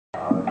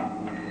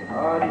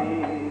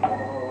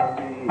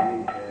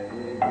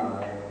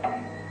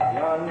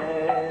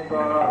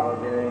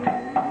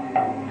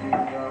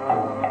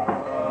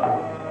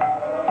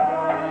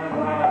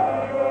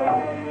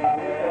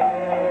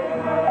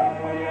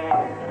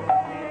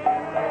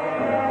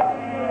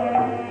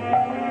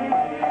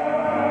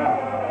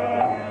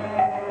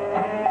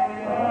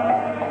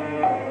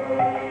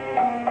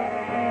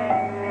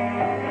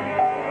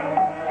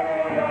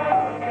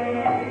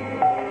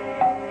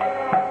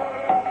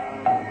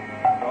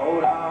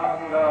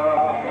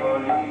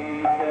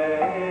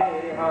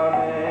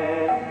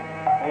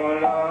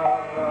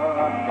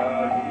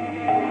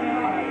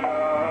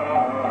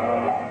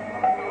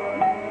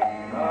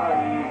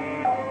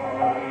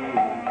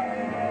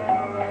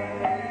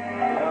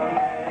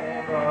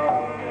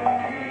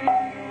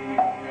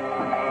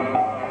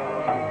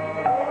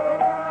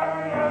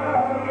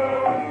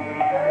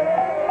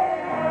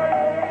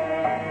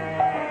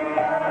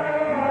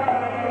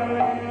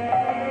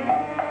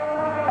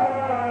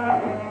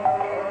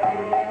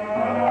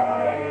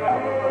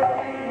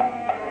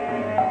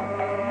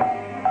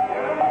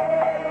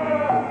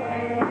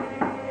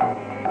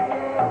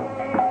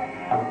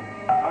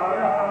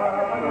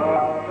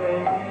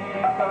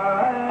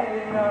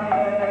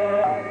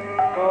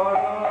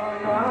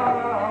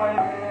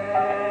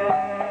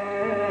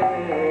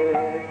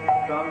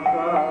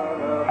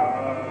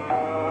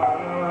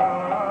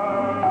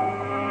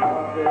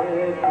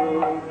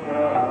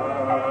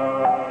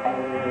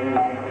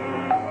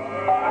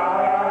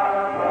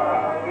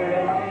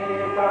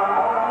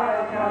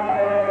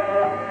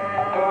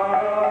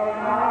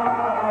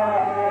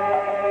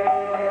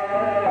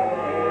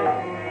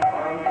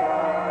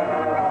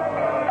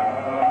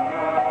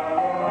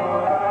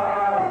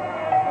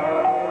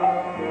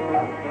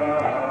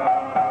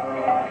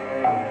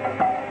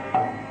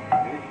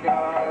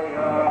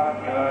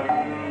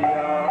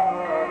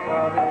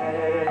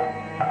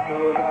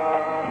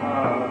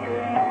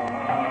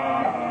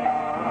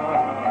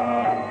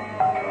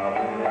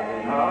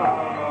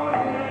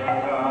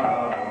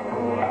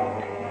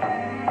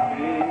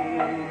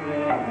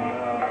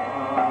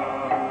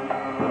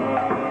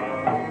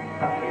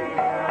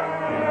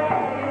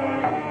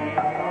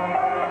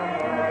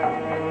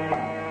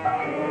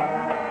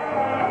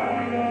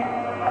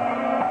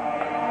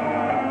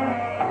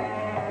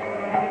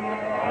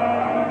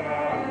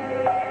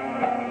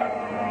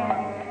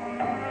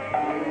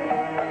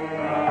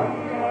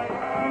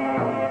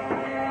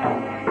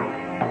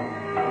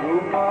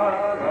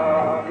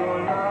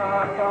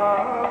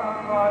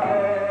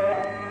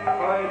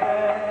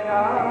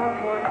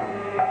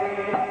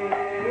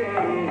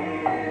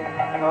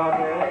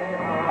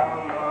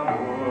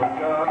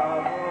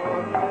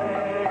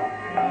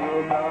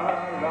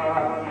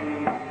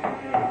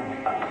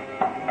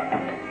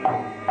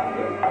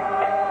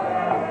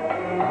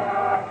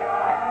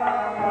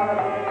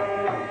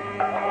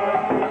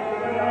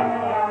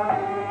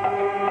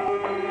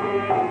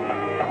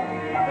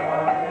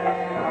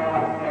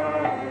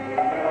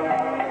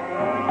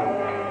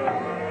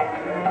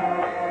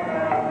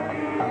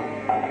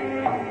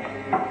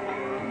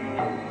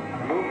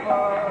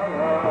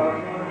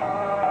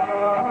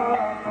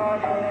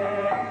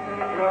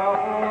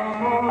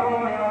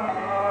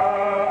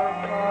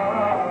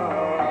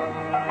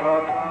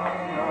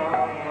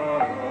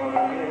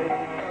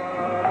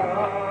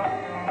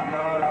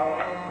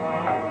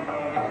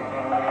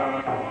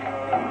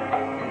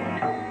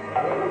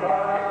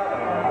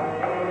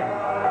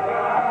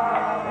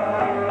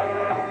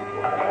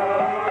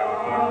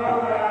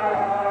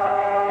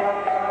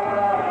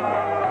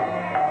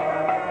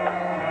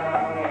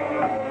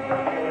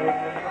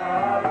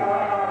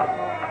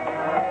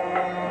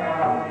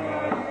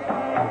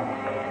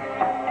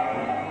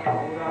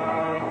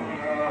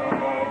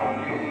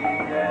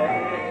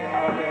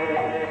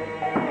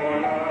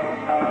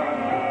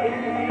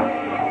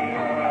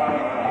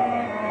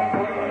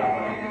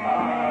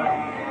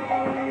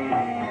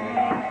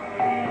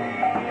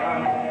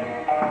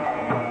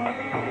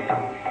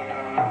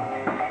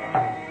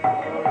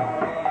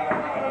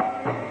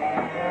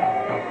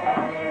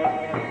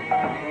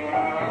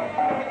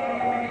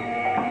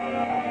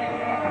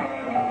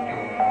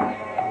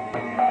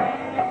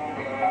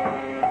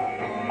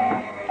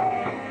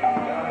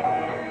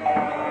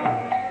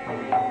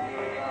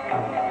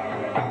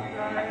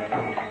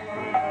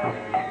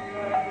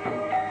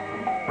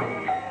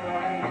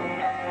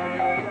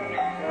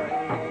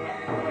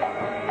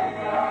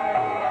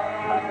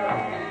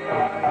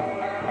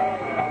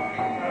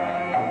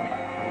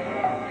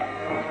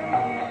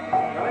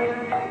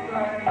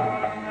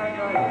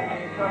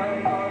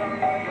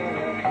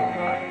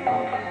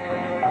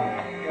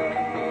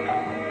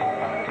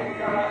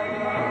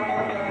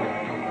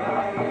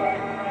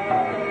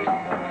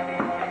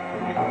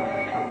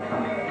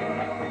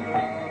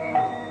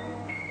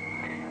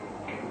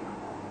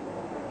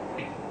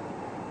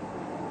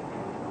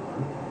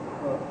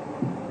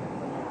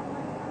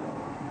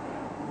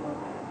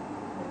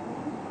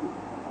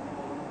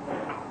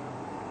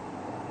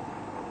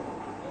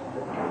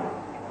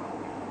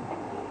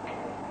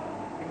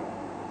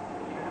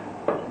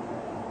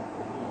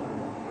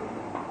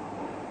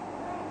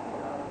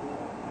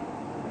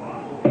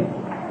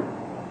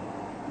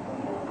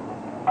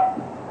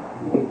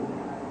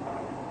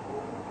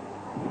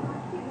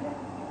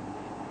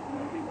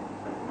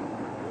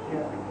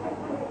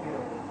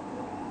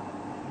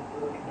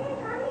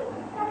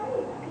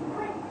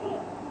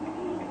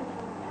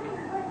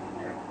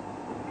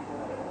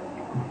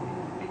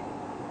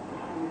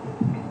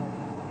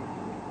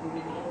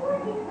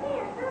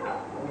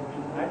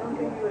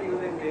are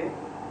using this?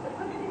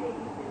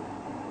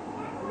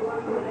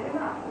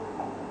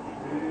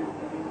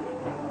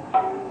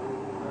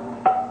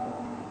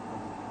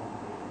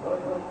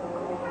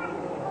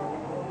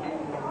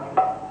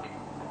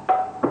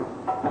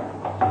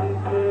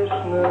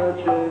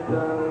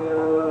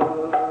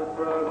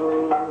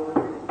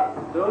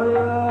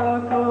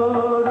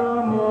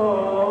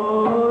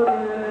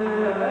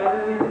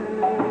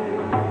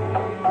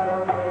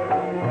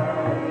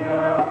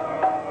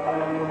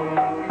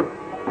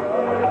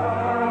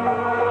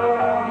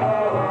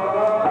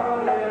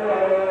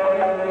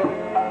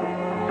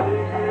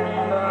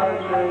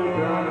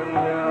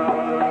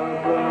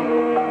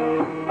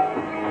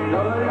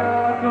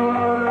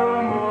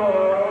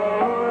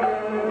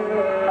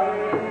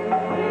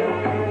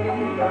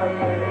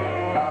 Amen.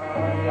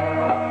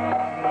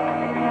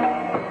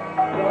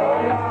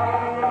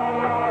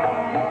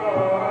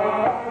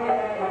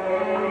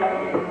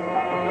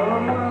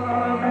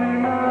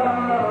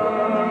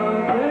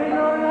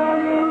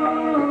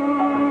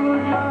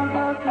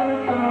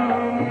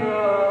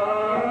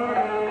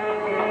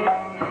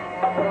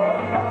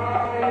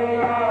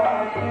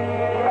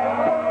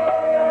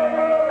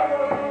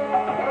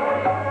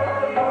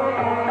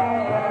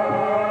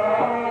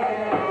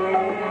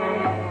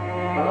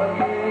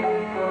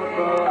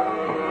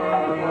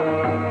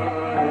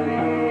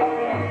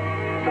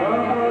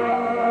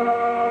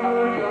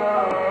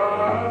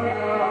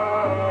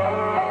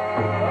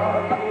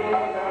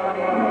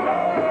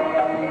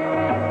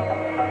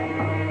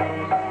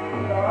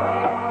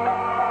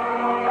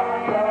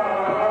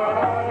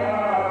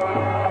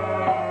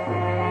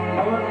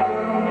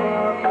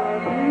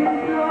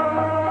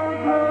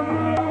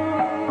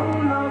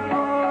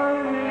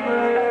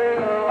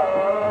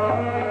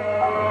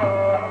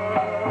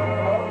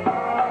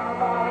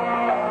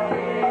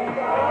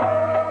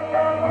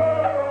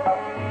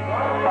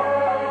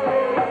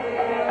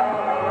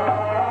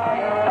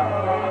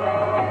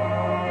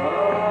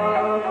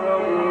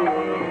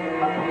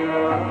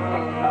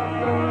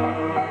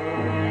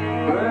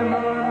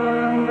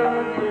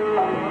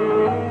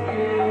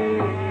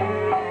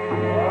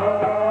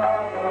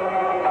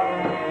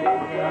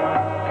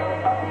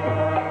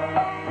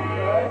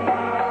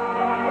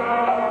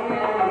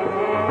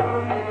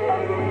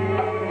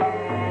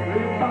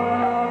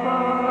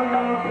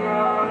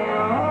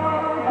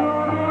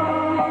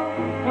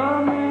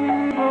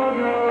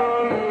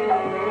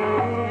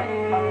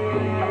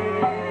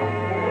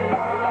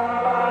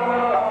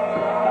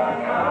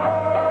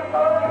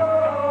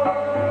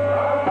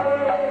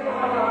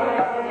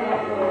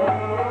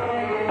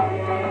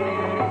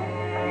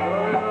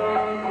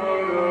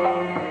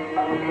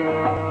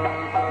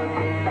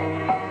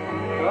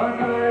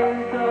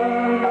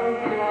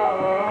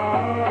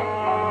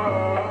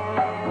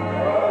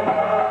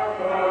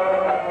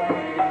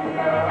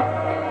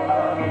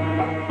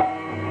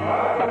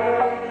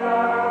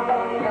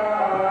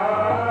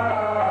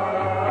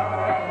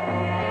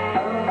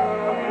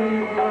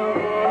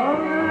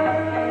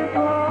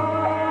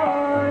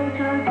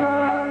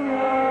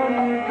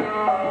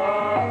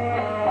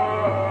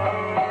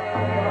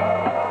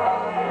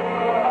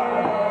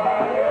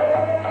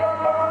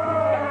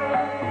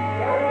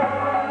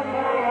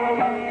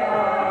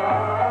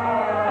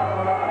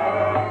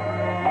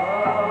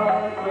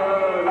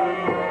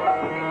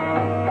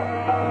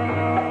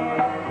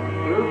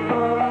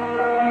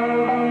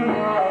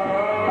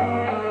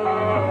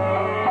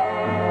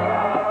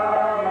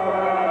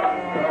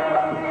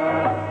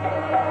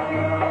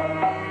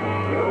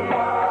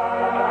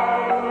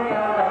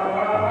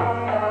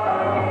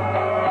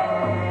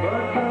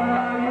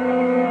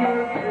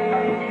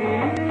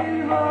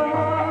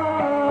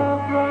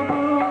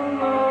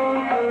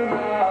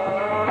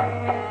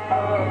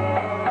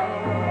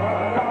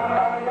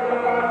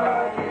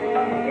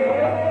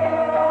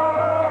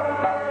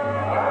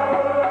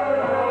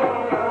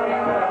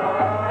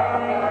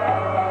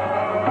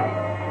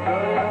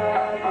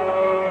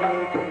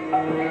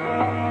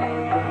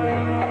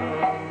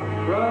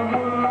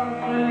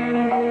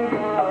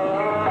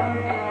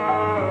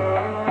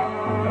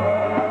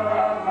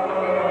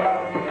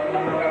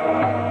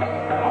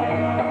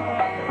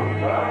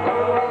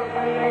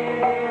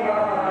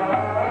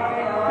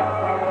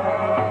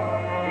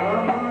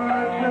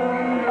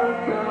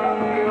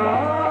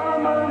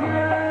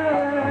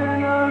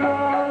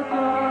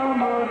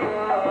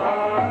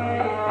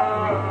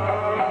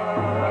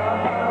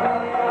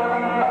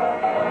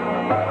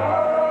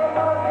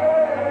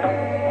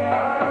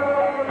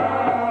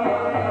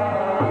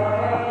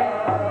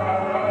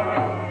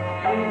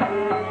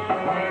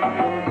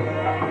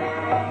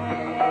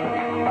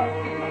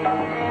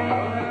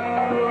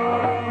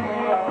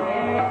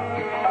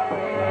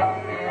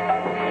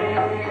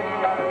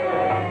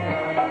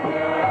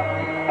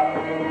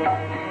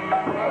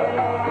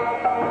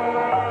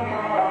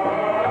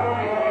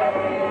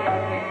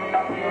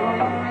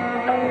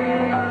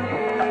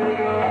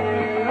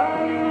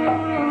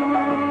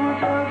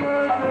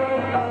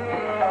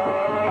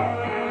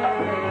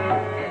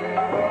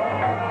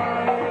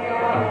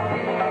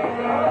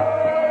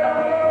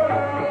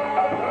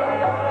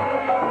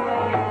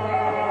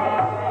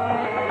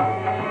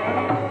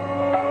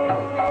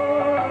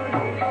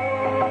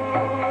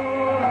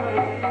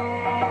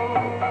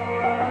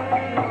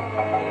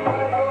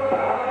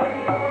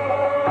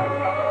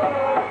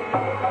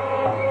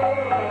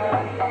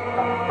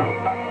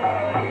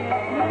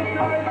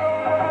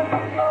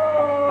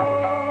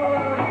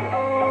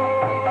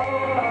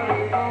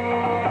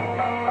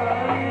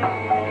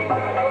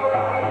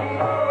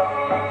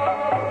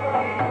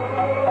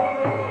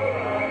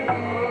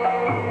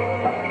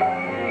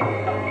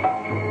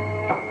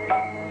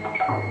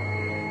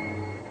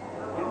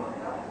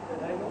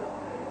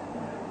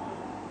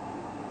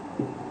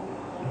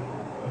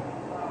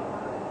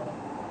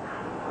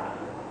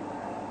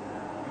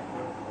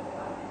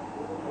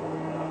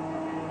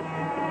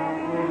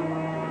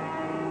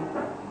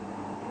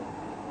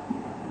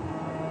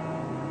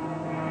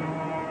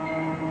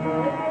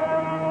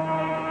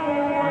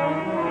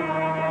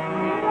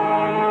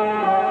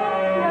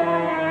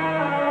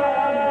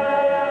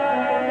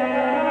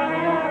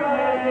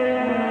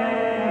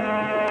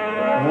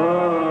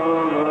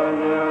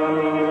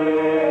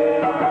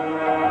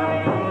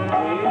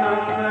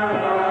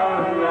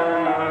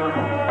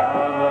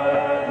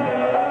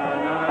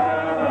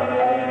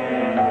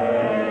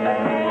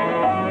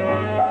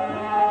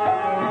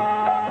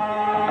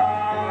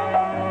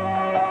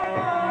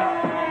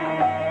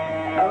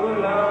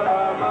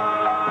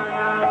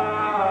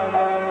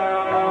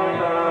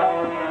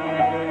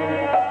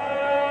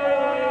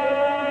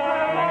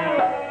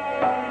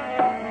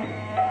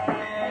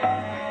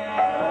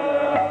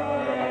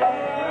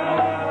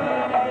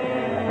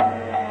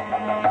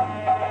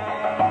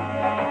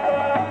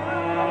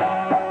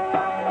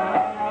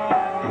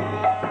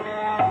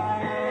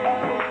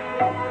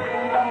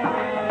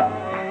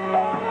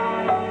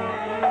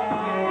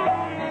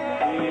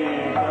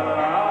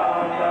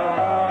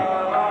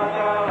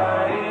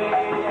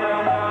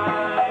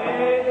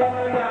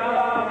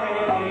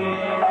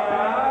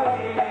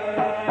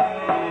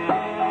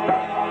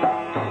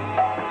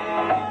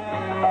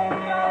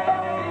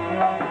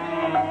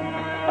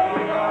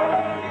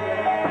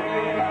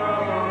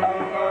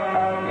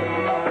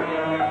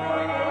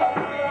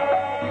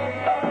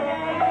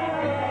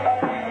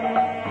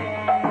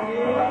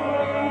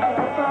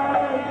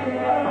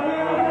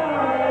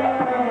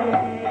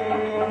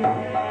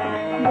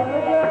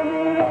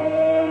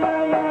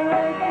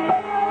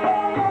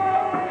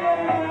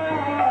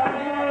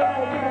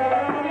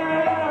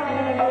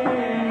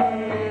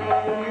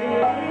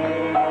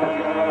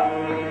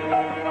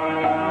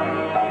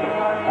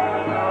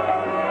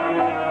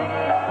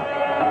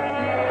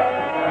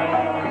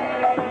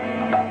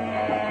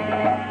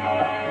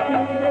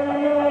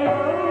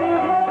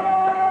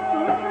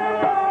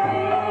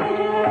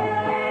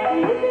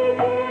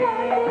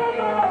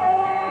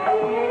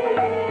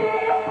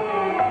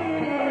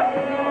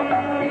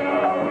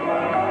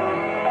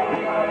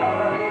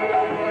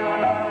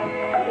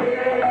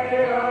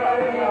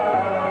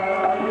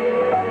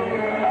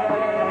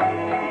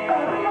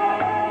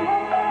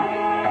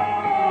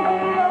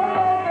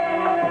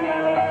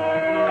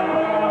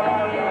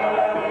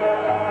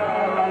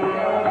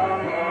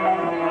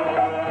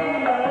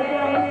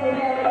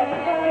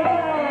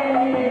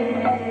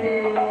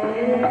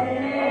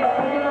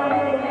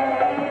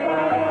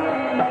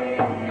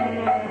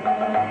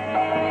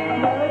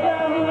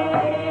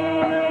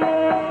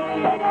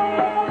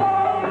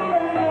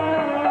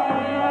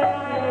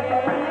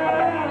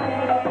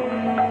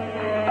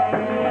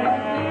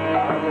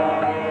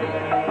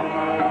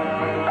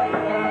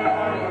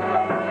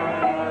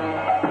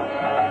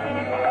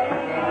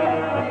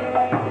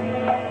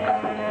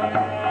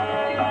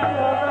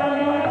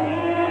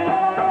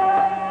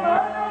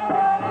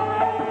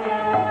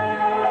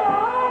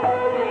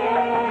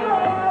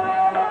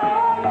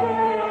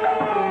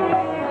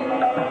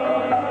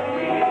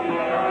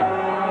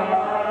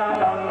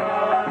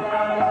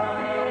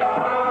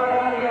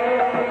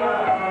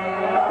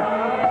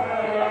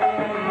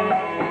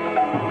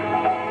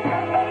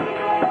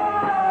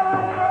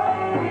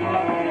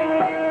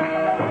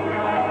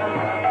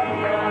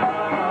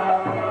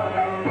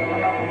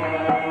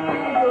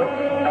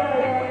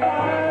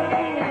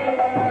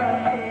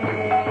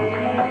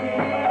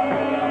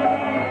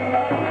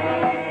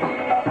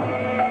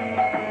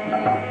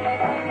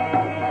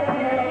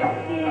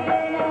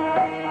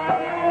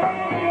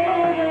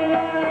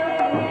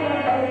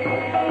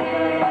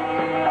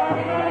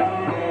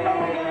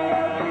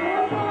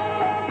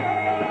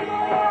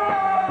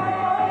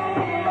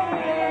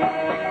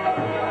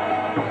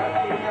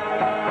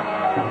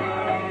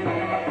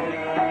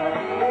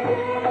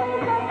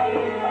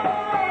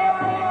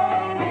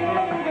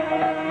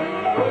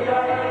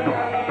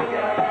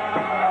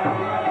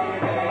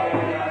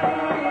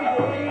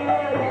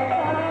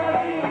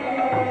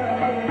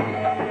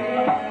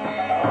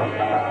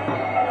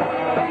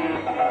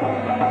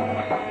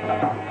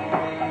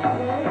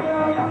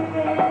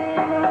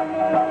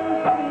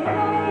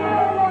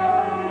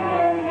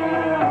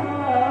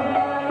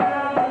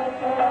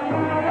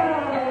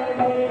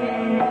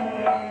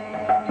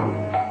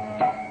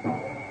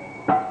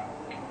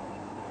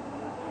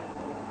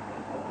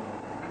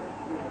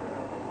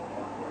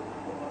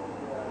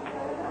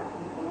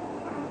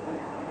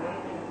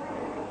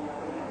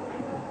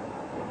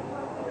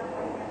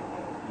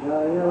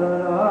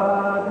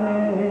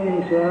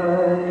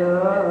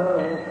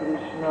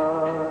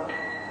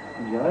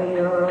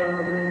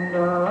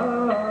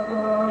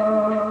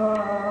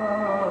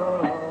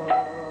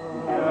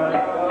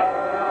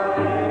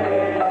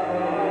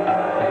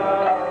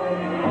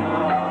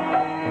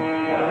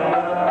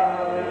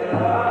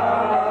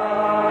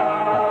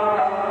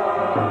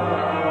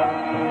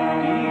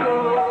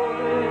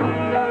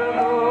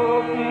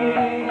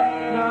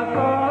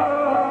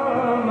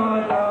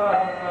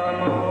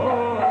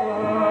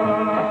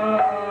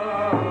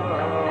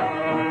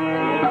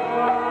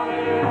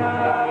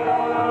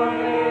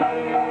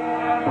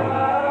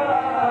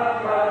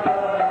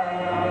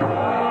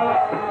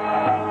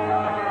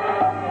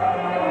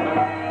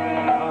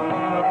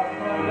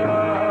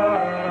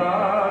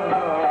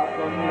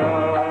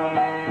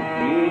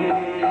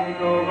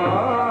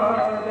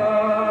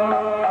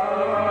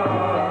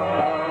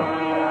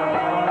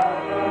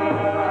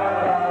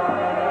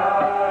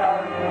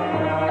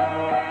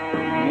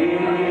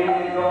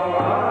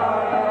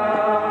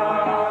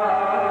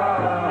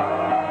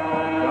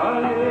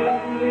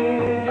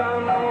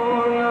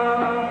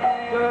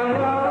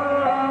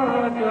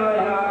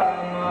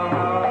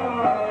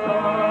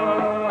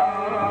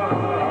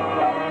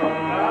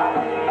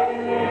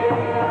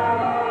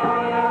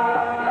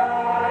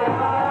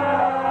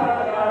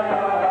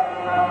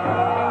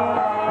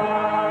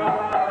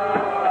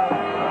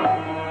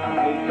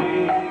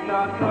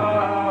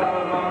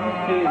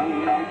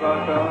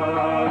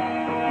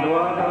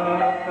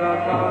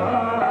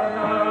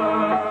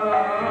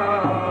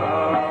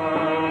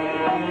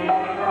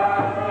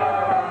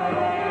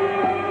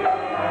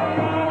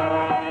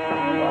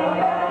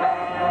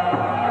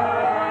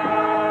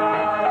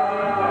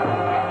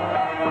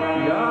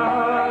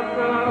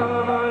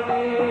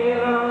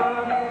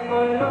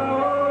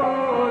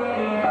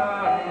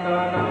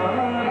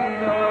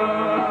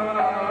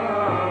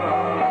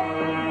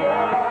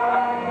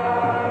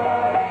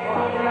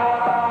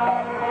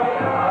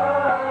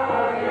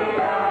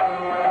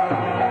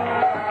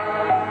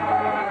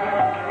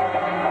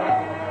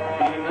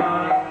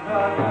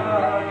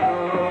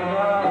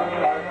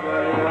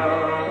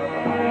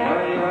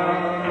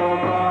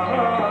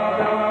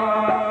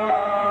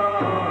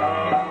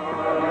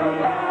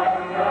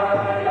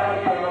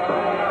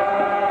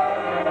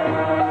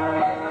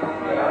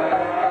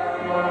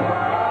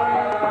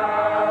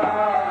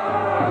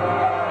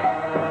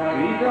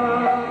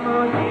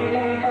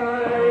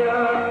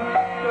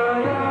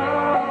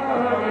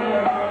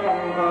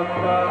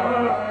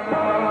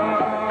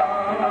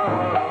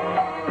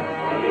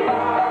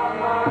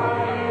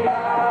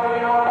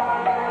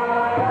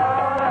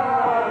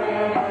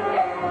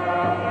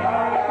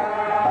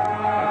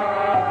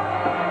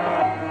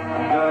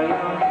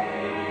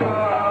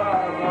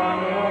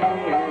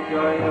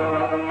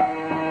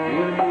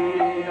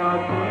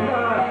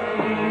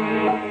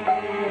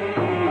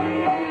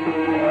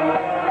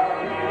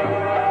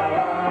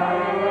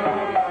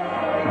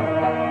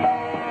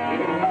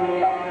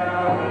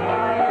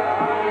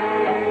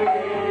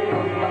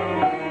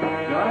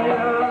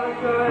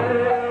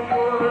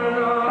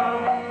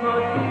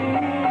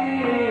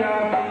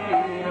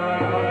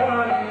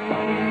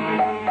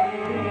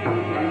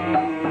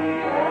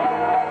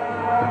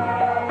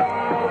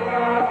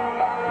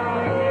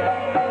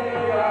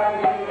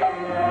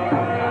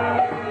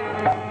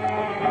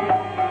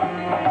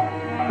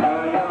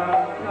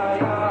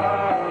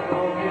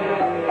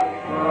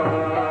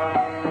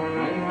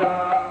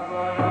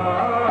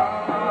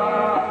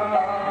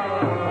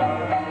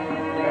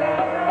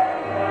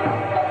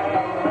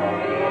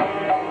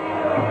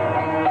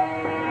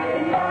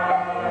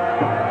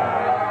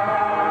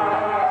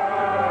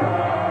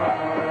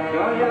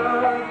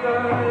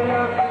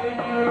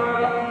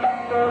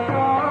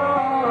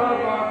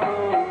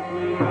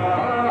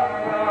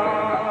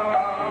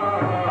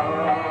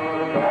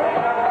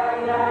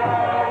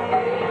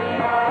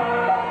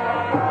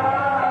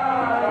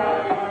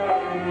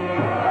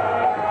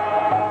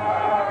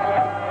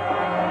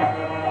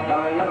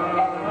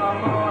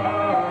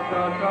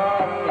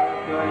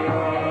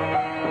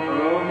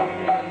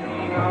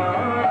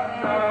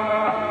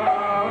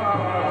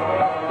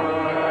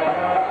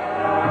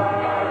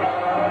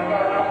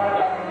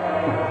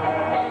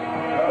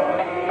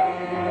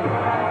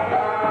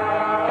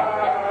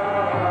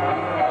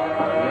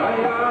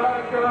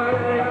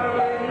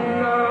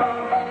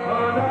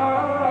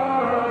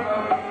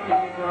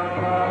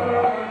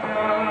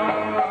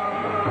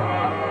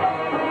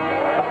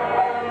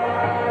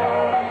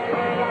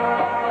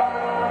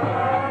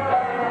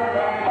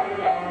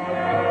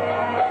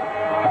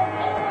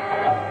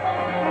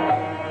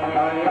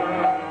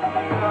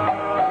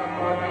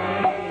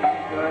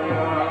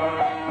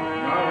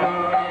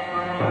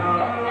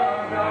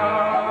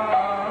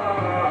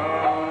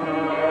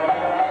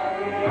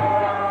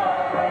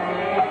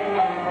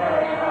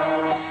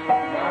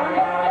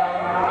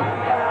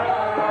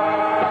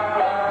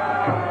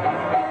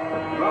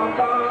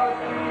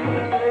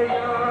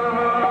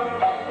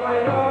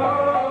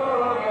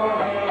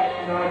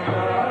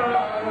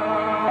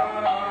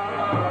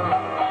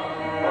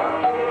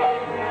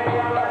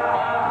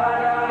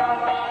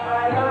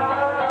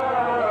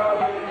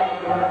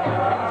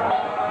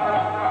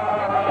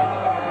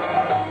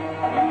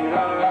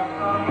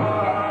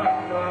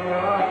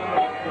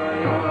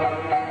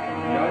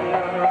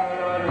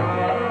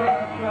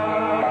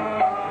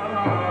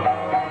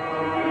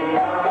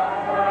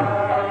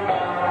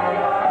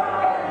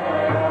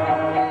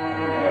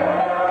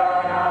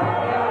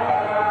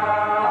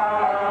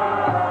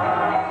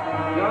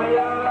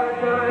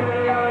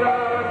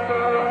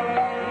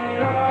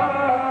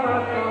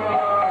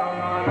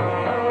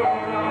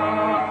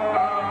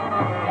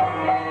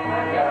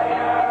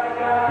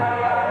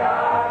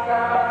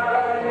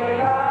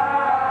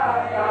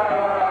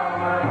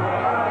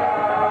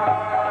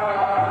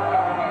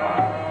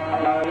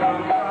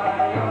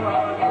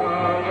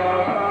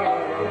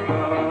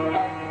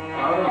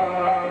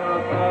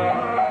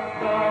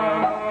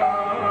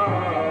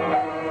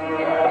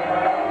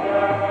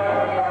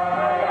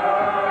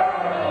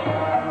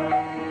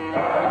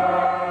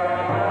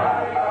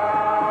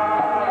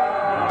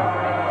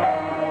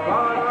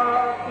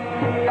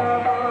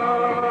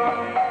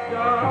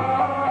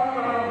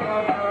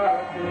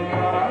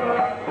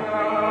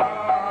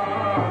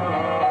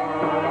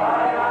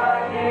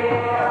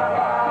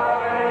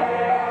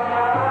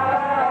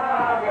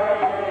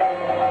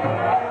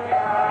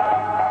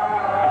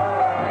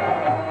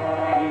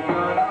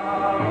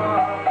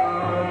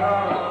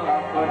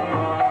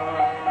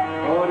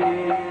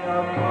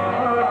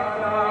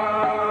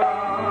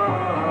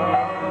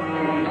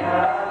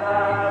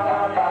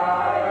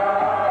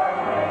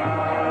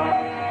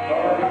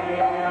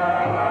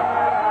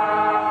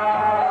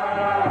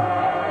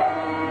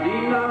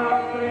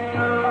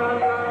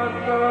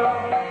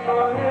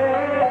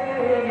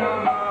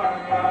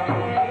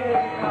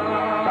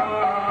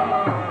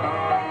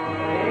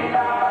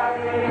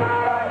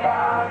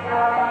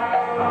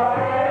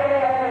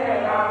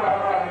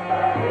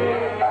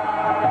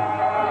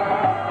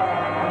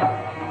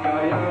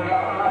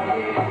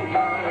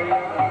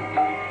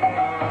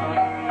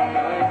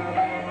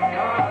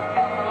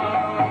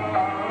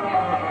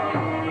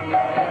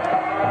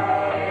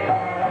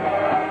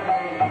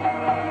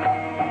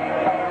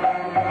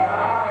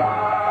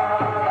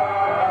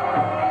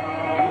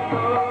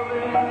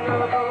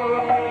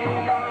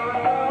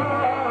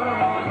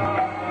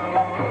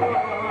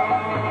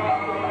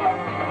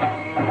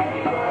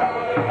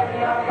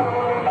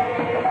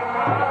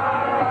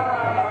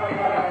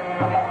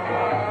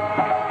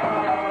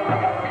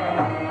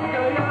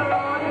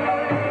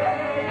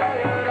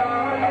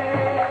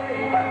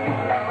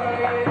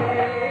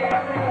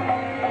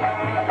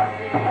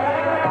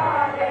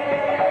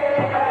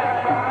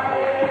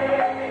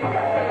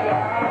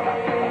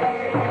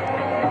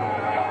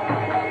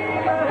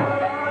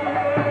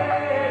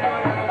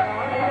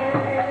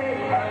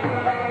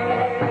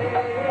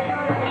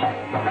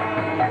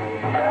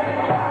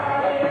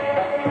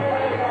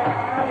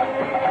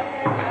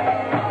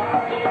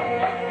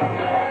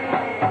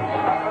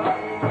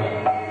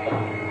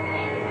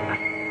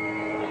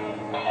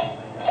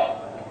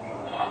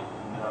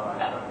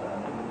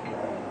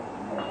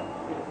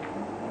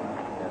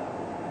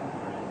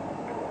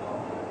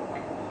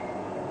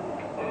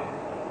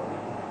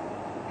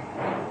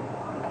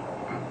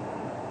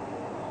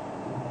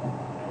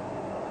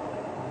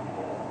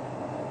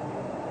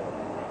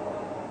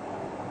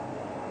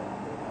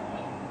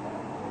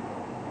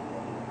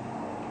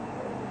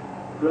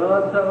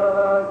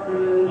 Radha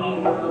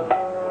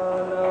Krishna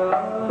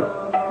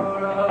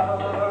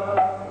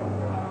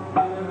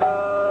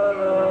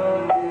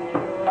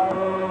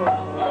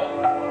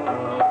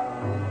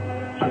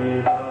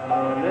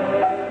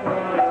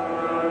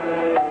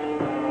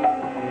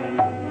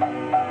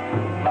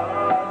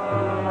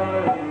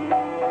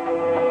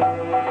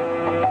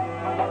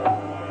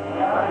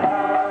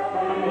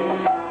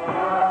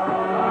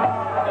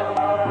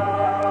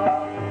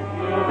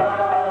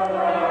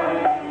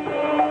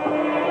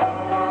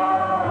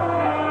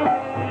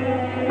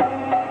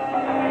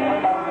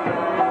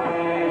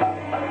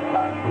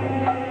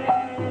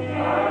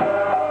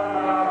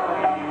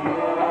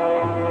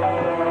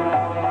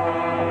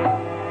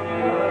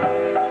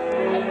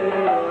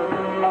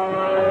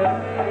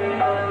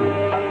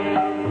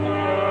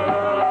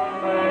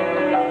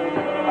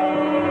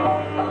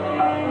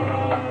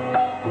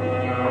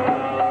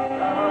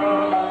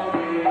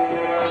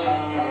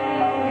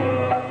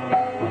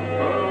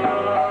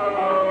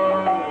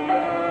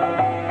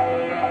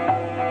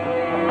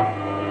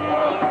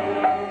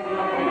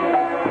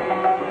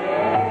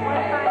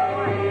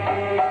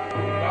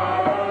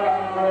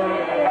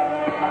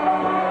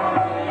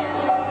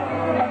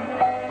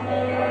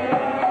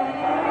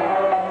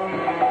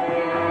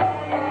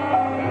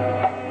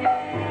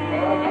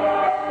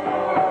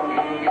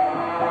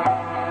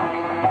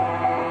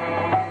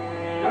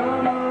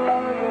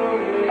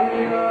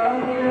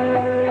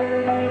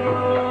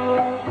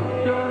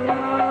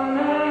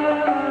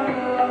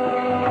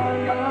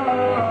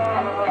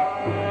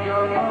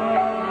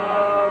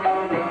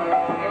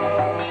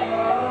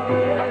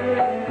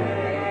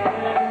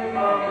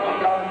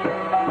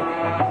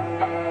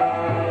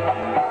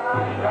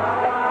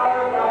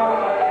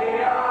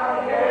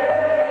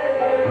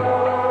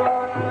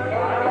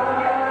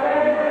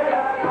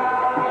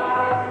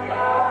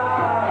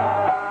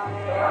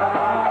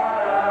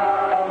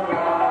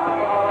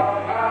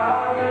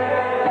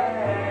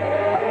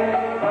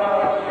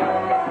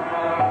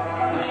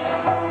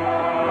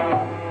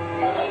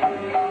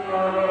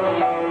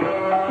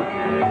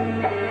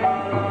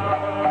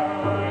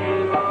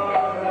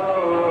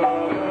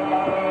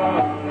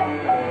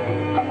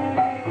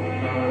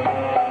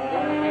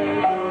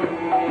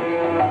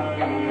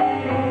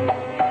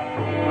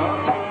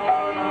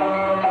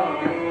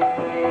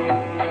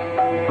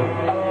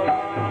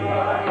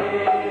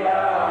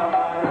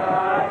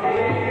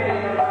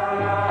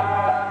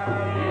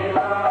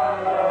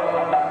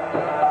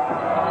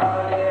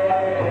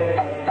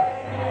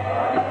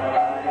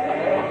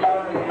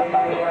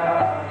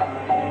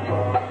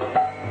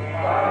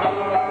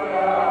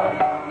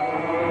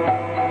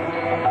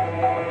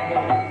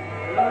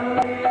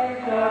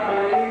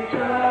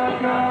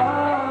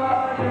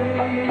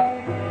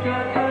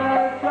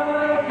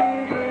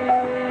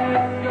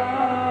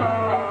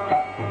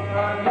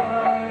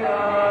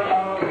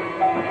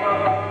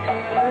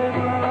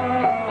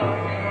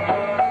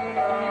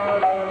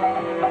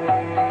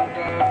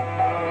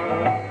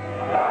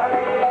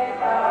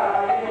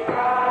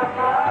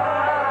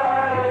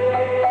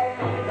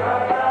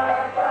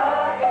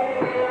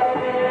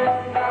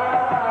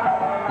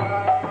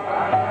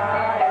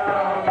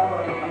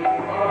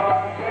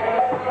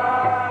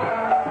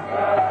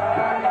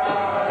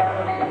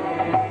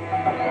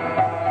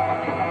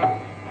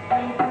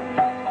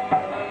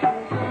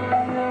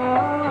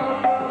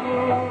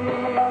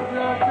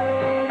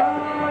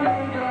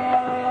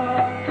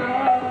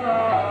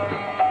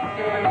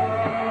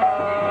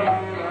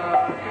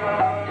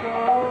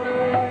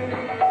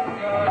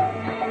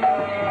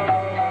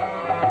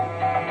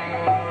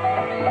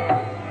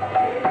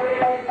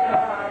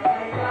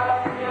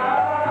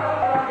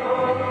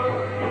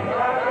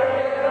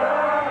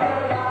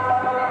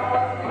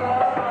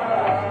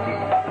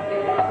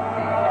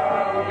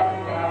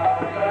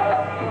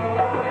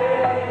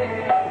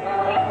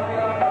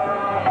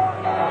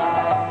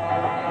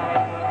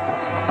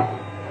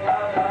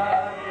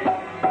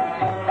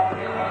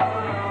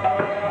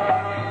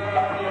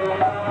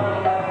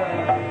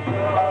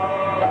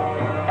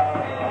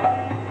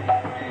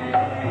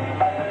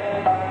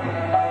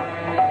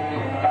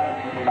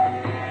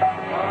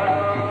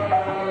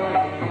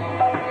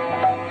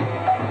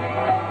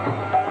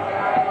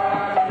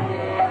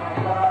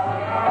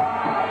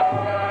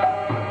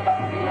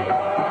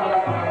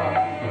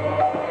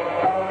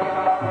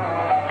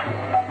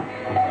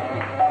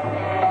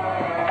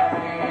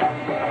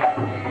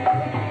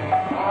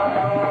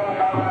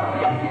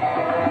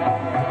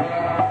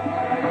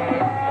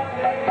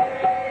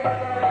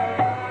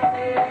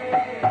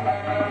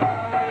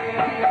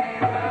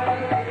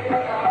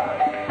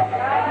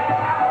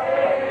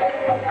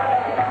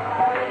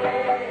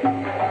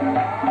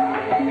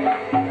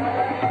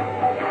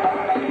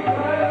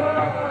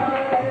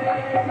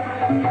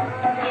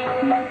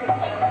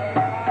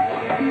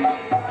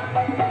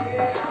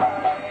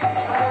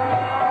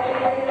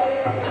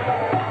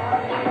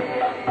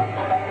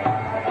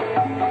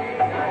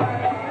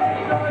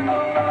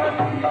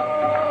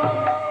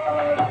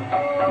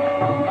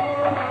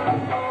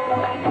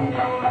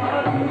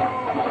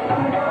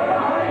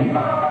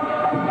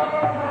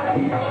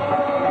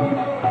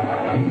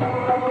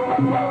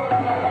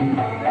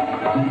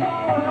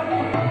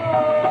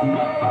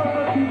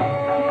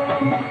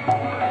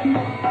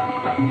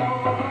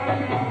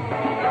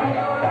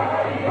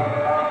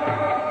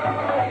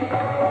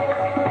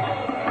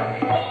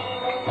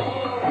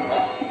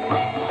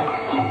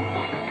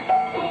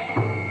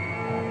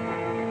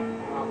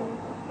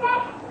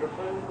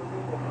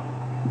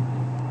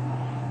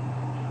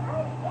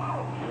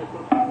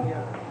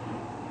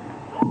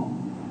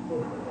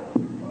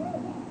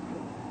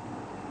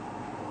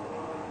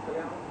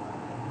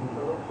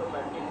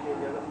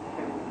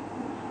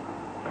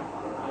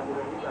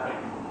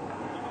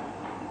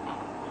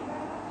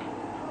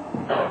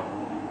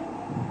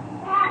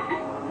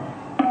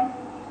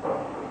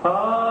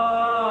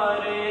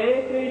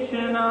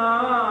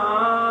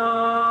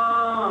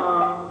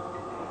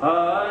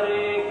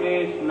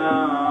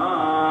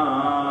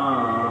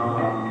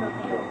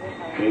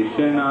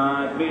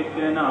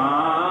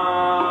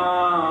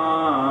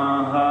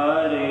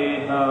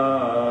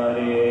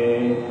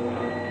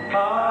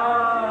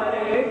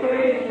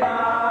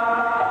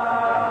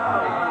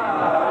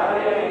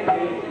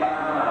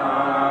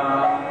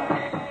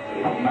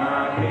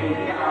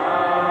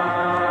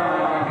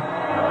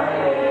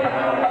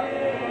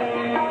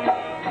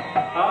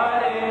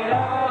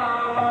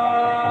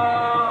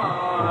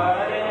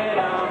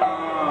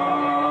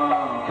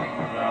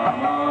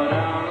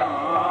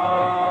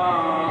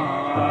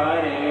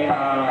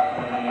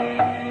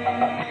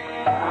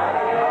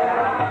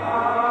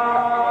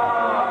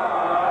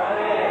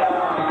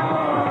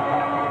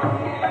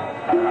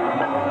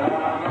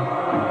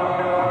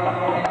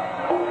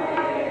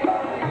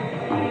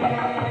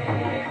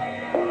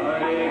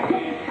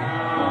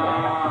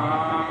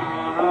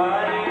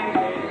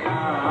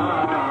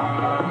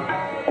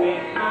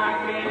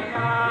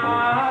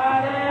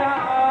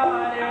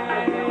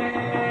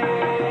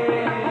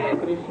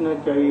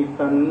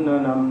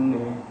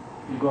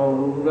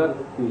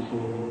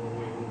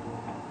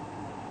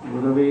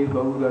गुरवे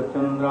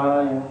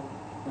गौरचंद्राय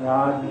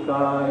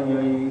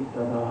राधिकायै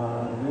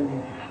तदालये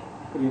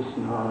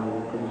कृष्णाय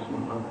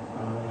कृष्ण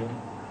भक्ताय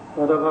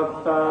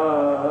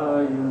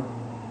तदभक्ताय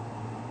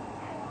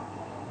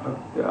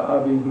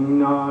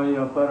भक्त्याविहीनाय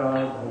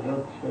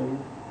अपराधलक्ष्यै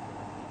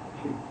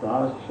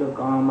क्षिप्ताश्च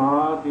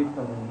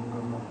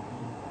कामादितरङ्गमपि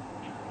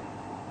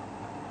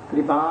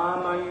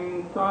कृपामयि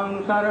त्वां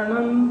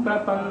शरणं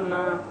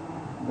प्रपन्ना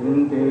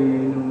वृन्दे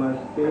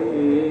नमस्ते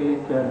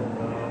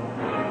चरणं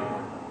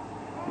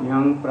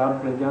यं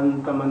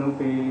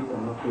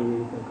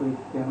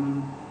प्रव्रजन्तमनुपेतमपेतकृत्यं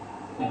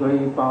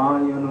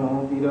द्वैपायनो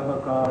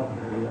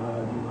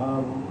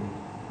विरहकार्ययादिभावो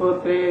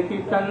पुत्रेति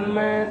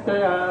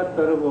तन्मयतया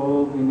सर्वो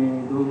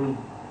विनेदु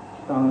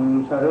तं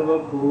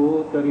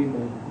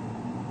सर्वभूतहृदयं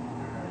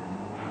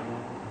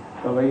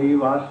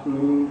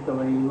तवैवास्मि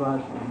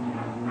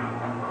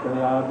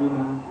तया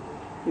विना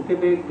इति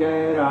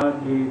विज्ञाय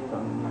राधे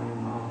तन्मय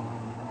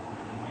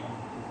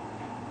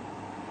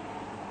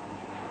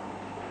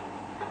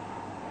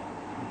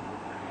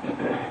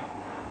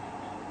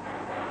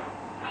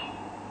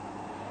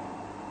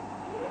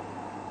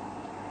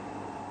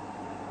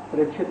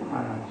परीक्षित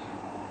महाराज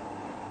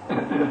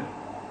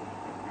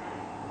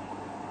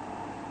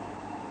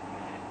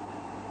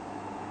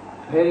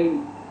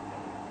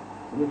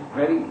with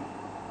very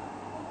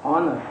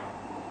honor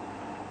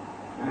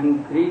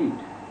and greed,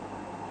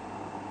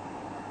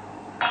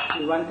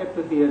 he wanted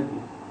to hear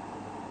the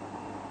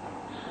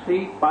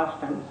sweet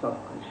pastimes of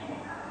Krishna.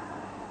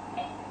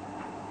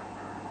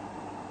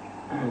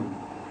 And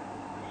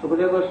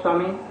Sukadeva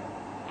Goswami,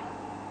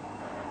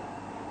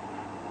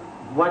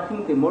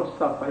 watching the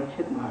modes of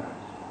Parikshit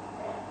Maharaj,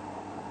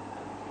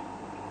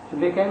 he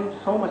became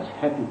so much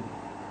happy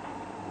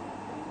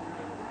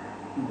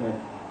that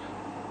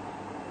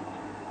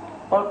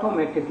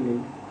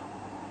automatically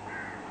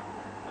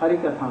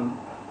Harikatham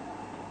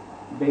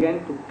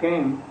began to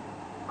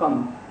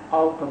come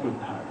out of his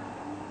heart.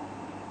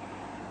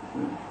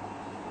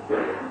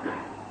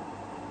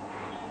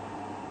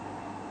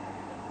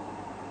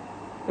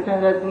 It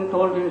has been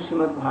told in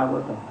Srimad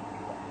Bhagavatam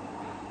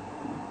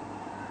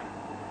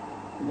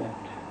that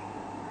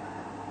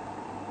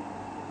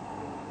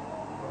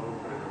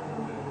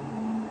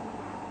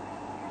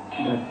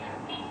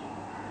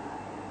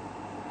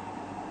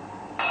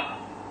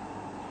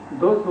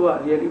those who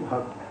are really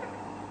bhakt,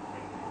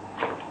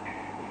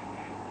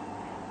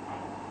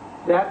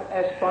 they have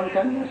a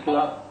spontaneous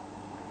love.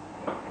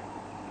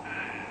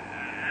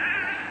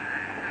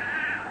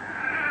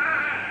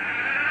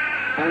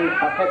 And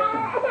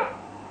affection.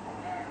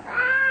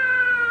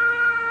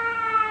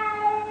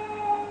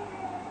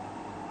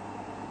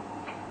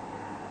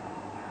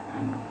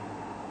 And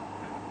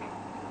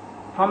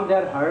from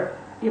their heart,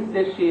 if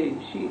they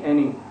see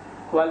any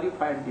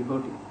qualified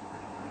devotee,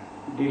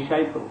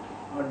 disciple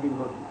or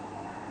devotee,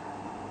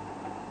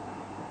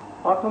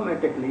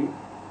 automatically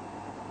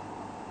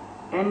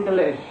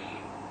endless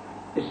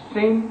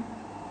stream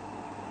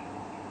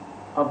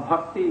of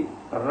bhakti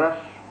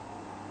rush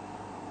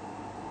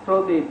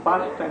through the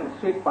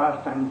sweet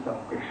pastimes of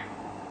Krishna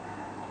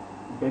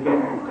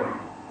began to come.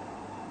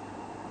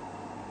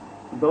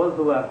 those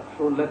who are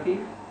so lucky,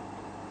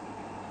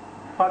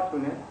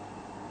 fortunate,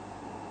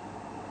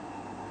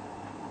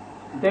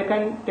 they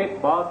can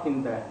take bath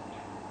in that.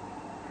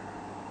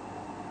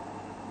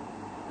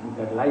 And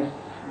their lives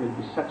will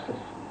be successful.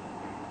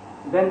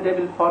 Then they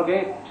will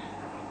forget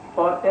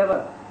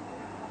forever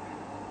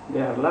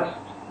their lust,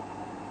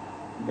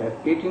 their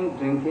eating,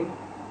 drinking,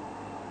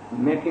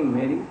 making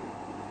merry,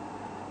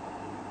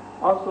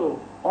 also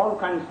all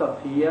kinds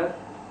of fear,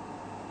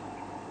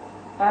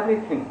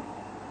 everything,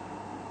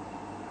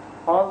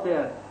 all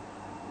their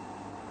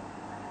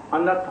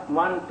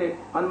unwanted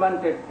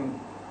things,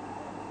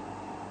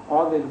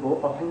 all will go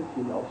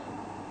offensive also.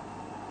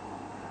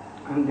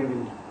 And they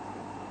will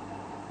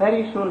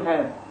very soon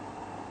have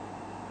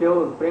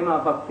pure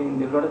prema bhakti in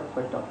the lotus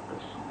feet of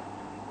Krishna.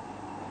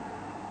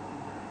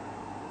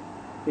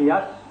 He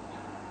asked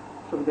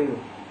Sukadeva,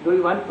 do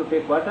you want to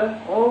take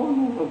water? Oh,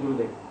 no,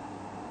 Gurudev.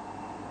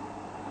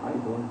 I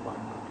don't want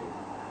to take.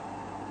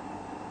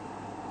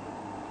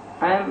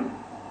 I am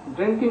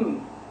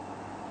drinking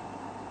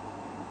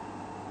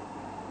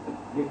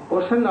the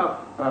ocean of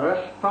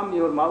rust from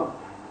your mouth.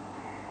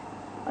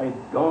 I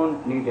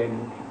don't need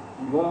anything.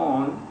 Go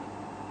on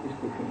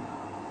speaking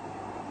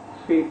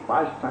sweet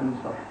pastimes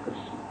of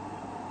Krishna.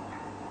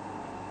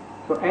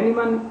 So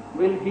anyone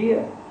will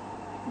hear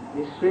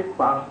the sweet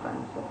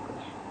pastimes of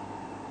Krishna.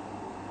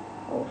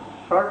 Oh,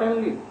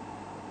 certainly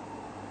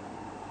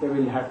they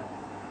will have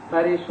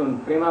very soon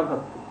prema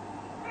bhakti.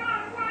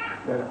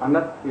 Their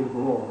anath will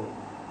go away.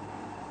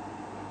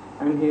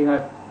 And he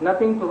has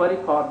nothing to worry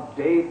for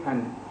death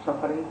and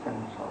sufferings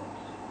and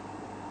sorrows.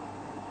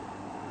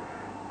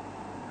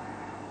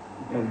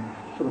 Then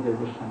Sukadeva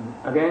Goswami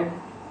again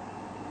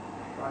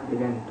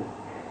began to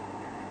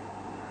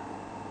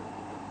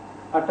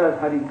utter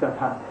Hari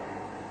Katha.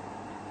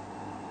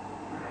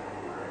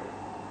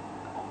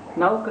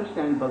 Now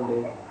Krishna and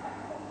Baldev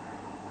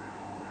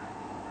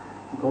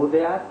go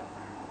there.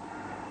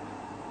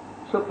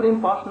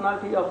 Supreme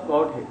Personality of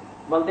Godhead.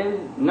 Baldev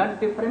is not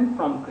different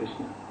from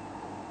Krishna.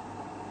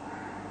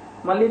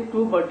 Only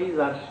two bodies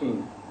are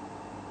seen.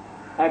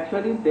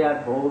 Actually they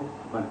are both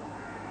one.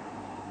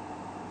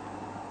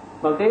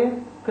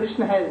 Baldev,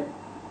 Krishna has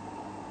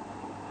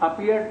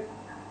appeared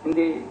in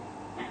the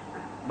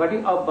body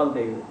of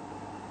Baldev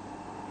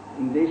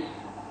in this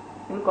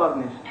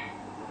incarnation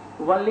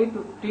only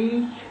to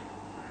teach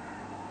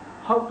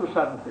how to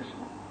serve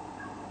Krishna.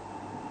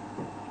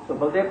 So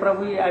Baldev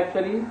Prabhu is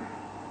actually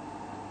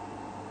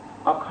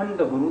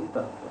Akhanda Guru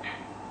Tattva.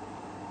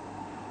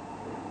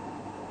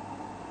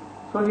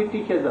 So he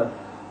teaches us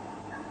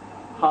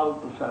how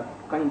to serve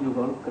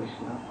conjugal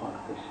Krishna or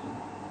Krishna.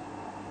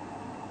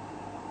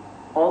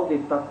 All the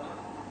tattva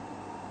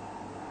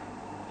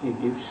he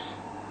gives.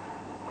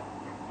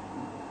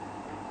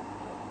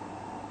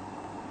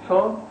 So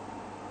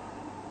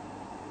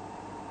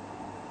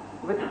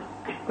with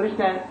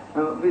Krishna,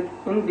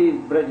 in the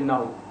Braj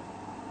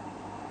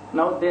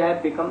now they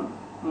have become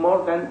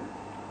more than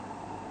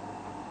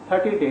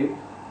 30 days,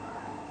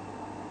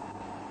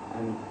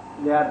 and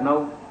they are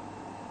now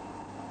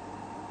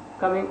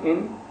coming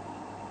in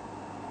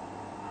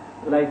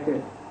like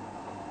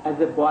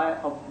as a boy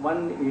of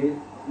 1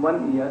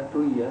 year,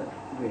 2 years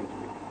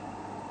gradually.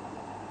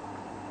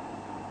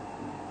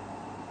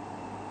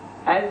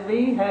 As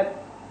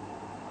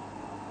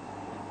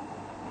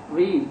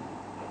we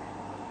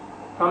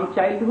from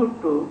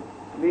childhood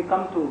we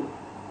come to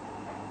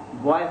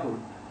boyhood,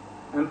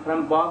 and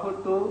from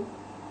boyhood to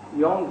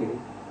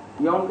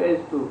young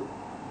age to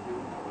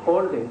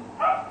old age.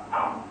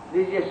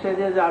 These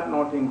stages are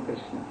not in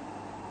Krishna.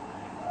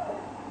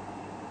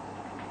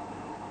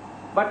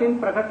 But in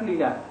Prakat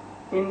Leela,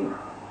 in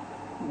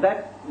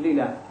that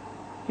Leela,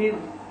 he is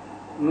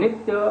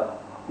Nitya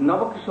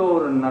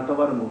Navakshor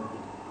Natavar Murti.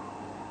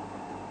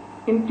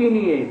 In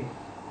teeny age,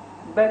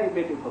 very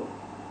beautiful.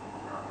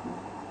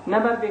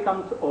 Never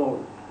becomes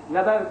old,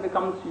 never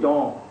becomes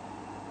young.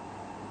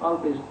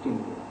 Always teeny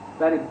age,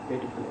 very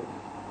beautiful age.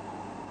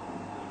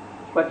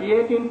 But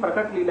yet in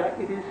Prakat Leela,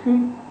 it is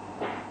in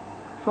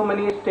so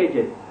many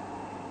stages.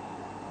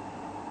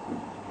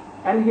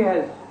 And he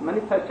has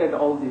manifested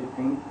all these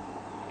things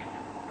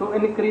to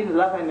increase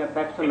love and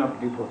affection of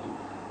devotees.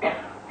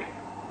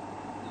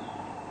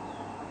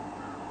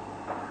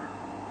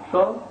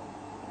 So,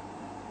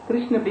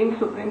 Krishna being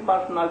Supreme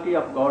Personality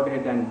of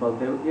Godhead and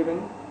Baldev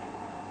even,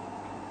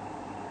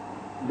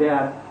 they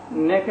are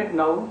naked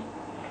now.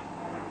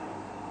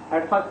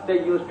 At first they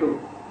used to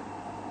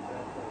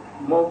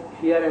move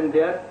here and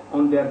there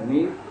on their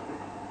knees,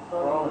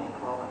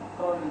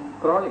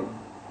 crawling.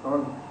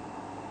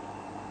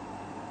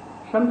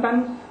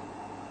 Sometimes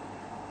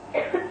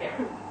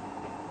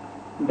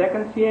they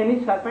can see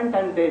any serpent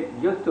and they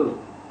used to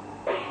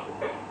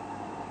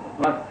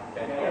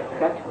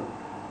catch hold.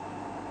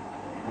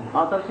 And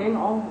others saying,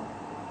 oh,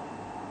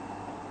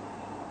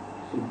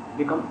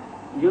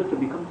 used to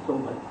become so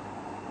well.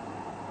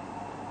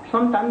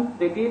 Sometimes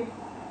they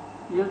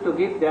used to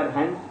give their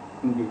hands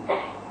in the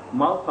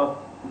mouth of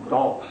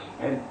dogs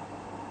and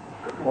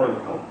all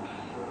dogs.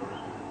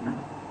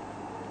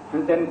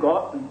 And then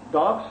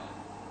dogs,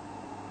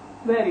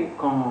 very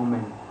calm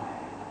and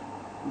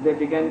quiet. They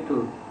began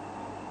to,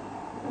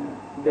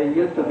 they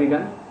used to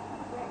begin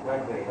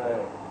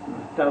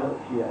tell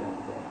here and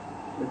there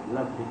with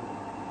lovely.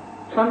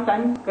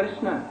 Sometimes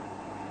Krishna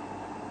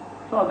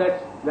saw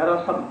that there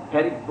are some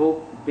very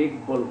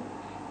big bulls,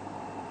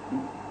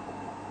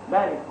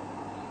 very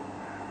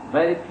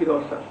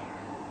ferocious.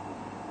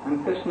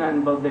 And Krishna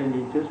and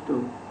Baldev used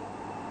to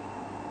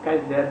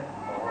catch their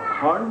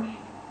horns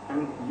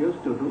and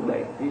used to do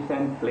like this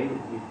and play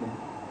with them.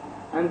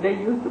 And they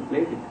used to play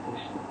with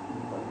Krishna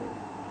and Baldev.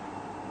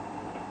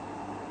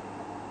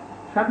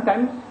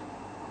 Sometimes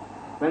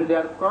when they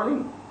are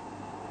crawling,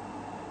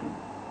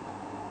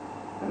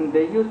 and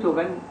they used to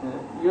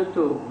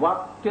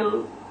walk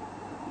till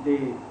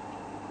the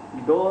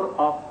door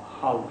of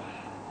house,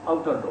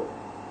 outer door.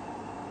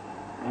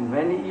 And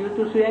when he used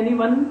to see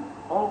anyone,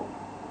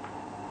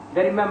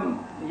 they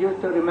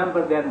used to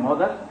remember their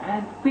mothers,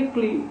 and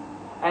quickly,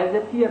 as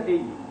if here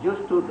they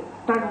used to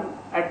turn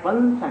at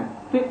once and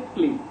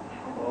quickly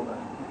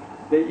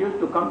they used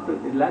to come to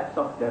the laps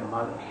of their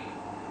mothers.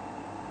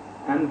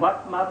 And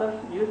what mothers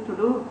used to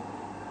do?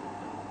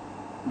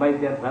 By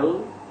their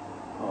well,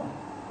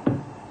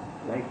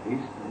 like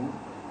this,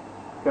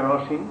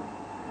 kerosene,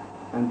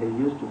 and they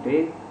used to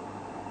take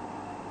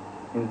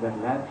in their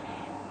laps,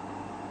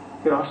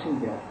 kerosene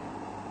their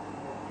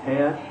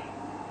hair,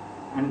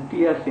 and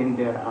tears in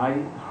their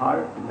eye,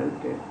 heart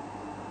melted,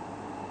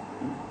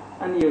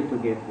 and used to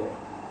give their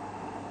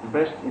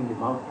breast in the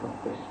mouth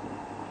of Krishna.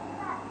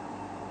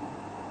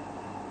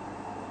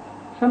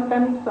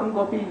 Sometimes some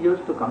gopi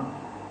used to come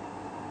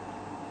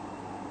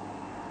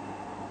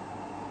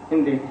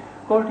in the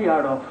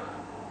courtyard of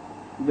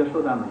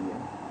Yashoda Maya.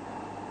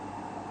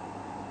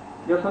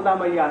 Yashoda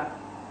Maya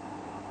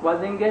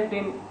was engaged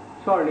in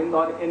swirling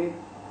or any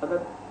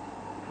other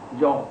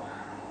job.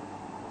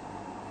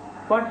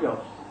 What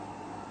jobs?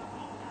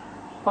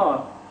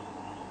 For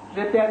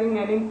preparing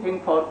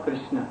anything for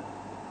Krishna.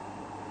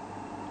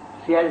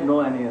 She has no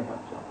any other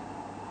job.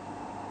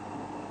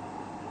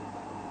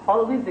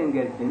 Always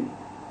engaged in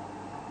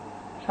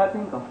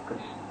serving of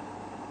Krishna.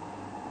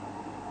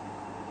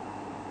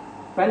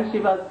 When she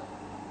was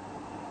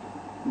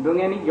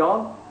doing any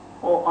job,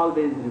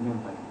 always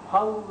remembering.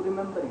 How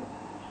remembering?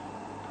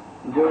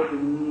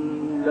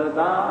 Govinda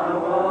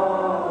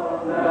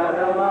Damo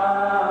Dharma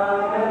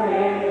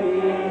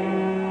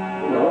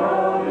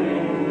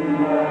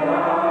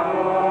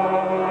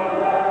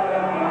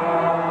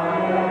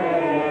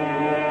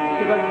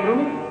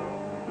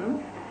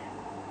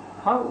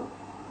how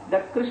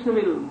that Krishna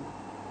will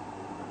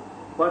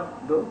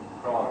what do?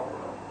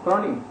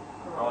 Crawling.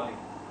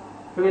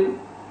 He will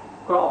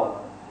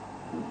crawl.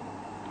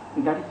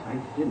 That is why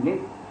she is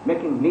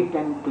making neat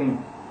and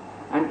clean.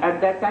 And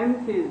at that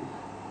time she is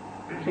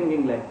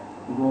singing like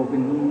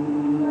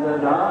Govinda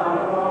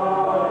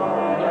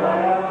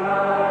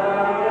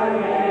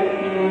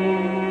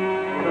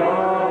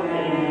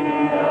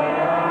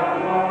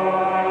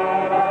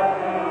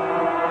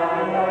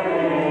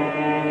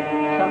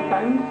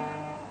sometimes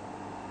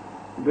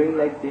doing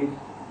like this,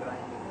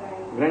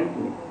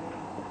 grinding,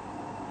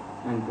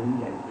 and doing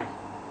like this.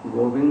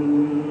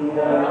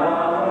 Govinda.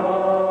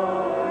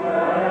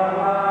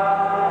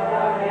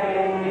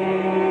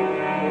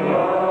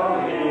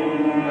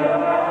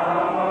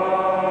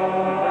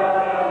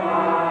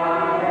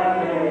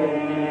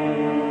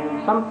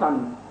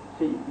 Sometimes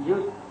she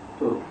used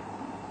to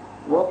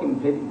walk in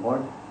very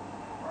bold.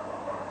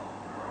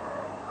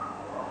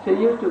 She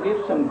used to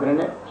give some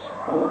grenades,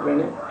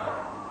 pomegranates,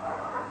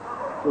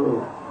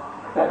 to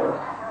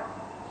parrots,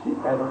 sea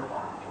parrots,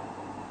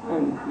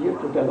 and used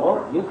to tell,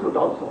 oh, you should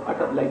also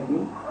utter like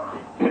me.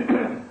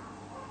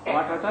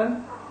 What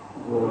utter?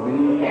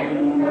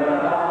 Govinda.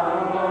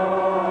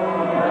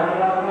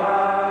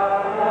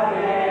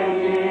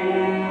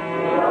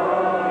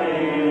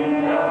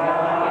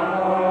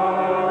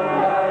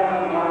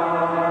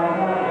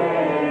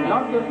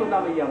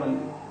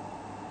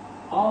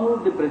 All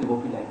the Braj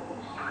Gopi like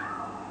this.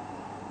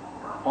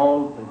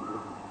 All Braj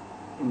Gopi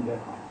in their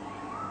hearts.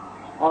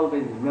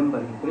 Always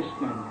remembering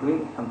Krishna and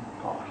doing some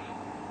thoughts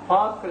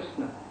for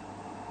Krishna.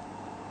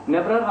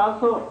 Never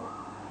also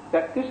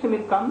that Krishna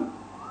will come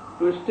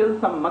to steal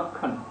some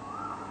makhan,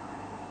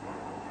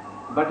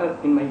 butter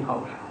in my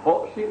house.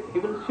 Oh, he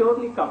will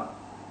surely come.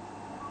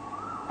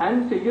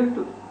 And she used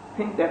to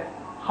think that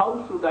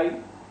how should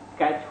I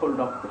catch hold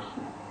of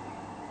Krishna?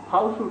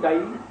 How should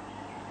I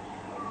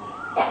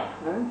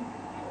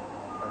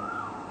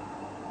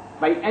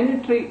by any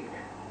trick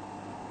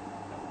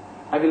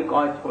I will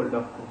catch hold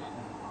of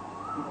Krishna.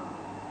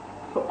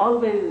 So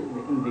always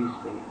in this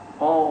way,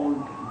 all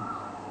things.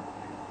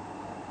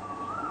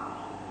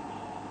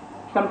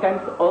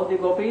 Sometimes all the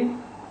gopis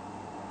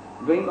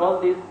doing all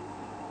this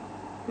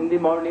in the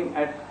morning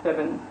at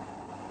 7,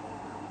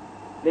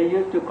 they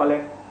used to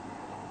collect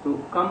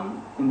to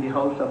come in the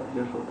house of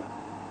Yashoda.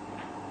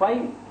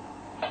 Why?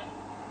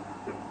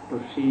 To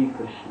see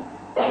Krishna.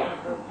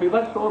 He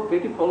was so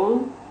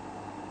beautiful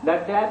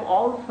that they have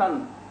all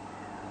sons,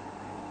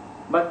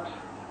 but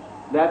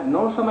They have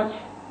no so much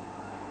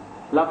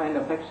love and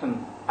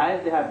affection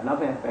as they have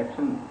love and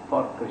affection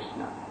for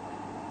Krishna.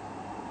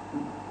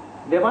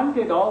 They want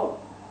it all,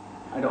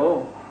 and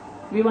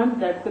we want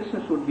that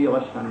Krishna should be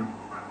our son,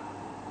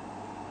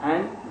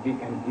 and we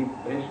can give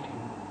breast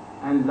him,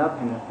 and love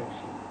and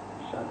affection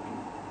shall be.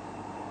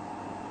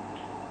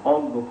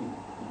 All gopis.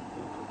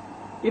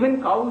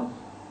 Even cows.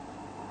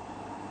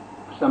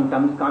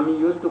 Sometimes Kami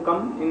used to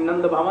come in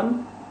Nanda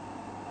Bhavan,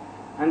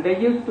 and they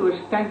used to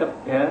stand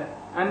up there,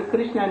 and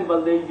Krishna and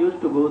Baldev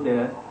used to go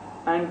there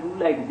and do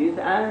like this,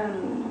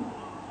 and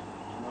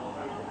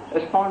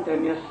a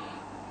spontaneous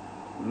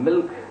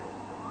milk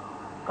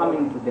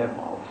coming to their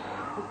mouths.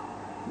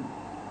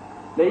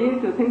 They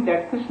used to think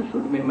that Krishna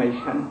should be my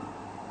son,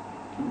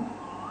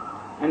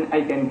 and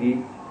I can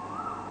give,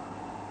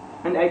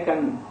 and I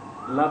can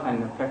love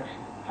and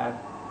affection have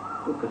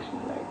to Krishna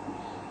like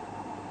this.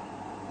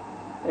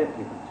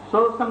 Everyone.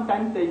 So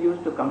sometimes they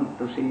used to come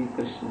to see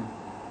Krishna.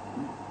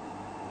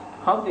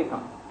 How they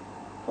come?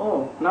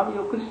 Oh, now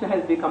your Krishna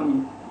has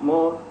become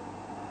more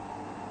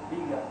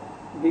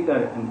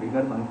bigger and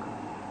bigger one.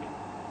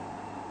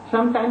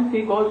 Sometimes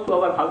he goes to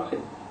our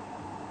houses,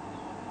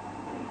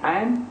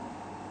 and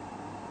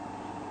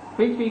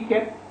which we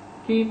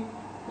keep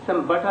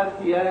some butter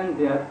here and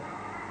there.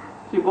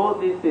 You go,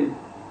 this is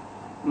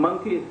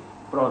monkey's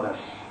brothers.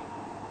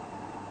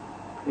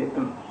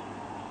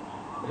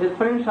 His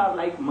friends are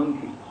like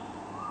monkey.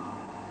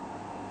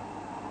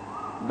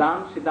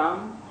 Dam,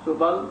 Siddham,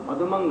 Subal,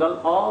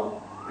 Madhumangal,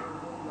 all,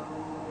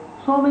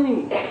 so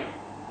many,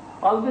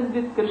 always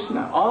with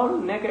Krishna, all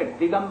naked,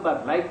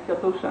 Digambar, like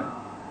Chatushan,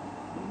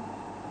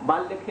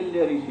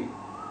 Balyakhilya Rishi.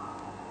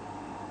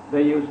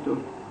 They used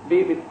to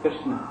be with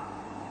Krishna.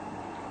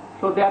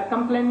 So they are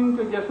complaining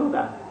to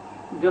Jasoda.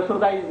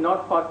 Jasoda is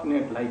not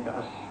fortunate like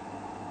us.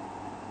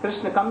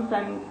 Krishna comes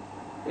and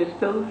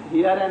stills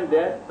here and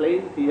there,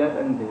 plays here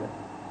and there.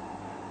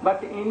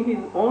 But in his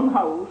own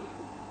house,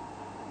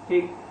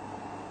 he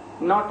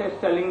not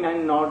stilling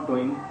and not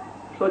doing.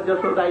 So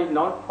Jasoda is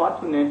not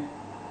fortunate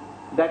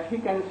that he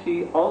can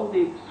see all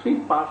the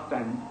sweet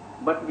pastime,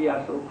 but we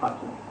are so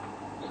fortunate.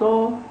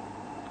 So,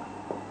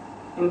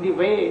 in the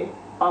way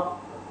of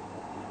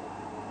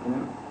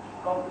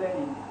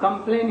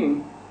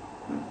complaining,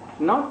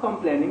 not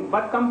complaining,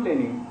 but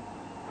complaining,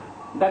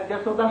 that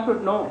Jasoda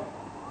should know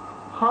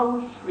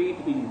how sweet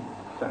his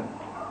son.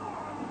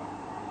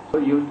 So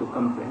he used to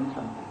complain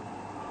something.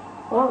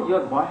 Oh,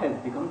 your boy has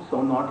become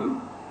so naughty.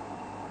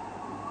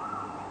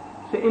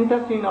 So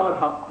enters in our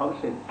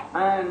houses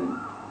and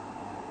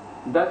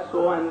does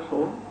so and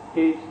so.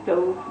 He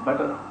steals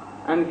butter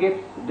and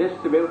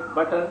distributes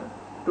butter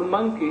to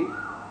monkeys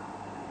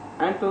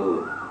and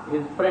to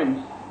his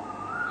friends.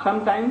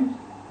 Sometimes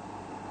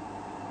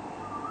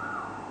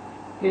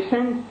he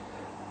sends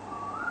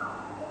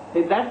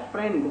that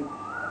friend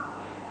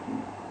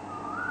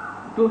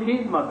to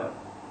his mother.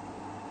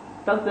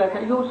 Tells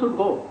that you should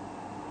go.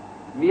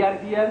 We are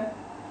here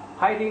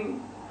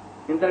hiding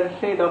in the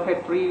shade of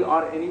a tree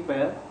or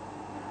anywhere,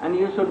 and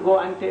you should go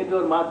and tell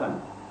your mother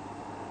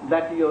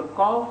that your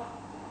cough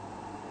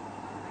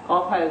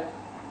has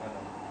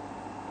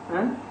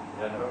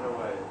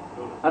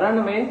run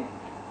away.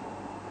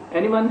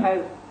 Anyone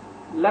has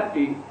left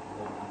it,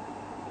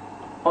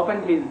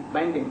 opened his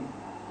binding,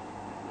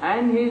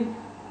 and he is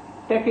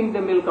taking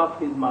the milk of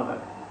his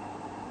mother.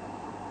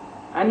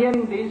 And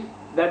hearing this,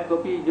 that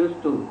gopi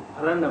used to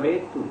run away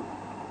to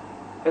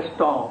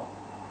stop.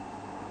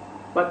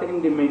 But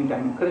in the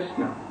meantime,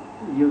 Krishna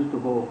used to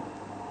go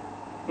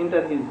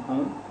enter his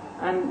home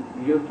and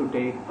used to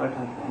take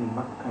butter and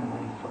makhan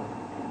and so on.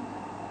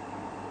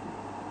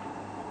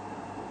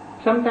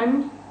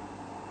 Sometimes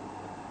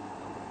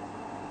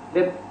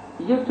they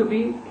used to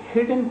be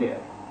hidden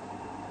there.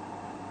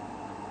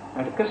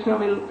 And Krishna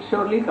will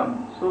surely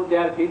come, so they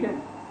are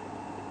hidden.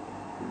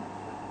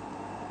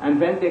 And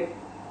when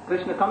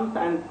Krishna comes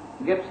and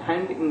gets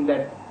hand in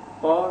that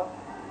pot,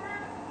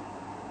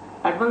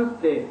 at once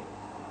they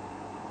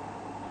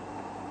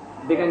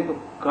began to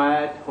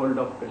catch hold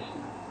of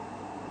Krishna.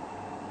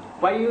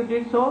 Why you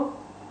did so?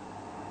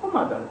 Oh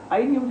mother,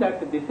 I knew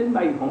that this is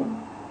my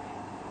home.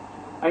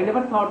 I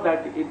never thought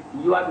that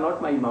you are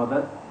not my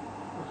mother.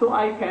 So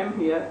I came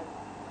here,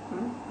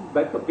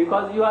 but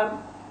because you are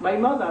my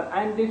mother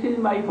and this is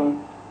my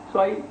home. So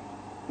I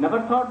never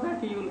thought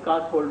that you will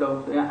catch hold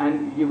of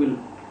and you will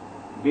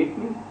beat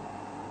me.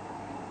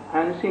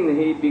 And seeing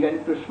he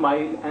began to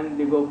smile, and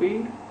the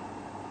gopi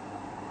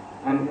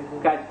and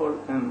catch hold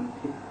and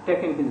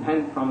taking his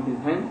hand from his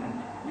hand and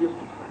used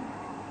to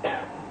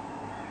smile.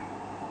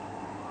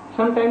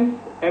 Sometimes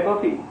a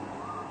gopi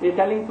is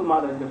telling to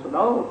Maharaj Jasoda,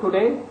 oh,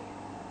 today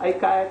I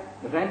catch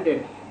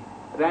ran-handed.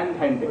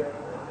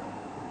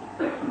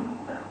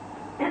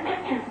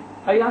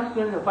 I asked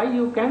her, why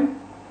you came?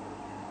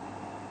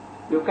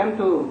 You came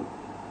to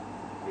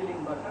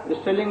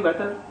stealing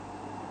butter?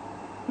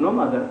 No,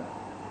 mother.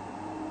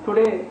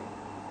 Today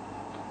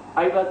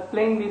I was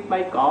playing with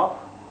my calf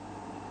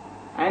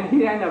and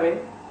he ran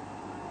away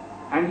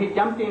and he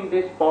jumped in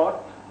this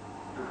pot.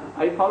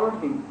 I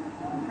followed him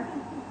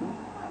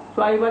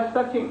So I was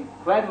searching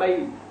where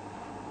my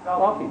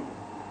coffee.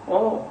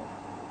 Oh,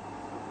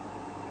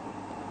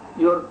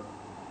 your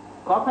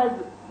cough has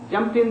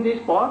jumped in this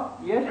pot?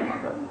 Yes,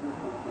 mother.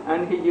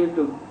 And he used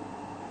to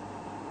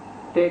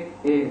take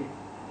a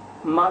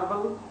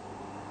marble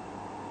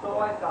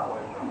toy cow,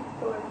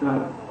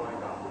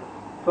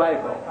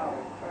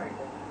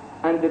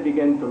 and they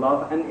began to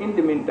laugh, and in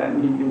the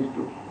meantime he used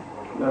to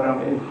run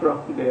away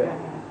from there.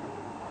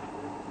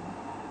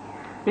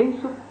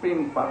 Being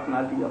Supreme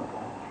Personality of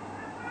God,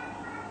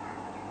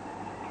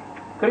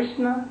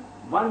 Krishna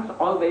wants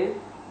always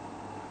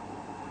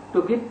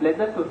to give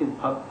pleasure to his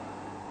bhakts.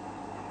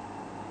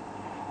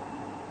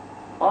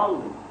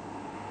 All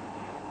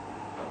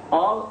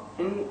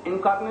in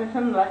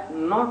incarnation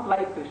not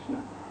like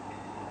Krishna.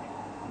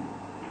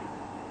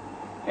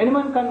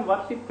 Anyone can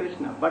worship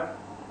Krishna, but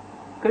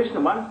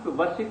Krishna wants to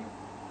worship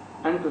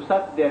and to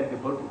serve their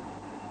devotees.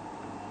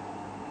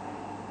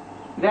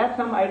 They have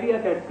some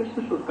idea that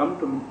Krishna should come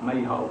to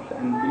my house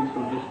and we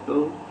should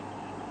distill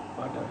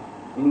water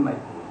in my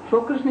house.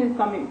 So Krishna is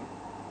coming.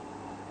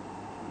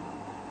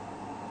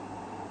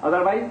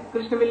 Otherwise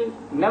Krishna will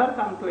never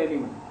come to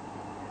anyone.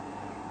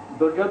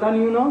 Duryodhana,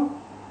 you know,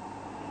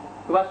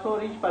 he was so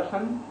rich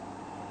person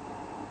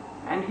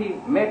and he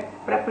made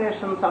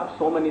preparations of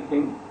so many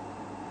things.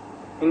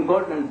 In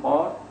golden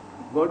pot,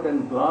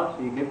 golden glass,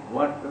 he gave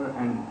water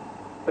and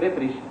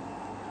preparation.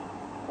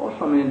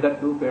 Also means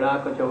that do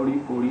peda, kachaudi,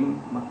 puri,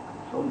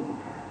 so many things.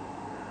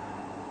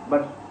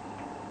 But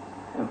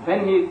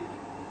when he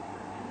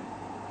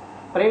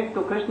prayed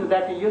to Krishna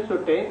that he used to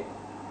take,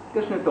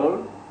 Krishna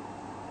told,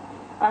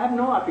 I have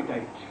no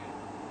appetite,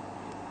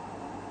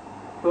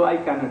 so I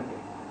cannot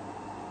take.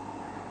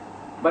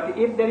 But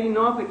if there is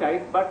no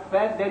appetite, but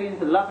where there is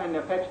love and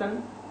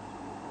affection,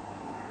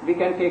 we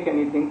can take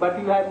anything, but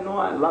you have no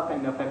love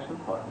and affection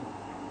for me.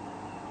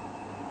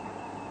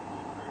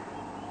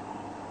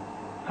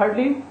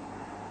 Thirdly,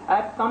 I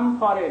have come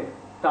for a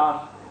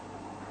task,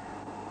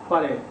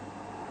 for a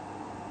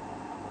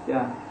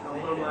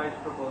compromise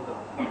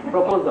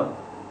proposal.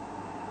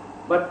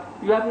 But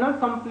you have not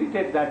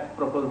completed that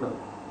proposal.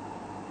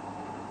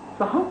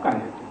 So how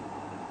can I do?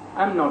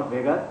 I am not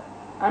beggar,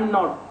 I am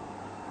not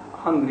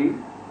hungry,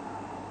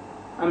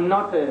 I am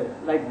not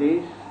like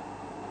this.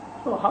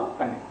 So how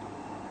can I do?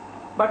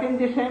 But in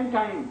the same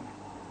time,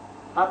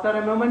 after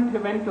a moment he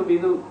went to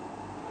Vidu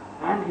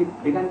and he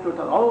began to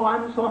tell, oh, I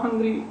am so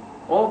hungry.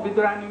 Oh,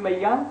 Vidurani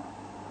Maya,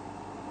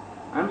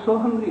 I am so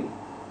hungry.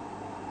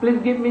 Please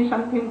give me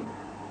something.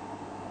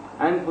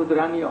 And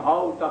Vidurani,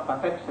 out of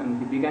affection,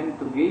 he began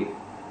to give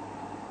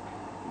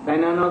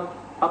banana's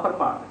upper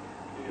part.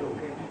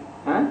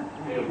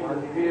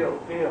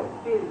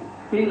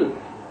 Peel.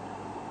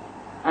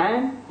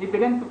 And he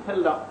began to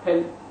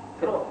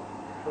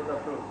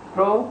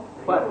throw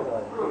what?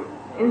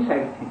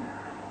 Inside thing,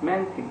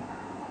 man thing.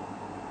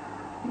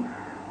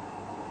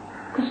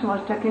 Krishna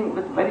was taking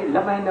with very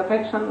love and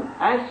affection,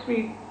 as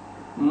sweet,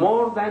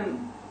 more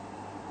than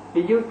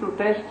he used to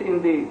taste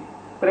in the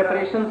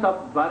preparations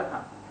of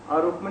Dwarka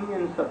or Rukmani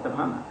and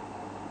Satyabhama.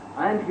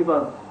 And he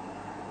was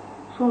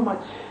so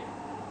much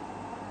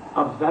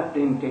absorbed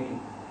in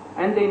taking.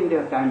 And in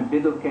their time,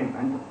 Vidur came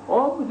and,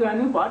 oh,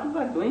 Vidurani, what you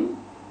are doing?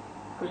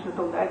 Krishna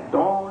told that,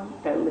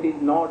 don't tell, he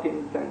is not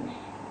in sense.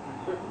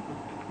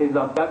 He is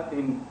absorbed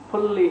in,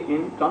 fully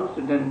in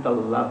transcendental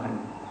love. And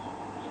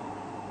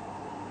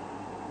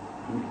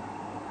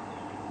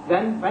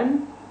then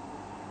when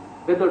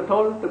Vidur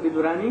told to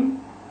Vidurani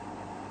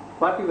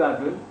what you are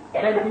doing,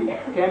 then he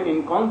came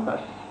in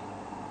conscious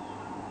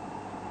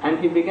and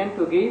he began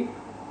to give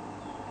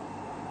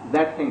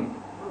that thing,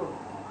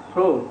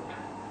 fruit,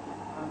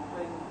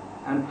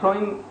 and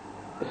throwing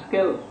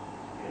skill,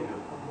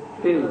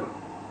 still.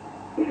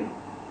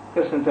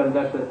 Krishna tells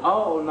us,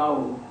 oh,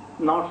 now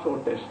not so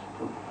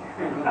tasteful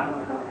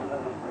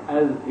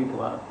as it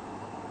was.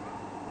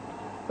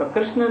 So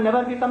Krishna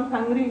never becomes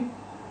hungry.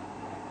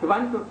 He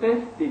wants to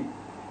taste the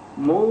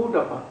mood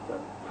of us,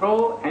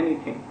 throw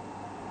anything.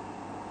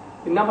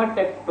 He never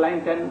takes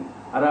plantain,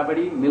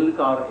 rabadi, milk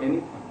or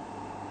anything.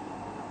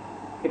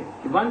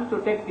 He wants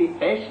to take the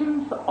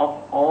essence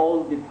of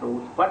all the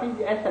fruits. What is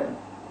the essence?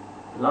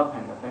 Love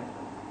and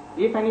affection.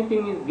 If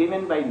anything is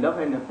given by love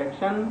and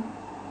affection,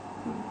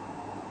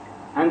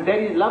 and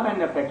there is love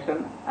and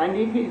affection, and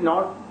if he is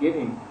not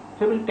giving,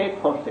 he will take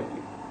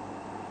forcibly.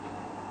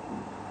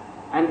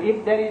 And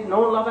if there is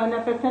no love and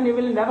affection, he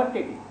will never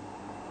take it.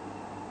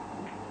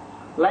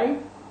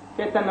 Like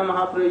Chaitanya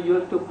Mahaprabhu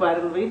used to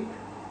quarrel with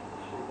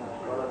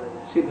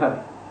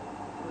Siddhartha.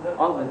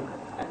 Always,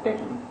 take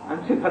me.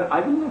 And Siddhartha,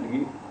 I will not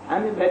give. I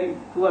am a very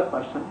poor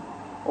person.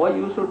 Or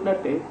you should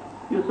not take.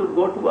 You should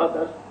go to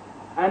others.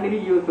 And he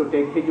used to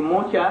take his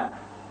mocha,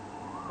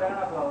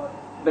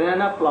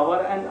 banana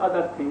flower and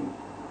other things.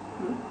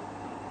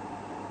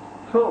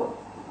 So,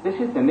 this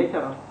is the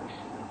nature of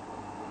Krishna.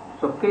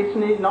 So,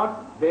 Krishna is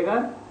not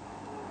beggar.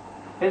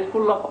 He is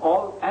full of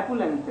all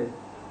opulences.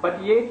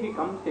 But yet he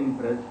comes in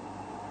Braj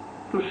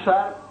to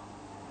serve,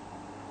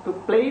 to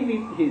play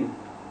with his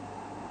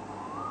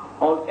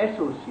all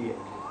associates.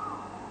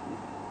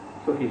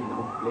 So he is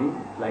now playing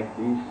like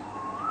this.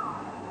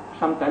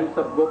 Sometimes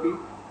of gopis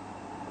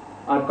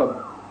are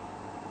come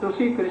to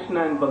see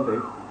Krishna and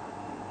Baldev.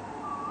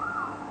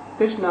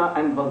 Krishna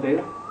and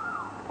Baldev,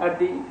 at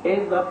the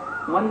age of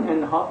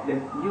 1.5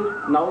 days,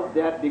 now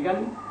they have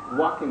begun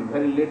walking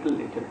very little.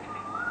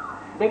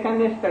 They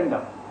can stand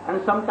up,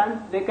 and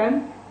sometimes they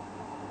can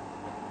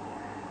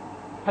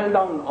fell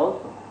down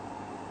also.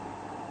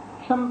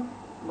 Some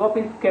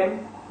gopis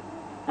came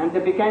and they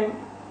became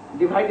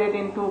divided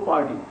in two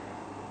parties.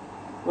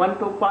 One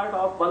took part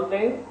of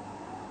Baldev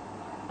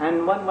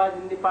and one was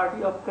in the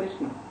party of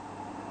Krishna.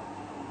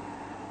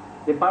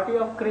 The party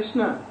of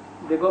Krishna,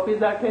 the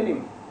gopis are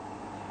telling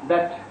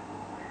that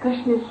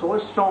Krishna is so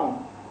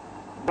strong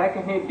that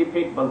he can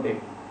defeat Baldev.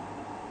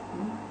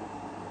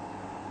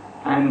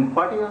 And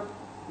party of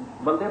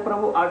Baldev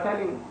Prabhu are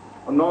telling,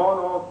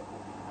 no,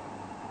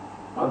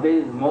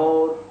 Baldev is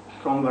more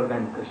stronger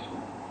than Krishna.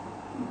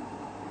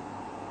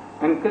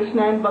 And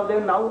Krishna and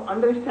Baldev now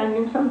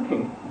understanding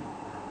something.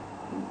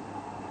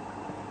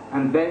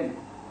 And then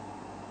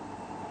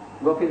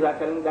gopis are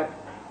telling that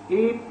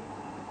if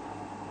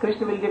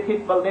Krishna will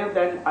defeat Baldev,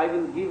 then I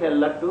will give a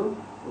laddu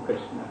to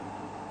Krishna.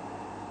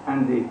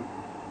 And the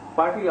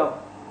party of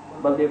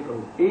Baldev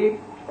Prabhu, if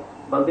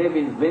Baldev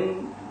will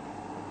win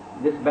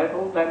this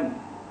battle, then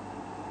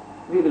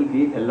we will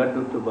give a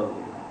laddu to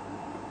Baldev.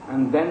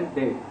 And then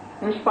they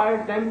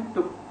inspired them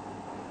to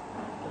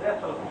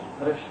wrestle.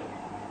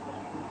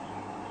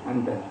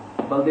 And then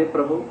Baldev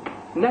Prabhu,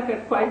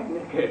 naked, quite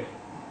naked,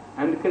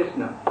 and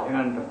Krishna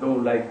began to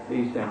do like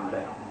this and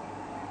that.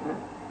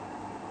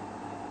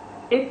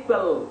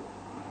 Equal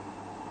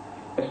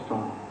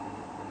strong.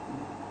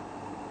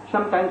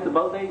 Sometimes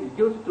Baldev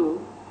used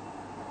to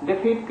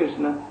defeat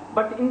Krishna,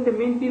 but in the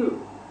middle,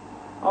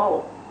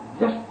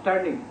 just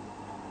turning,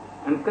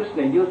 and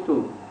Krishna used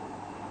to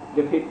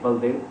defeat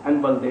Baldev,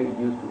 and Baldev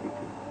used to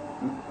defeat.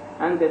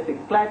 And they say,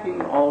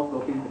 clapping all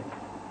gopis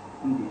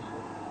in this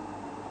way.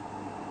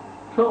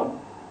 So,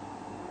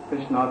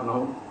 Krishna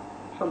now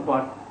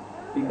somewhat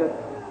bigger.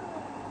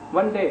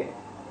 One day,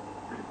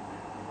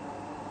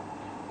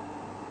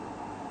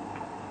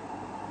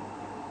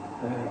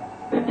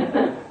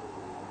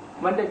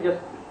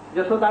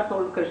 Jasoda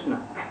told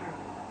Krishna,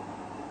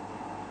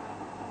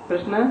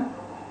 Krishna,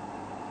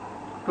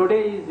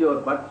 today is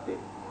your birthday,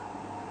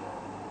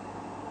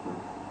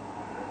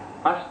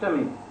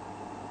 Ashtami.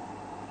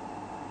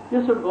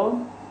 You should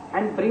go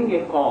and bring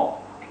a cow,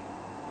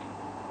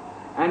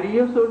 and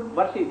you should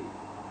worship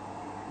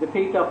the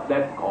feet of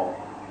that cow.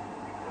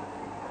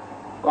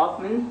 Cow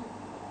means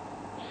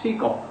she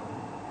cow,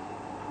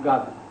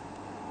 God.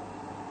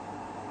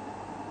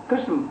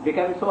 Krishna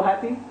became so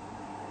happy,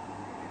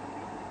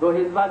 though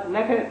he was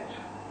naked,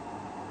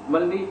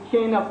 only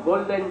chain of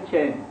golden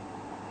chain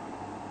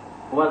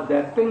was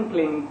there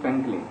twinkling.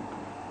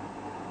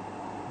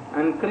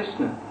 And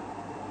Krishna,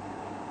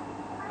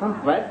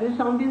 from where this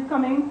sound is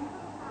coming?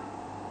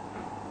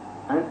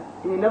 And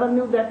he never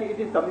knew that it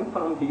is coming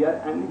from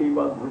here, and he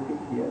was looking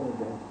here or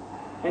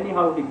there.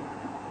 Anyhow, he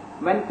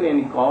went to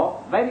any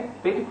cow, very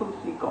beautiful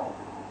sea cow,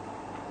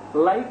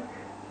 like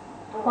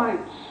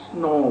white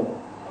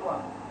snow,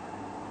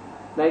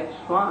 like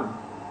swan,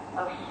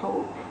 are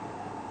so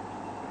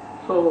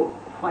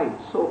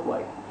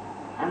white,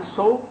 and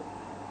so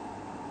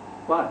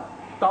what?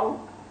 Stout,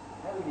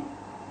 healthy,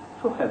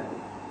 so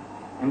healthy,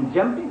 and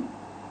jumping.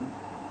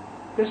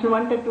 Krishna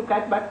wanted to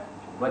catch, but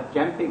was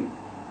jumping.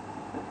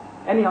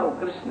 Anyhow,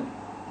 Krishna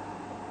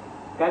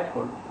catch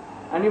hold,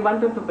 and he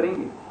wanted to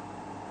bring it.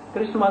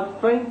 Krishna was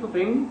trying to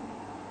bring,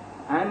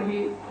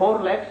 and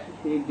 4 legs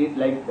he did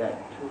like that.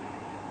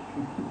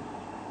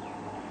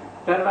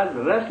 There was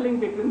wrestling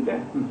between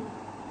them.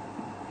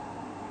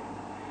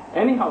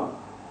 Anyhow,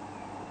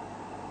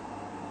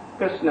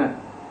 Krishna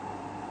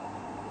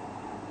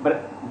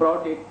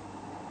brought it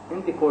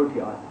in the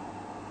courtyard,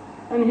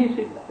 and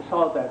he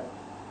saw that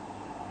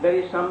there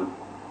is some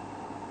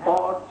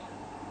pot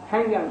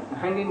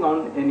hanging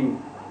on any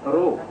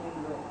rope,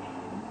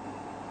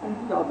 and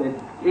he saw that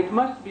it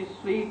must be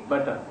sweet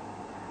butter.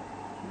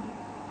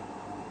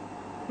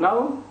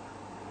 Now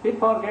he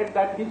forget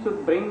that he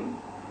should bring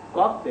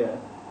cough there,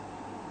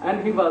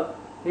 and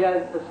he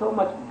has so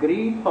much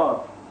greed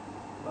for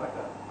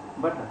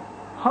butter.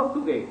 How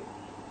to get?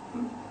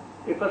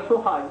 It was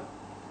so high.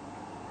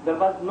 There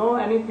was no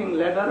anything,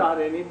 ladder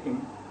or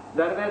anything.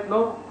 There were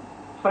no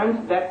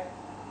friends that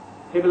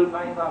he will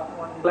climb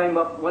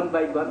up one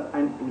by one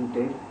and he will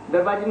take.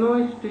 There was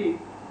no street.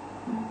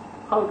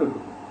 How to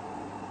do?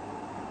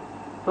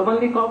 So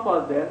only cough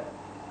was there.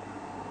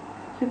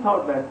 He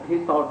thought that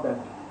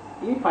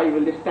if I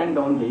will stand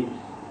on this,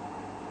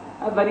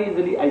 very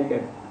easily I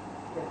can.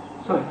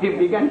 So he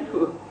began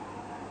to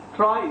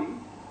try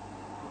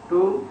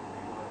to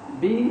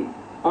be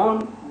on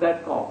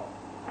that cough.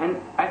 And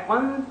at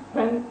once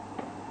when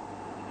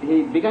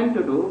he began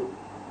to do,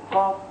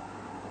 cough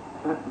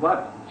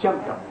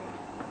jumped up.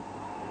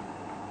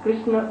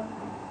 Krishna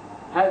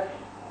has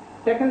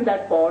taken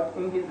that pot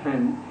in his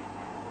hand,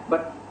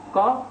 but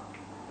cough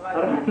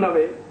ran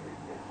away,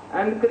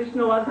 and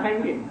Krishna was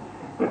hanging.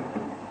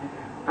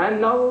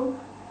 And now,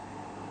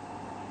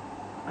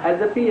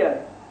 as a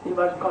fear, he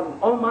was calling,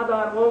 "Oh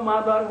mother, oh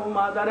mother, oh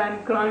mother,"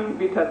 and crying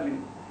bitterly.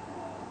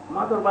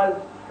 Mother was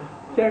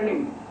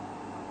churning,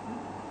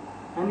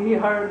 and he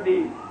heard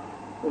the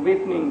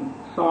weeping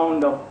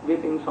sound of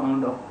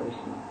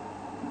Krishna.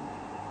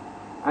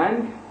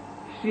 And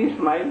she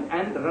smiled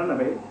and ran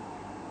away.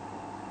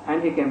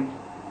 And he came.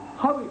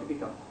 How it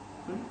become?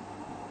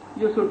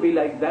 You should be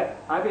like that.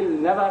 I will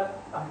never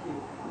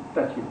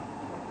touch you.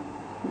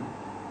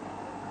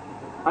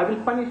 I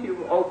will punish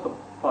you also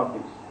for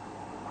this.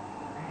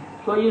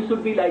 So you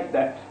should be like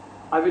that.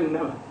 I will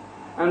never.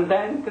 And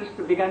then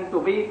Krishna began to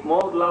weep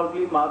more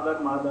loudly, "Mother,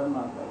 mother,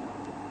 mother."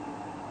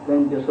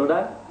 Then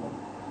Yashoda.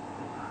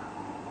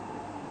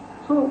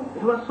 So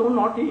he was so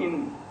naughty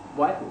in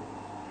boyhood.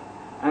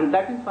 And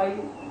that is why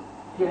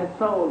he had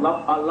so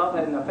love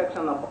and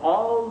affection of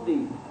all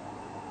the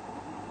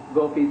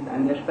gopis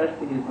and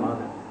especially his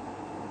mother.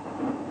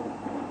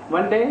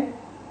 One day,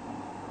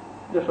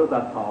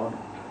 Yashoda thought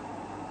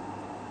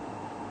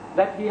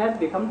that he had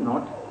become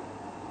naughty,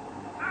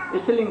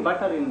 stealing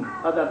butter in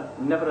other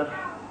neighbors'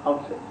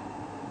 houses.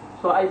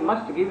 So I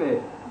must give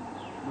a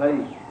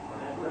very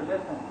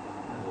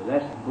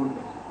less good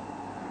lesson.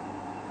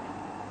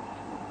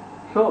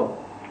 So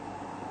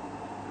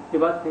he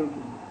was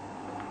thinking,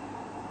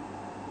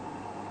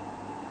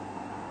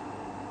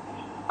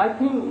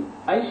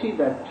 I see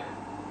that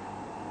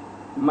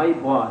my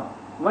boy,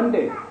 one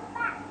day,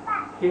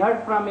 he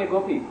heard from a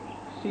gopi,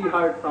 she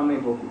heard from a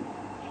gopi.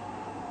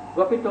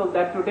 Gopi told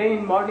that today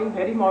in morning,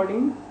 very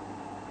morning,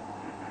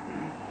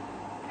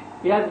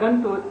 he has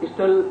gone to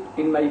steal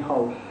in my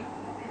house.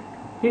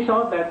 He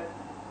saw that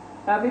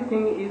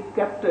everything is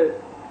kept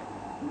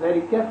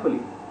very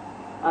carefully.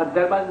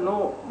 There was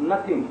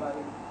nothing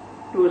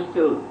to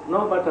steal,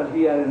 no butter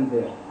here and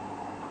there.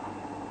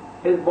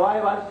 His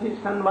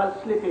son was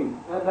sleeping,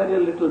 a very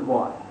little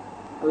boy,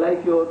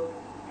 like your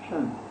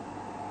son.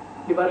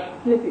 He was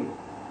sleeping,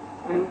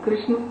 and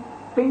Krishna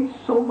pinched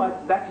so much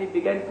that he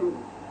began to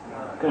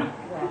cry.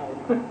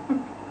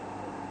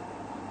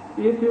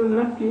 If you will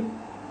not keep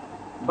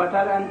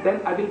butter, and then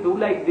I will do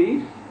like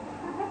this.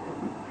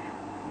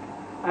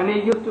 And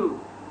he used to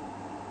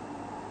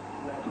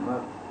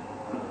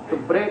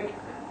break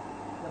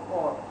the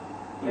pot.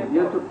 He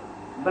used to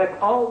break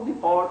all the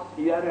pots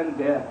here and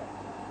there.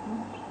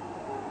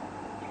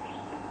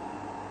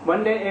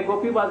 One day a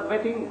gopi was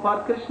waiting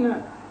for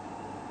Krishna,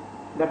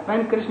 that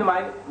when Krishna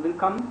will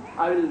come,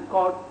 I will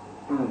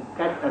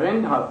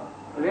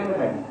rend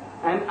him,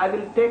 and I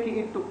will take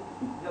it to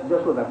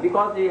Yashoda,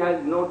 because he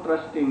has no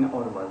trust in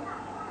our world.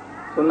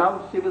 So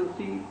now she will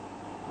see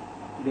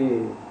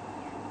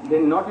the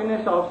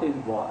naughtiness of his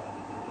boy.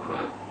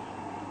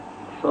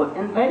 So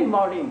in very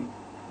morning,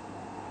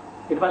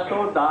 it was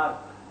so dark,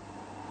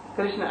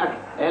 Krishna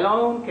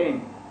alone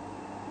came,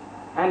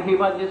 and he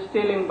was just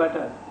stealing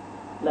butter,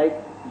 like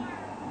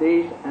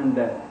this and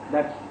that.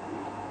 That's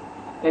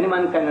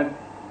anyone cannot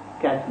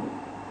catch me.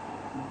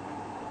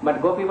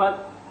 But Gopi was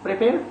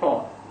prepared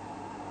for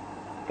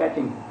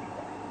catching him.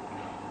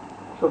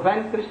 So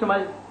when Krishna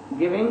was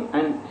giving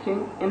and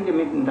sing in the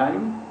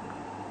meantime,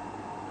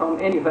 from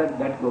anywhere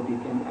that Gopi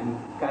came and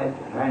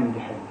ran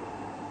behind.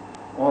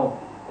 Oh,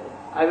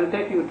 I will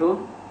take you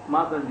to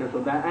Mother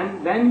Yashoda,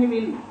 and then he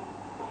will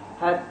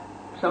have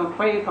some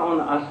faith on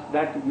us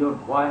that your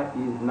boy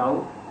is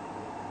now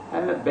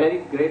a very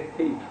great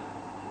thief.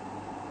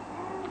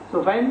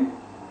 So when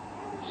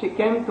she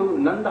came to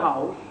Nanda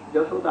house,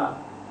 Yashoda,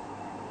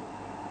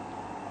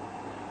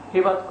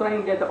 he was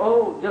crying that,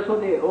 "Oh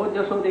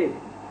Yashoda,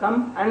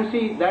 come and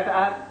see that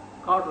I have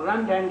caught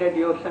red-handed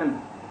your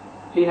son.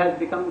 He has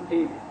become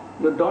thief.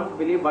 You don't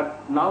believe,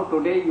 but now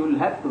today you will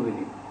have to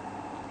believe."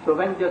 So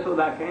when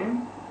Yashoda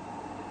came,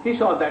 he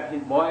saw that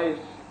his boy,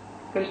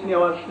 Krishna,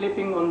 was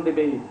sleeping on the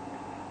bed.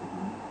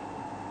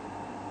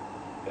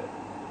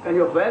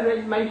 "Where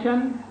is my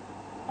son?"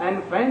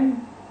 And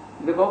when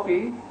the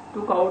gopi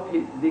took out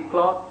the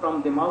cloth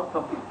from the mouth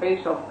of the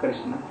face of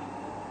Krishna,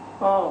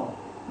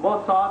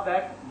 both saw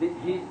that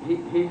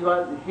he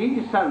was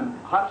his son,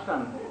 her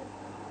son,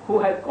 who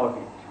had caught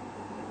it.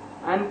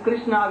 And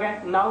Krishna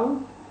again now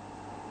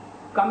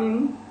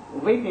coming,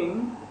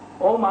 weeping,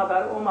 "Oh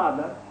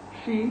mother,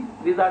 see,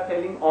 these are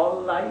telling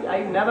all lie.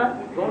 I never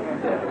wrote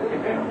that.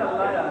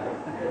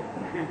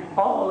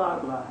 All are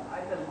lie.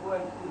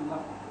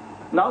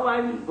 Now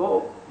I will go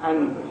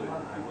and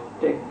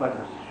take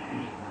butter."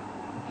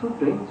 So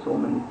doing so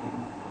many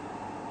things.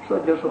 So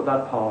Yashoda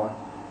thought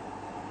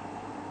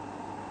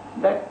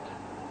that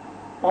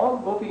all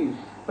gopis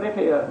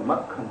prepare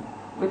makhan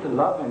with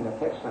love and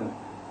affection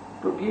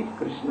to give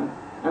Krishna,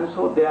 and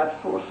so they are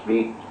so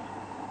sweet.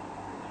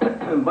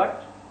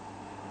 But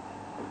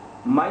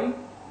my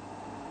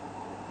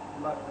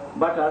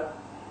butter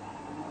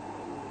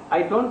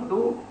I don't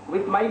do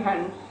with my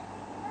hands,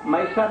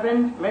 my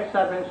maid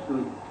servants do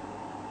it.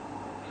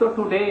 So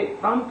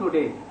from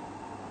today,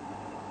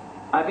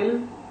 I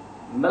will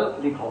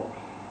milk the cows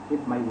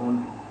with my own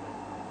hands,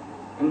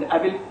 and I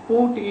will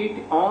put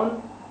it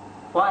on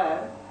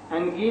fire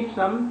and give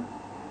some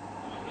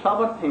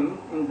sour thing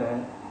in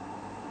there,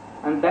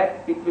 and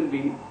that it will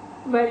be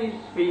very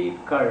sweet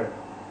curd.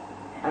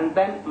 And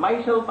then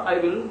myself I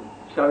will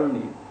churn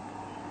it,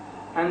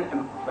 and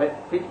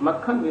which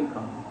makhan will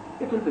come.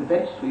 It will be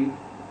very sweet,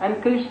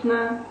 and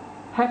Krishna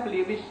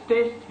happily which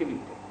taste he will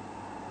take.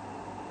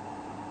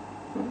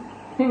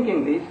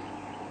 Thinking this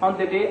on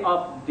the day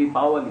of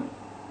Deepavali.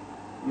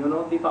 You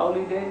know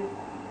Deepavali day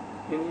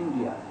in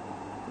India.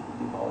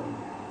 Deepavali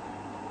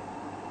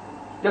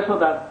day.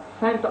 Jashoda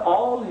sent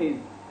all his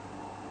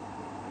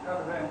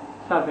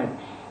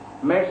servants,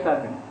 maid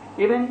servants.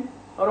 Even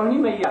Rohini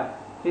Maiya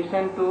he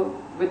sent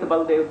with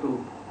Baldev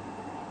to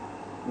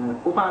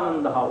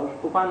Upananda house.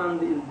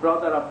 Upananda is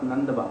brother of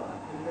Nanda Baba,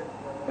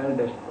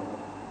 eldest brother.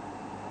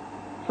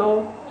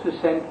 So she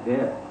sent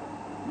there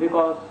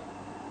because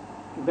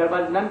there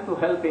was none to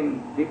help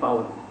in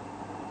Deepavali.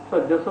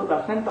 So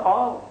Jashoda sent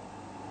all,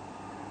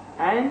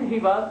 and he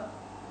was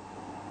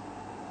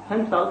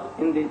himself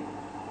in the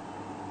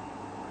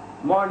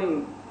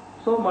morning,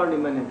 so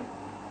morning minute,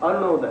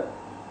 Arnoda,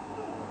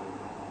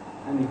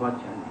 and he was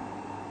chanting.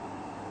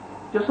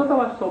 Jashoda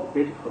was so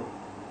beautiful.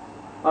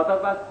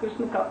 Otherwise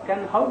Krishna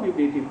can how be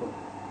beautiful?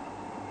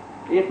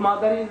 If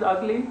mother is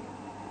ugly,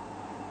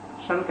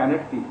 son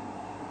cannot be.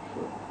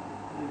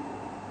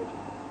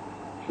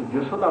 So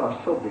Jashoda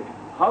was so beautiful.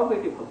 How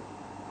beautiful?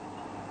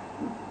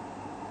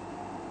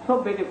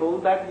 So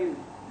beautiful that his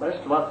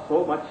breast was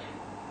so much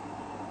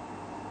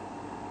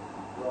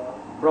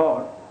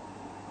broad,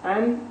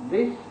 and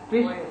this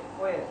twist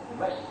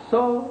was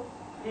so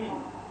thin,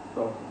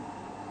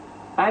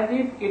 as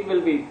if it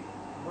will be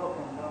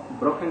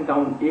broken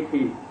down if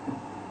he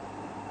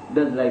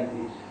does like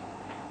this.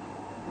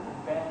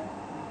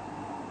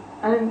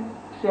 And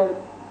she has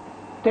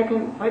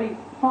taken very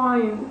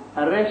fine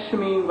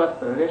reshmi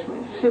vastra,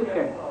 reshmi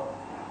silken.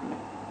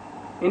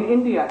 In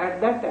India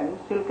at that time,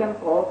 silken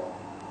cloth,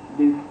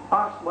 the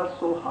cost was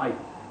so high.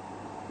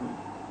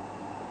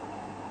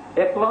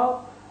 A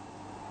cloth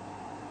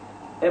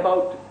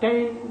about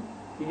 10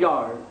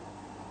 yards.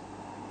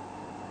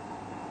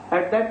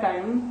 At that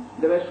time,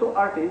 they were so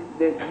artists,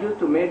 they used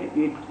to make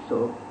it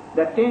so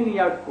that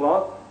 10-yard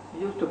cloth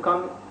used to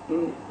come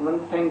in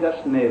one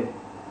finger's nail.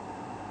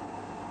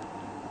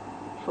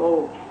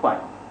 So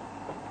fine.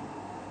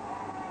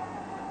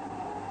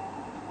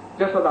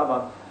 Jashoda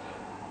was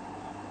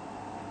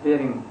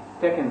wearing,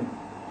 taken,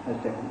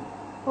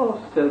 oh,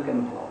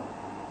 silken cloth.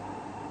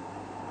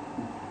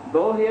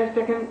 Though he has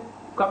taken,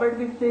 covered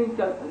with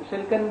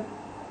silken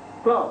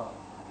cloth,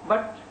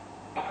 but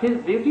his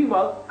beauty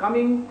was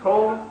coming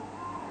through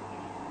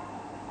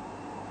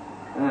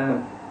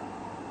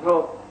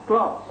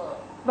cloth.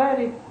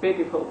 Very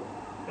beautiful.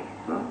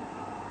 No?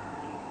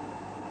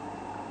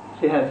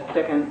 She has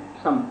taken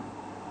some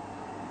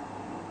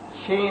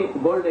chain,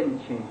 golden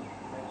chain,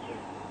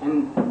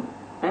 and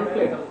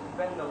anklets,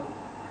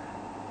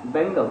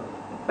 bangles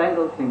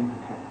in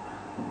his hand.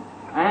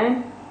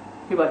 And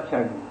he was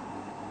chanting.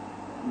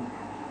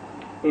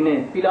 In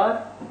a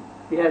pillar,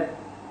 he has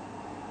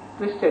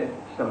twisted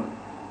some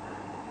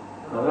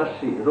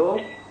rassi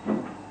rope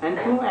and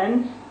two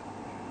ends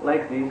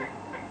like this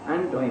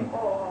and doing.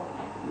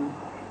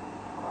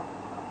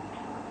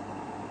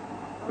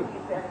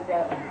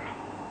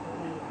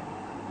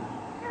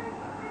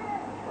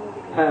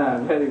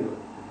 Very good.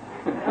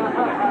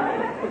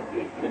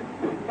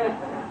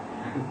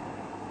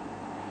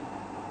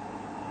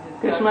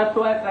 Krishna is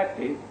so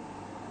attractive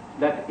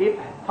that if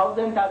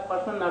 1,000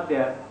 persons are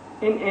there,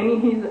 in any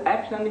his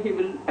action he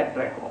will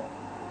attract all.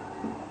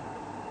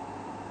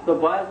 The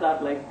boys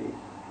are like this.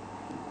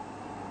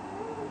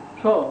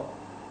 So,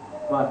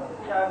 what?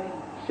 Charming.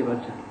 Shiva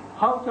charming.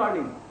 How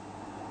charming?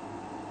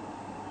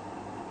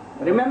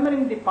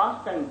 Remembering the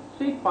past and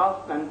sweet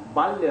past and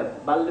balya.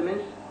 Balya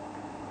means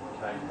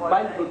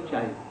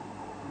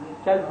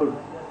childhood.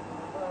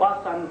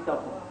 Past and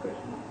of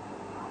Krishna.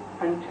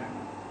 And charming.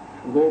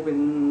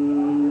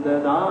 Govinda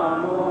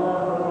Damo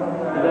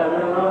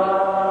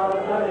Dharma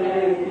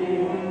Kareti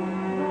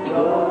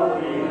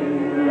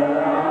Govinda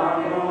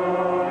Damo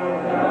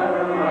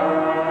Dharma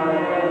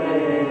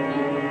Kareti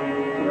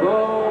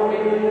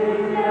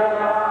Govinda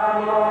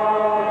Damo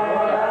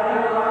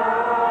Dharma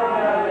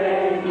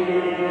Kareti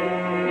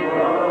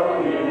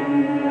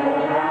Govinda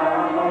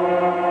Damo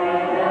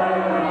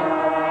Dharma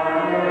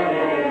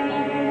Kareti.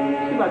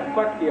 She was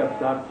quietly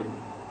absorbed in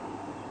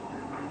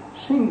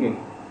singing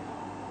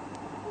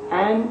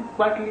and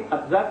quietly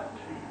absorbed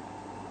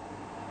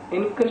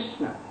in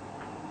Krishna.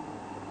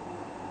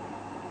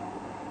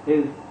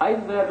 His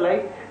eyes were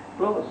like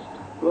closed,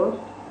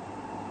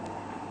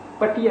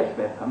 but tears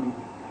were coming.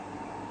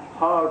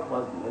 Heart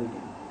was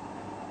melting.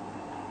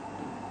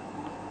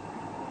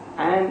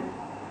 And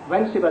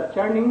when she was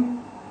churning,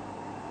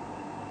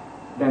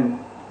 then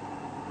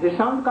the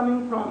sound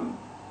coming from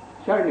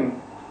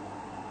churning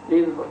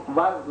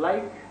was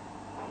like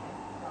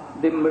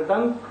the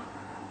mridang's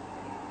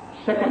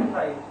second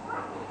side,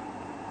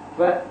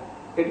 where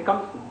it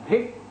comes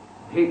dhik.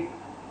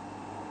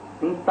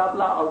 In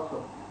tabla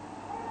also,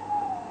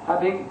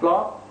 having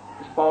black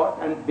spot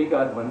and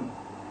bigger one,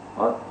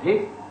 or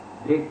dhik,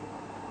 dhik.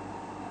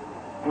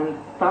 And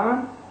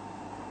tan,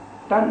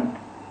 tan,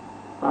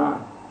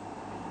 tan.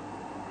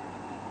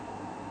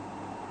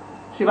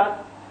 She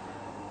was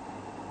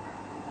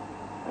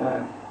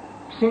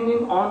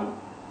singing on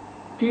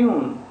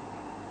tune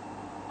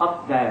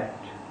of that.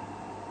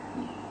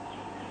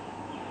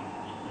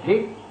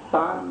 Dhik,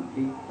 tan,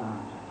 dhik, tan.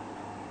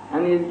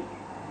 And his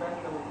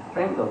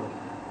Bengal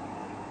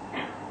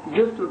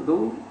used to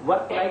do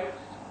work like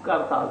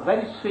karta,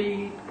 very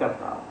sweet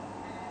karta.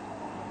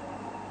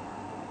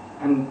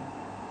 And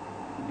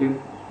the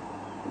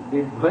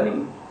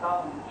dhvani,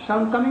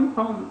 sound coming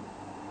from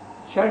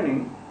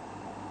churning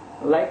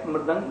like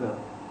mridanga.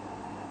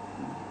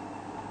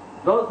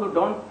 Those who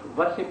don't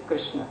worship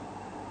Krishna,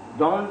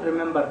 don't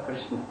remember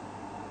Krishna,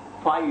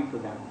 fie to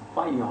them,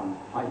 fie on,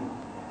 fie on.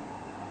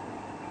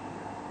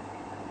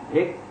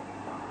 Dhik.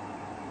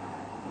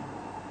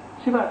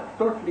 She was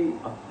totally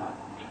absorbed.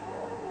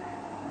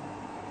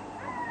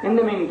 In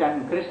the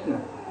meantime, Krishna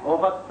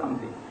over from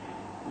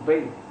the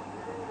way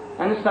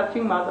and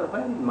searching mother,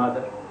 where is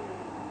mother?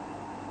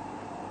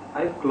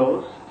 Eyes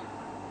closed,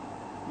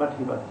 but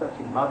he was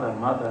searching mother,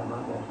 mother,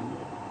 mother.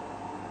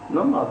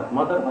 No mother,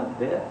 mother was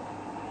there.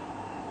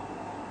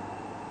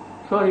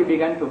 So he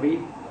began to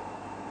weep.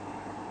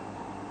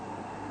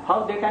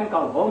 How they can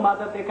call? Oh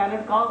mother, they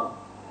cannot call.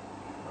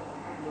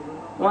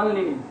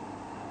 Only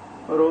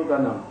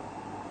Rodanam,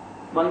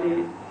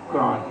 only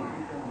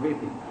crying,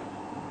 weeping.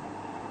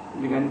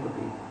 Began to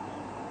weep.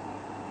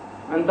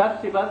 And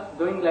thus she was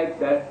doing like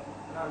that.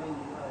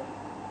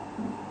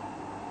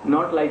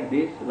 Not like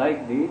this,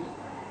 like this.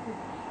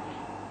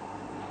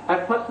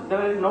 At first there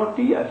were no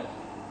tears.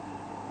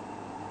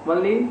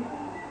 Only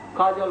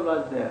kajal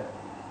was there,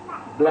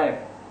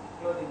 black.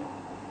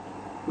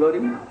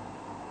 Chlorine?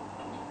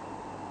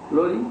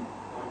 Chlorine?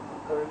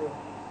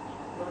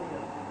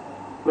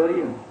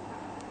 Chlorine.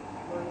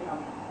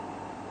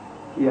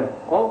 Here.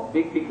 Oh,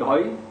 big, big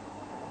oil.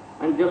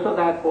 And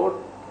Yashoda had poured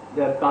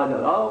their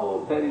kajal.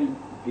 Oh, very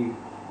big,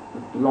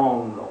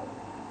 long, long.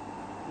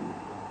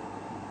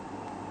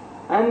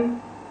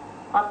 And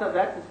after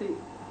that, see,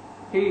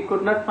 he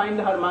could not find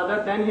her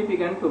mother, then he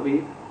began to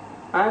weep.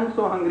 I am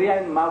so hungry,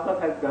 and mother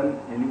has gone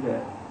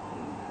anywhere.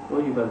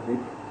 So he was weak.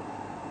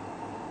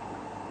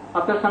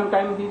 After some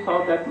time he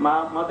saw that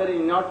mother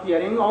is not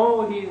hearing.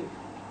 Oh, he is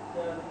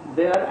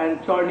there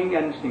and churning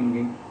and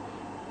singing.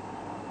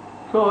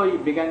 So he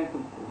began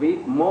to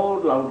weep more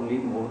loudly,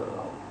 more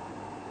loud.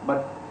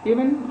 But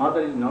even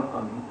mother is not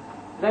coming.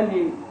 Then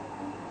he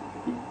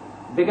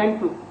began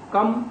to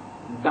come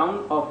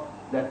down off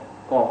that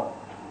cot.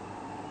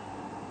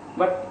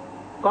 But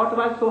cot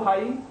was so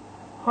high,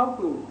 how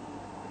to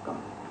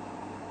come?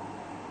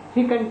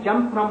 He can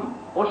jump from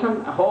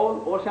ocean,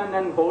 whole ocean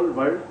and whole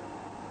world,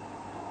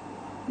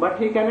 but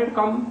he cannot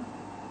come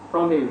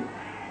from his,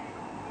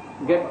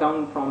 get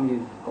down from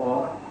his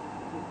cot.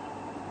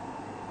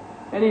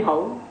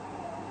 Anyhow,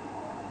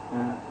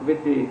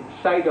 with the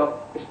side of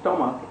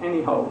stomach,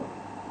 anyhow,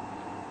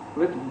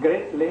 with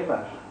great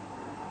labor,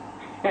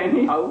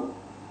 anyhow,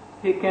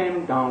 he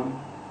came down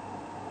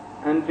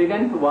and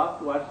began to walk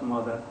towards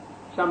mother,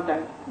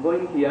 sometimes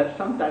going here,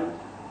 sometimes,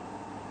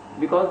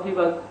 because he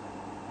was,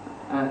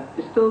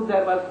 still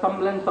there was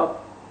semblance of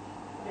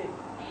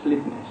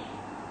sleepiness.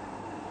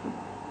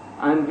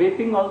 And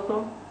weeping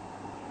also,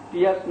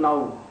 tears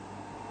now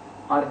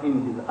are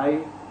in his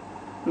eyes.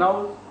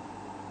 Now,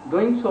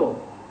 doing so,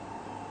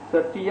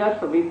 the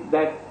tears with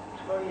that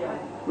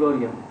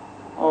chlorium,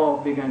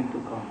 oh, began to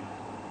come,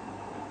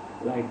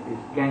 like this,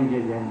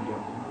 Ganges and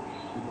Jamuna.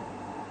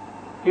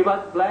 He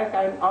was black,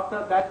 and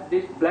after that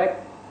this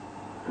black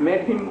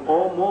made him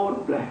more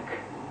black.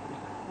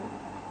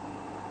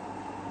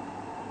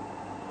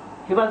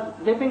 He was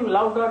weeping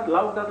louder,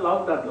 louder,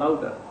 louder,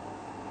 louder.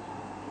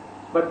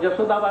 But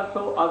Yashoda was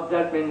so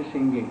absorbed in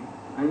singing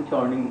and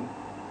churning.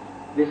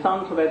 The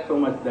sounds were so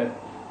much that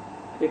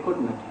he could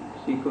not hear,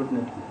 she could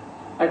not hear.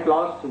 At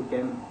last he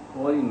came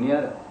very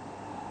near,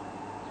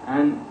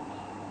 and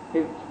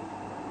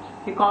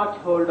he caught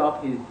hold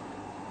of his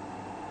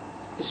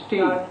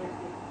steed,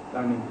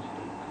 turning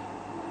steed.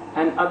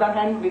 And other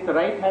hand, with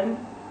right hand,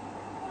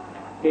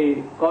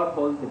 he caught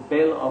hold the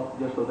bell of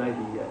Yashoda's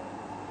ear.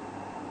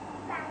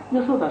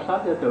 Yashoda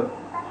saw that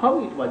how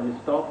it was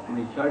stopped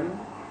my churning.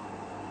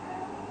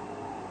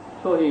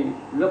 So he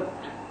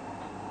looked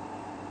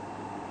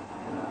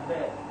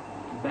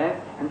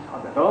back and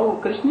saw that, oh,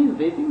 Krishna is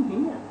waiting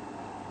here.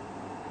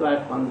 So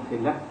at once he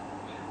left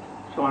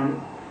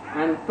Swan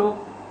and took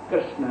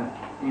Krishna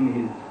in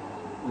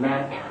his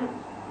lap.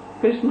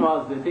 Krishna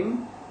was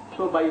waiting,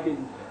 so by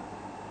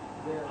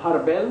her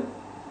bell,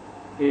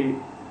 he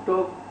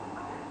took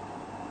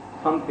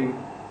something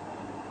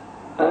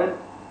and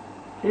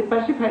he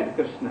pacified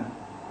Krishna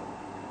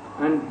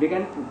and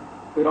began to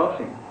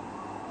caressing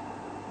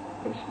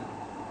Krishna.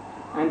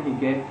 And he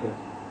gave his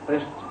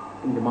rest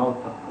in the mouth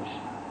of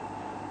Krishna.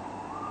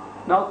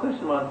 Now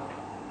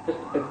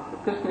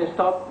Krishna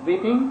stopped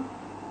weeping,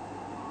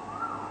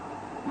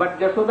 but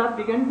Yashoda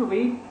began to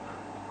weep,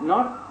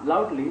 not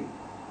loudly,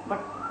 but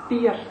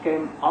tears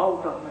came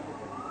out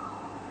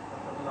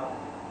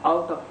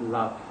of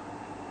love.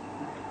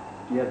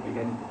 Tears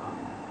began to come.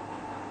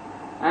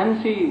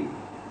 And she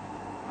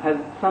has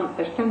some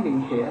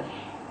standing hairs.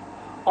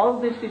 All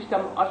this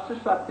system,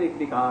 Ashtasattvik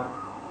Vikar,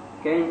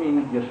 came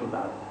in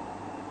Yashoda.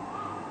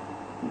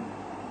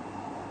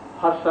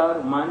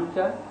 Harsha,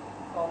 Mancha,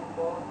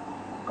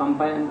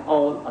 Kampa,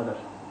 all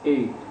others,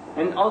 8.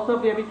 And also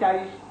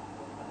Vyabhichari,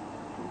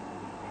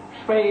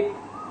 straight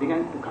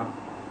began to come.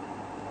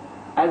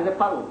 As a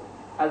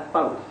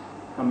pearls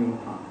coming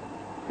from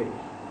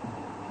face.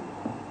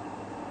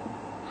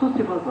 So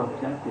she was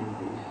observing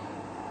this.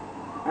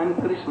 And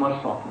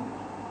Krishna softened.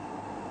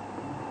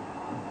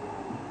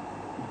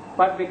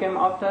 What became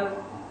after?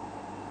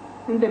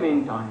 In the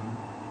meantime,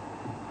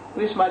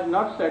 Krishna was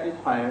not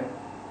satisfied.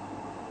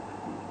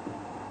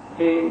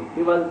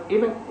 He was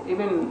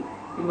even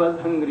he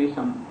was hungry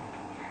some.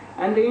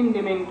 And in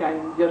the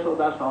meantime,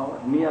 Yashoda saw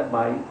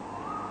nearby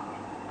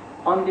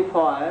on the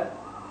fire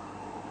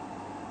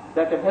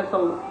that a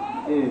vessel,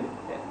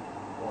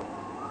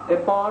 a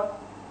pot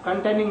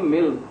containing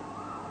milk.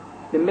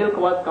 The milk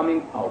was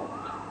coming out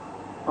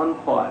on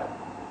fire.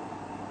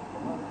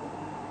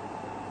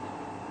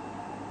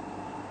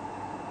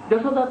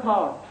 Yashoda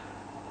thought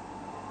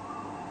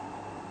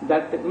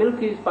that the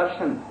milk is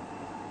person,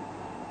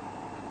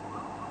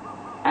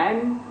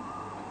 and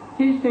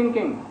he is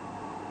thinking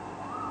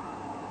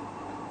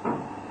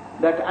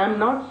that I am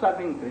not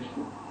serving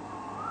Krishna.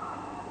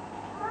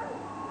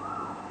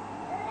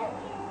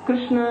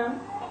 Krishna's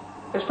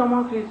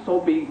stomach is so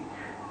big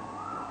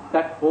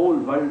that whole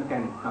world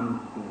can come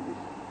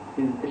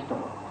in his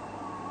stomach.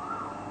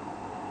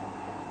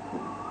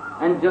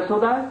 And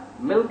Yashoda's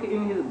milk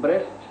in his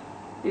breast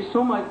is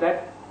so much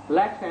that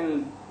lakhs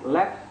and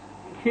lakhs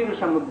Khir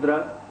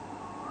Samudra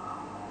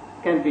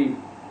can be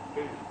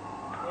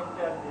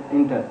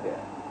entered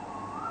there.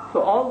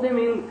 So all the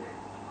milk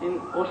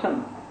in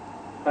ocean,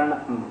 Khir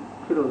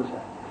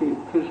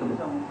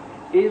Samudra,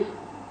 is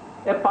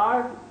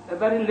a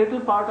very little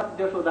part of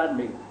Yashoda's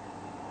milk.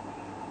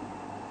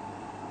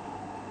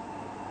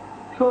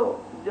 So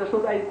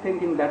Yashoda is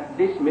thinking that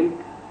this milk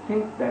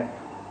thinks that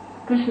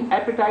Krishna's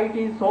appetite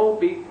is so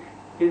big,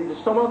 his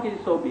stomach is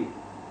so big,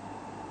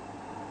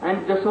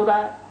 and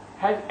Yashoda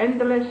has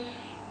endless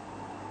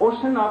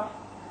ocean of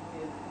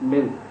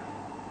milk.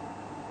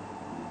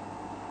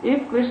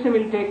 If Krishna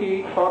will take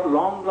it for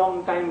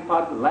long time,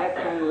 for lakhs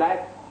and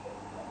lakhs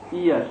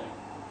years,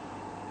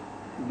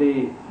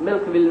 the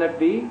milk will not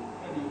be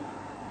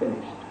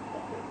finished.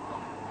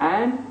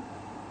 And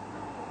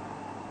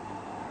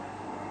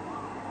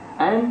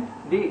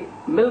the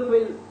milk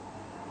will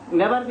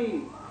never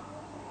be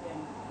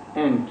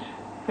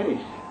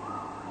finished.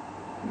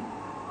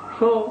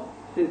 So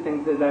she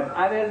thinks that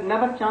I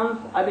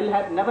will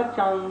have never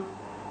chance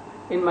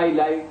in my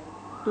life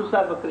to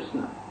serve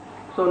Krishna.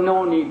 So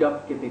no need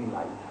of keeping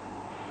life.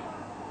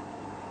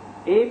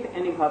 If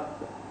any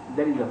bhakta,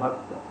 there is a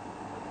bhakta.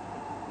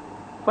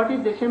 What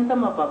is the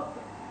symptom of bhakta?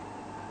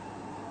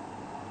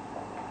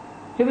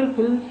 He will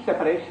feel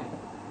separation.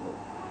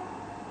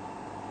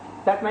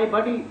 That my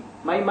body,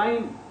 my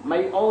mind,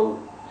 my all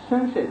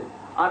senses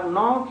are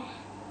not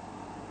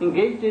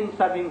engaged in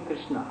serving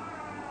Krishna.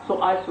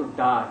 So I should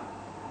die.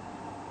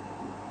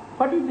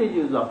 What is the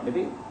use of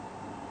living?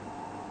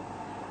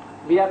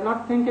 We are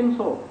not thinking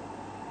so.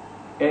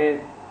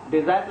 A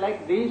desire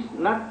like this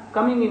not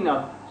coming in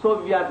us,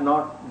 so we are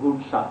not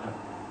good sadhak.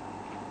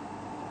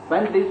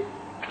 When this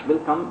will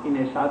come in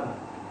a sadhak,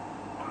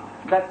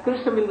 that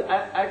Krishna will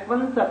at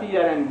once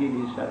appear and give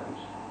his service.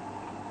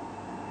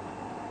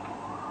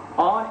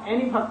 Or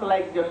any bhakta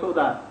like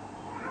Yashoda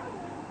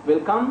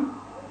will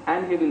come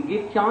and he will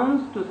give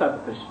chance to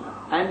serve Krishna,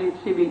 and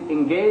she will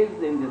engage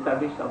in the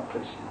service of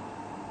Krishna.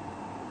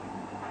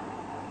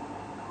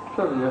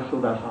 So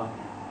Yashoda saw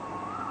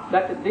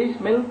that this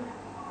milk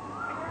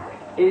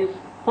is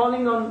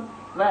falling on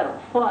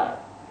fire,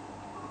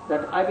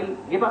 that I will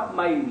give up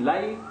my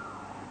life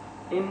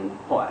in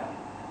fire.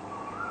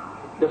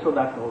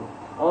 Yashoda told,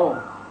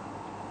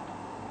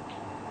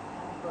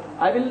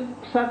 I will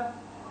serve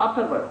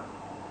afterward.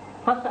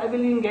 First I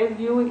will engage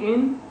you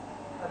in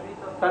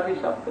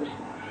service of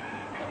Krishna.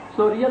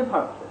 So real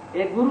bhakta,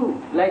 a guru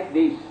like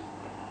this,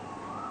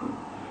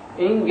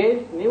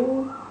 engage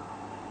new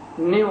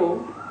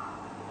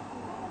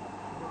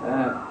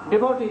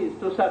devotees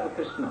to serve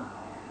Krishna.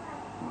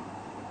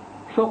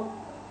 So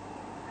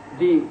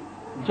the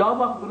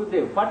job of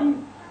Gurudev, what is?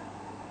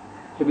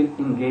 He will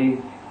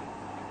engage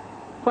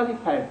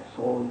qualified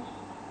souls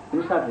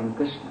in serving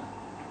Krishna.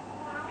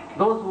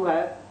 Those who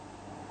have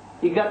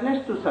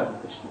eagerness to serve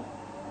Krishna.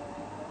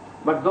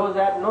 But those who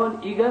are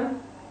not eager,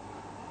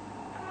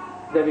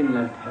 they will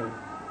not help.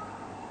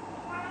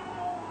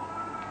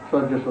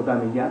 So Yashoda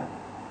Maya,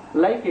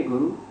 like a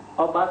guru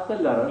of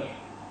Vatsalya Ras,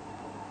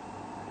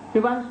 he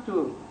wants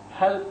to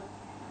help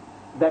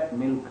that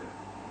milk.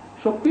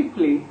 So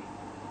quickly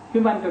he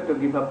wanted to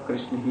give up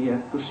Krishna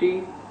here, to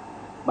see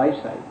by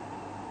side,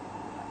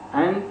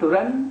 and to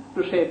run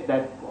to save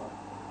that boy.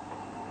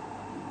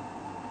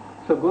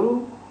 So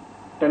Guru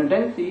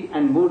tendency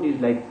and mood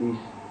is like this.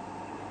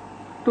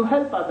 To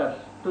help others,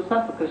 to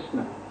serve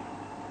Krishna.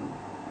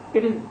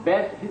 It is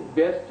his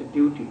best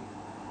duty.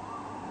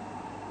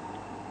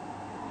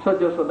 So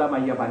Yashoda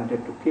Maya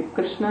wanted to keep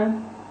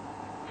Krishna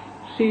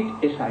seat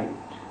aside.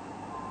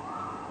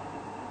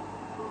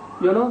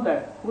 You know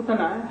that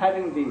Putana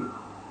having the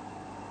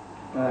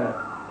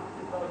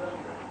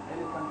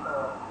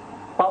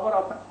power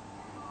of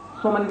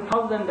so many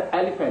thousand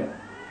elephants,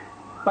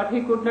 but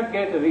he could not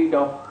get rid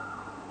of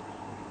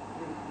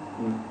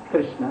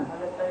Krishna.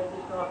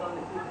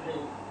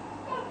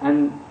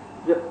 And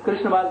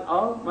Krishna was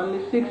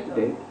only 6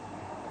 days,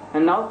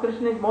 and now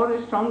Krishna is more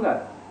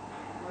stronger.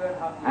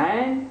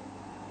 And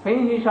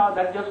when he saw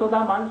that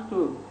Yashoda wants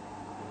to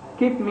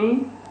keep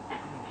me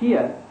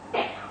here,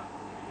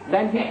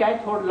 then he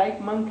catch hold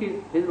like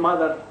monkeys, his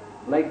mother,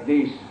 like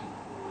this.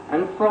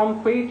 And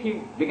from feet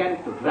he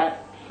began to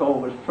wrap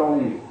so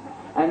strongly.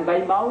 And by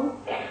mouth,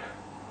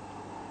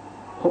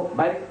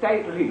 very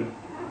tightly.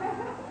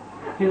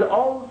 His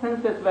all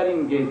senses were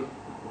engaged.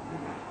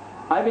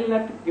 I will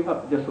not give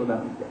up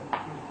Yashoda Maya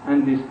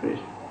and this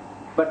Krishna.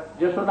 But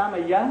Yashoda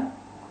Maya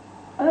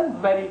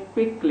very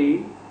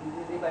quickly,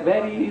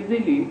 very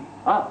easily,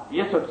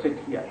 yes, sit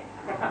here.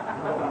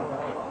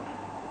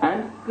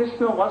 And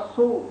Krishna was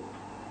so,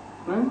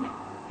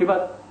 he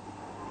was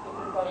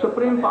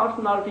Supreme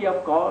Personality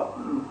of God,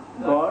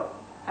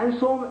 and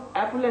so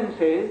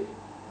appearances,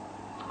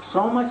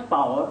 so much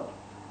power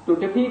to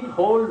defeat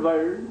whole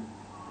world,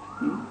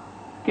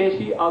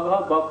 Keshi,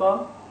 Agha,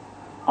 Baka,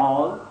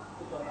 all,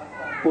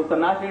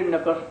 Putana,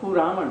 Nakaspu,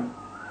 Raman.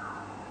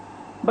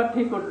 But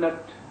he could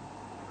not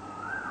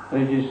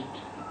resist.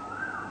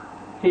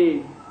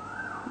 He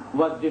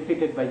was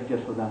defeated by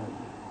Yashoda.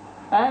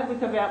 And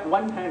with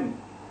one hand,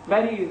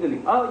 very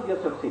easily, yes,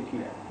 sit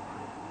here.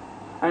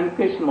 And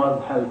Krishna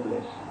was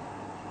helpless.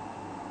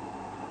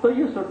 So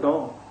you should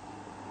know,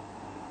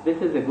 this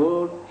is a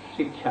good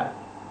shiksha.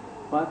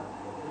 What?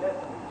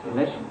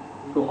 Lesson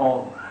to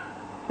all.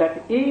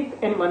 That if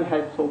anyone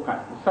has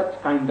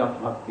such kind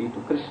of bhakti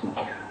to Krishna,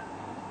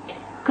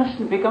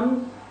 Krishna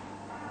becomes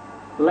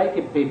like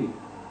a baby.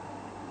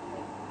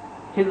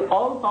 His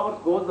all powers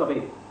goes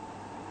away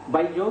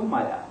by Yog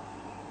Maya.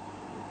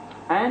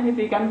 And he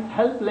becomes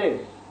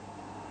helpless.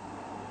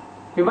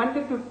 He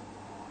wanted to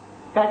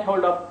catch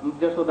hold of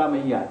Yashoda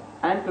Maya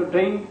and to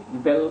drink the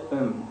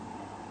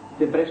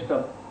breast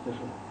of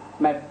Yashoda.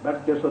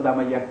 But Yashoda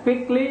Maya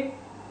quickly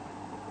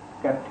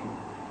kept him.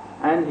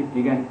 And he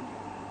began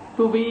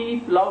to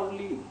weep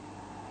loudly.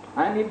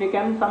 And he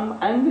became some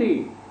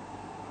angry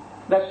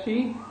that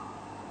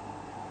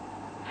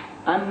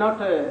I am not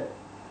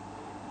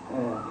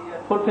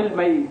fulfilled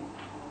my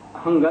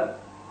hunger,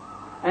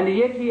 and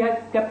yet he has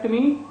kept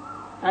me,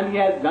 and he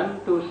has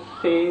gone to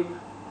save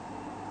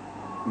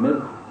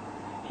milk.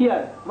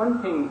 Here,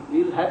 one thing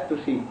we will have to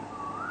see,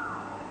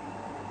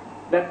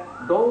 that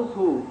those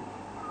who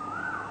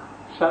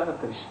serve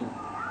Krishna,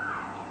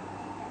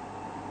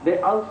 they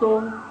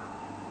also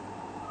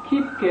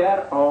keep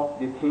care of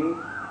the things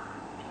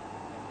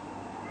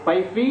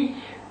by which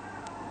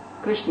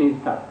Krishna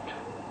is served.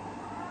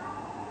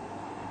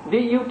 The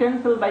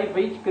utensil by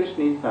which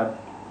Krishna is served.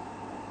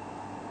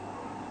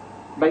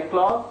 By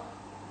cloth,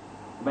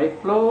 by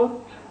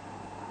float,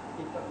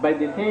 by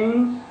the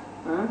things,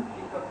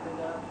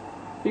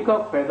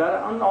 peacock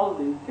feather, and all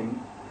these things.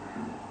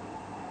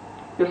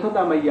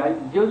 Yashoda Maya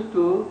used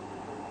to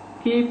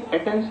keep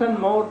attention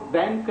more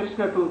than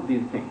Krishna to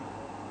these things.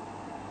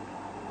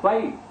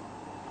 Why?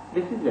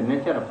 This is the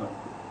nature of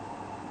bhakti.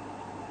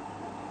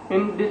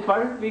 In this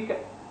world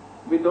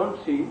we don't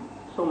see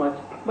so much,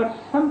 but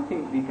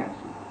something we can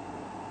see.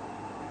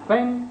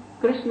 When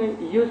Krishna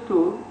used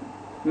to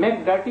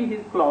make dirty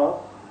his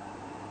clothes,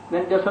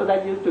 then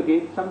Yashoda used to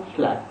give some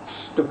slaps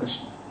to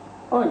Krishna.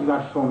 Oh, you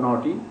are so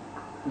naughty.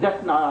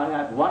 Just now I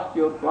have washed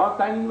your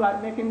clothes and you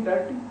are making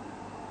dirty.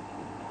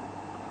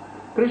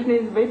 Krishna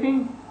is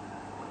weeping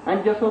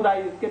and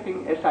Yashoda is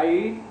keeping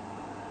aside,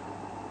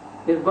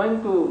 is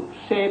going to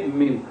save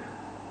milk.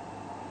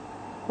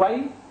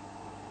 Why?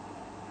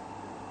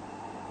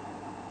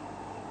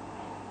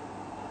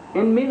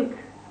 In milk,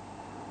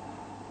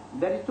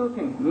 there is two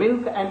things,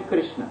 milk and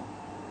Krishna.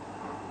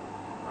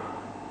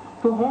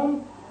 To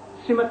whom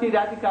Srimati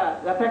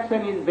Radhika's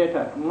affection is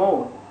better,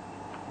 more?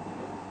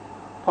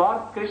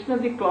 For Krishna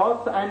the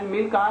cloths and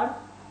milk are,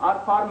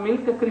 or for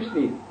milk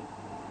Krishna is?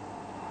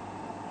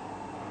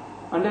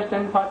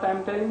 Understand what I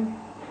am telling?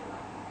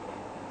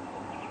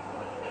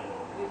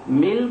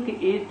 Milk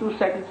is to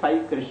satisfy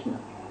Krishna.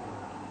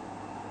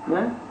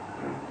 Yeah?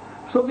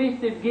 So we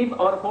should give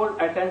our whole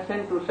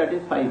attention to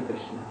satisfy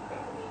Krishna.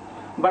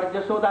 But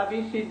Yashoda,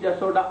 we see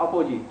Yashoda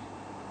opposite.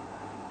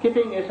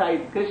 Keeping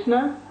aside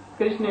Krishna,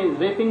 Krishna is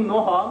weeping,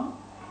 no harm,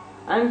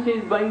 and she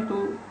is going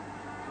to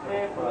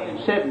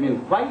save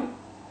milk. Why?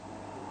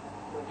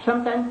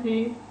 Sometimes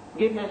he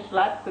gives a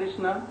slap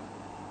Krishna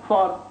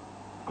for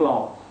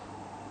cloths.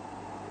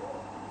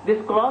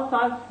 These cloths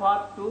are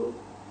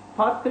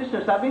for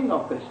Krishna, serving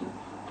of Krishna.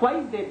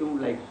 Why they do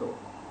like so?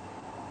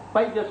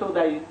 Why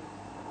Yashoda is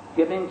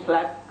giving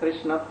slap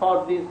Krishna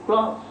for these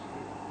clothes.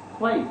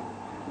 Why?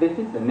 This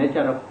is the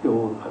nature of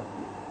pure bhakti.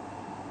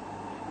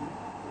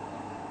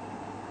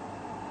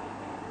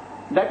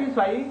 That is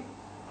why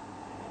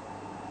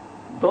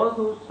those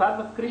who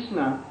serve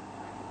Krishna,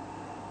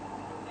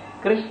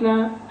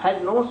 Krishna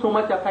has no so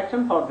much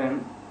affection for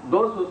them.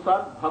 Those who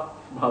serve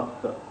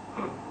Bhakta,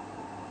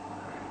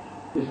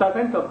 the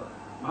servant of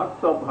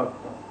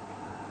Bhakta,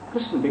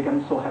 Krishna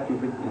becomes so happy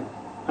with them.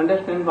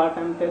 Understand what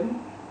I am telling?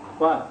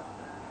 What?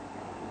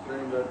 He's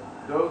saying that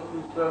those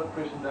who serve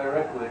Krishna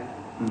directly,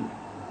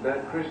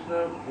 that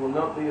Krishna will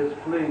not be as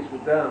pleased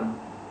with them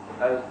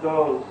as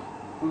those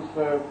who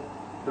serve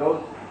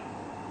those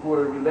who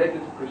are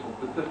related to Krishna,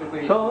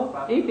 specifically. So,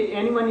 if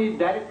anyone is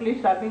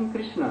directly serving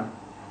Krishna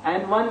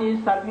and one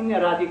is serving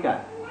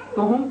Radhika,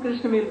 to whom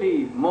Krishna will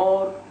be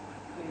more?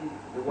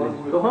 The one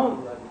who to is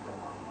whom?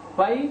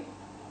 Why?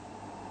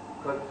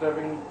 Because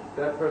serving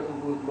that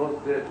person who is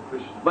most dear to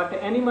Krishna. But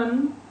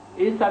anyone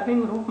is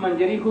serving Rup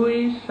Manjari, who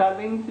is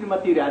serving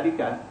Srimati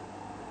Radhika,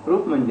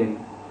 Rup Manjari,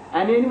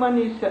 and anyone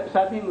is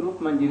serving Rup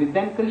Manjari,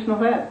 then Krishna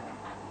where?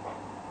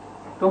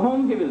 To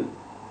whom he will?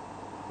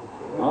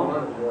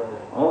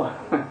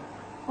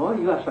 Oh,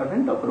 you are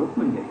servant of Rup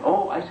Manjari.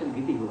 Oh, I shall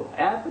give you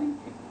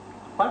everything.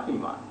 What you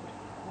want?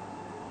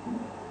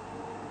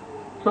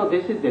 So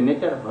this is the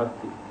nature of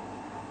bhakti.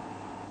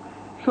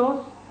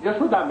 So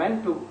Yashoda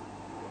went to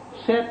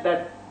shed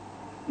that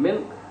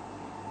milk.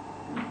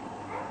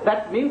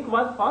 That milk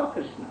was for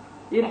Krishna.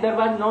 If there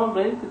was no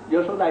milk,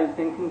 Yashoda is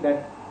thinking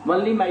that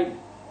only my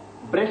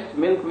breast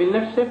milk will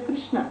not save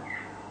Krishna.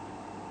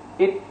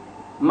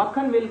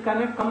 Makhan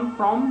cannot come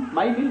from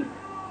my milk.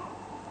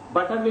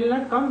 Butter will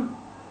not come.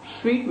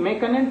 Sweet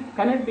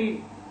cannot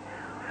be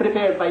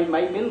prepared by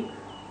my milk.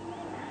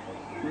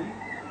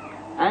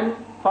 And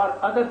for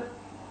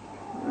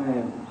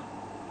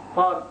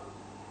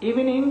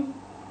evening,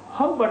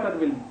 how butter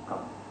will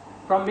come?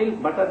 From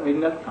milk, butter will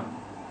not come.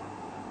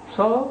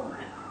 So,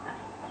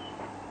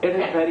 it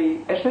is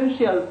very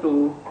essential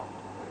to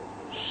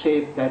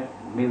save that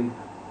milk,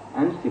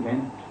 and she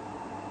went.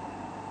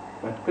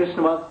 But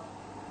Krishna was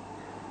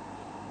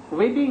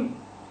weeping.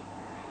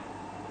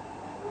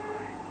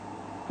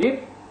 If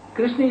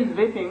Krishna is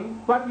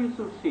weeping, what you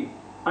should see?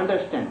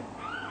 Understand.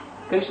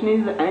 Krishna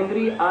is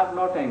angry or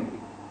not angry.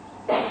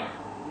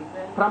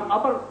 From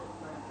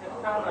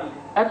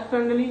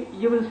externally,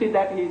 you will see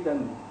that he is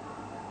angry.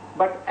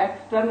 But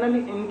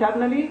externally,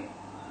 internally,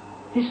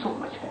 he is so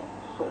much happy,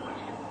 so much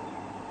happy.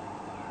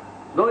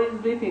 Though he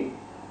is weeping.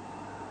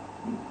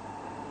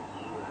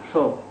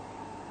 So,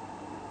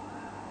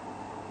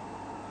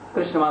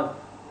 Krishna was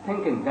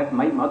thinking that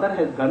my mother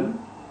has gone,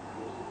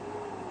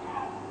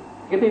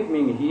 keeping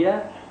me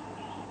here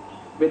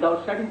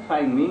without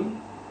satisfying me,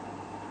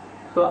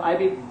 so I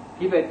will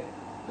give a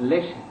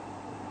lesson.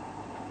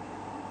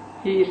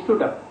 He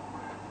stood up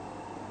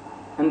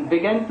and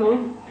began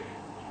to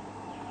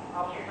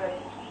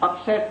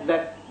upset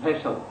that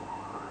vessel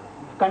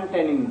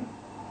containing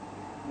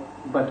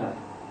butter.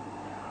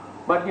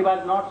 But he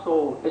was not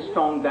so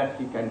strong that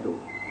he can do.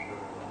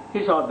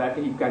 He saw that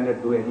he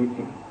cannot do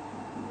anything.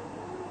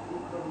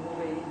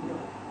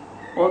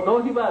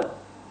 Although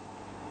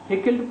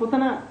he killed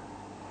Putana,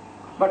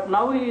 but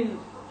now he is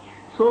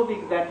so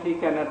big that he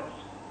cannot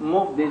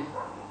move this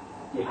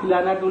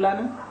hilana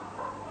dulana.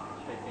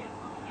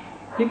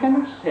 He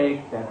cannot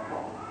shake that.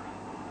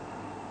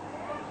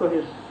 So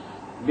he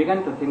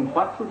began to think,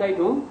 what should I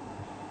do?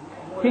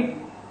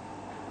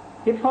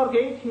 He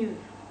forgets his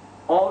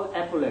all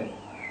opulence.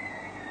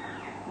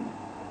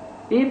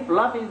 If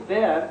love is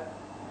there,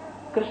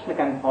 Krishna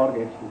can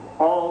forget his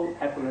all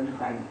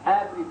opulence and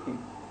everything.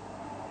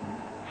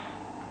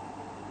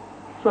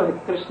 So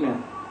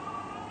Krishna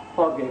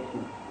forgets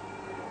his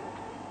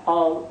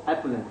all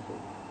opulence.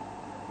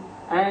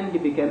 And he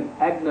became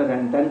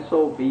ignorant and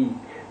so weak.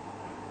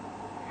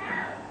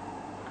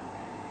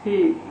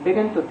 He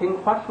began to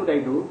think, what should I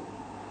do?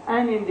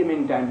 And in the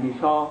meantime he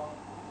saw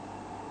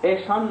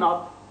a son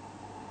of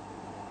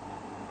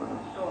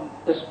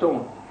a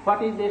stone.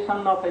 What is the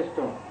son of a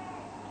stone?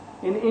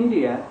 In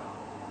India,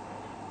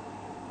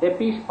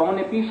 on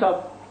a piece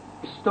of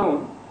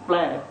stone,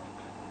 flat,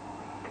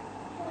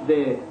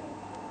 they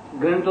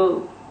grind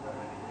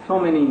so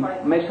many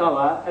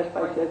masala,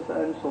 spices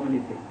and so many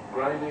things.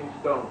 Grinding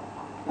stone.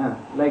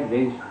 Like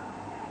this.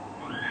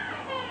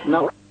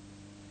 Now,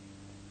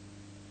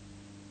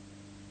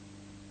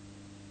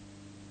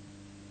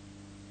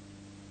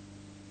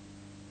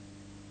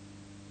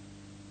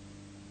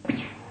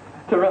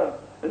 to run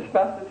as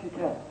fast as he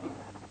can.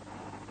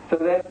 So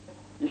then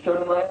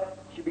Yashoda,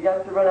 she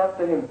began to run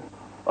after him.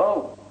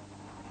 Oh,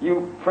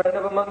 you friend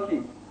of a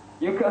monkey,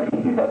 you come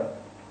here.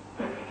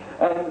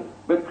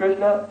 But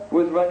Krishna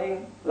was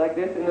running like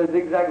this in a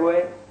zigzag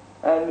way,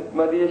 and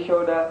Mother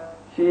Yashoda,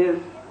 she is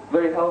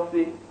very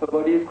healthy, her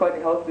body is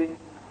quite healthy,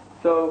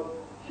 so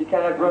she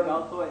cannot run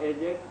also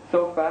aged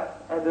so fast,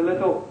 and a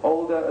little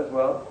older as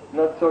well,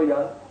 not so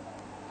young.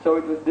 So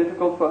it was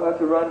difficult for her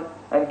to run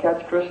and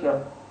catch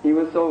Krishna. He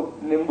was so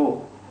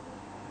nimble.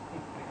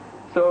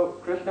 So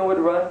Krishna would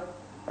run,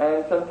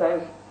 and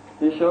sometimes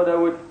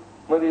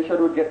Mother Yashoda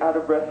would get out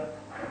of breath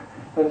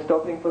and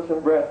stopping for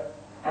some breath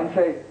and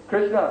say,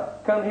 Krishna,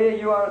 come here,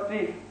 you are a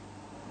thief.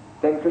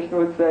 Then Krishna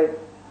would say,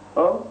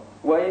 oh,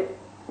 why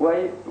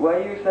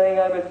are you saying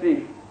I'm a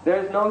thief?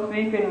 There is no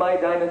thief in my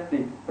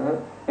dynasty.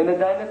 In the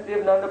dynasty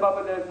of Nanda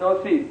Baba there is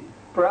no thief.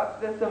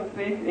 Perhaps there's some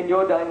thief in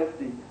your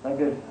dynasty. Like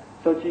this.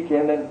 So Chiki,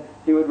 and then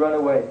he would run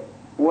away.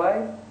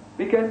 Why?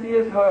 Because he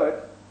has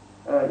heard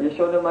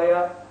Yashoda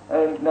Maya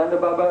and Nanda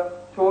Baba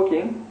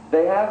talking.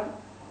 They have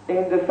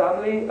in the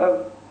family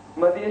of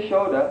Mother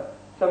Yashoda,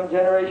 some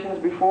generations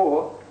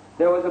before,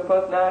 there was a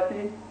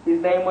personality,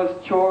 his name was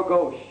Chor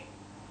Ghosh.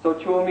 So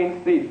Chor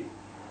means thief.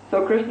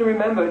 So Krishna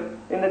remembered,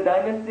 in the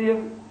dynasty of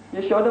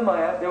Yashoda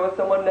Maya, there was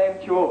someone named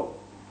Chor.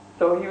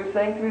 So he was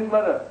saying to his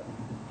mother,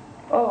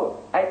 oh,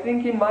 I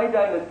think in my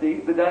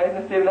dynasty, the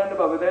dynasty of Nanda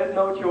Baba, there is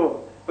no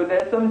Chor. But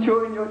there's some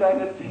Chor in your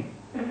dynasty.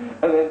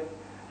 And then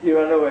he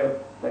ran away,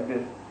 like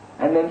this.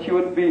 And then she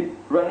would be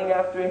running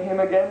after him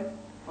again.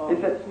 Oh,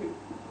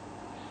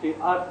 he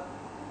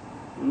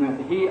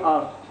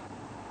asked,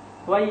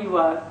 why you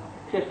are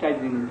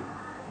chastising me?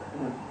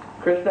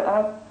 Krishna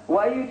asked,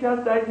 why are you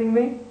chastising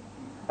me?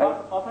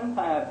 Often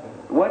I have.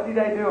 What did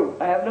I do?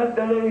 I have not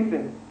done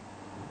anything.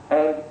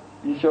 And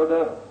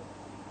Yashoda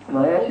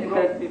Maya, she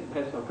said,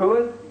 who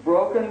has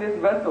broken this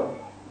vessel?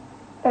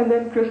 And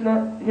then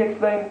Krishna, he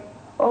explained,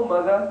 oh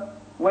mother,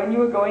 when you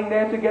were going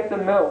there to get the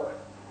milk,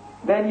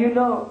 then you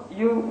know,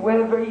 you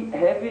wear very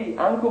heavy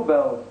ankle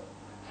bells.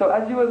 So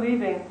as you were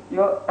leaving,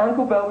 your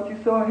ankle bell, which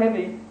is so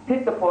heavy,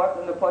 hit the pot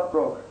and the pot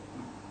broke.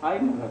 I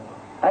never.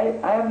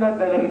 I have not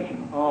done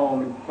anything. Oh,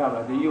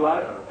 Mr. You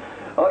are?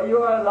 Oh, you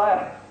are a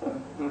liar.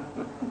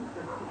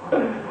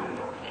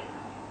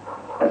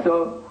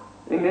 So,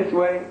 in this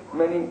way,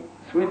 many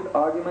sweet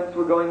arguments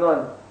were going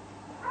on.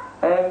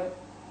 And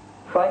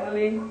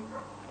finally,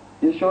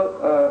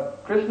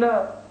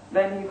 Krishna,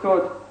 then he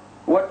thought,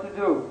 what to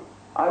do?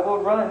 I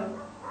will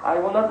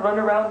not run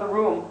around the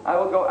room, I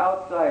will go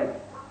outside.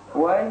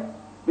 Why?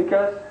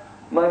 Because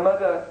my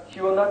mother,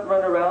 she will not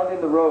run around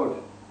in the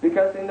road.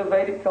 Because in the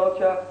Vedic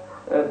culture,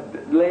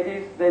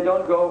 ladies, they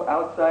don't go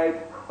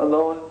outside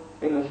alone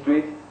in the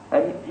street.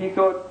 And he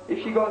thought,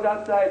 if she goes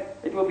outside,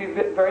 it will be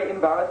very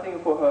embarrassing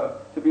for her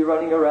to be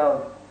running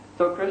around.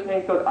 So Krishna,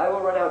 he thought, I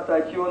will run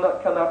outside, she will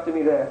not come after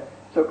me there.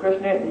 So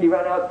Krishna, he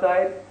ran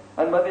outside,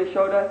 and Mother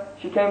Yashoda,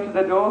 she came to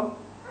the door,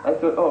 and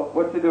thought, oh,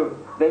 what to do?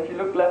 Then she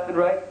looked left and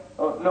right,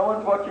 oh, no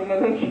one's watching,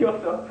 and then she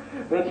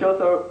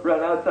also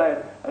ran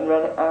outside and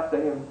ran after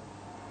him.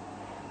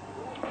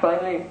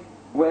 Finally,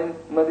 when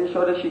Mother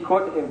Yashoda, she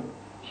caught him,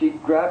 she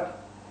grabbed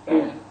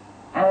his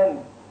hand.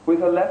 With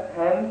her left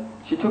hand,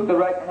 she took the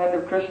right hand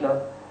of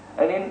Krishna,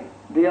 and in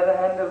the other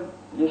hand of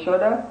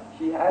Yashoda,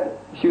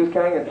 she was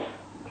carrying a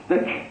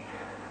stick.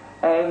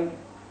 And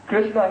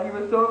Krishna, he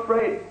was so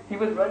afraid, he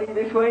was running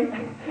this way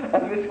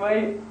and this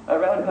way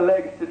around her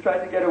legs to try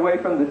to get away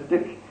from the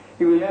stick.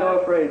 He was so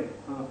afraid.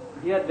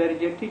 Here there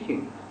is a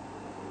teaching.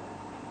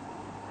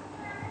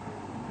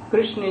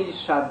 Krishna is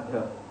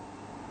Sadhya,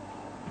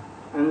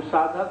 and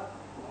Sadhak,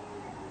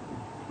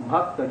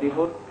 Bhakta,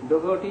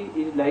 devotee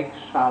is like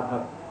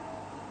Sadhak.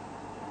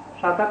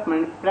 Sadhak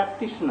means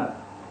practitioner,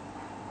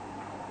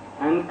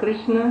 and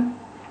Krishna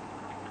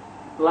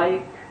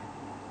like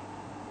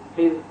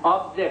his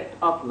object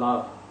of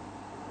love.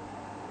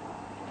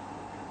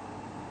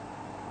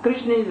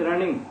 Krishna is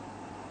running,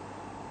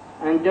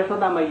 and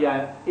Yashoda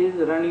Maya is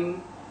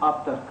running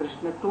after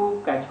Krishna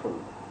to catch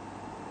hold.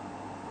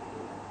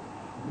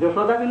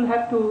 Yashoda will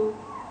have to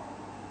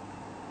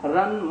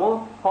run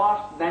more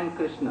fast than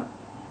Krishna,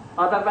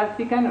 otherwise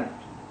she cannot.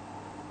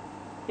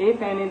 If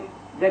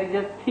there is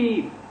a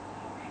thief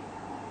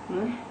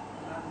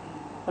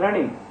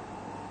running,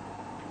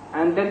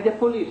 and there is a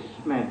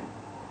policeman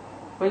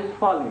who is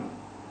following,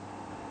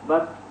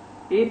 but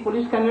if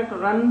police cannot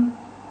run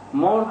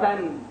more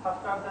than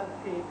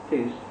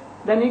thief,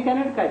 then he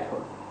cannot catch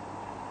hold.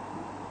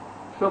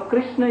 So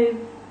Krishna is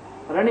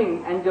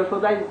running and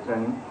Yashoda is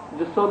running.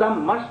 Yashoda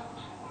must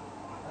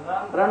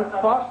run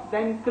fast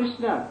than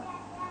Krishna,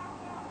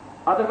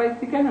 otherwise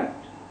he cannot.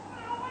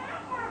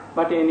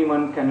 But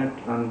anyone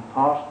cannot run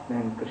fast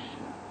than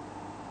Krishna.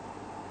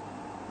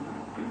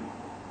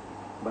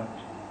 But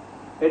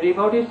a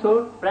devotee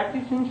should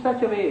practice in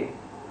such a way.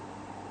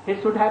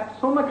 He should have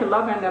so much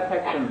love and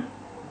affection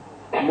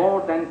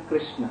more than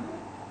Krishna.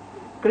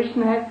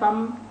 Krishna has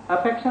some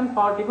affection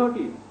for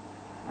devotees,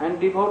 and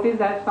devotees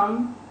have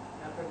some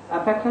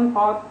affection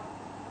for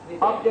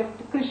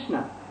object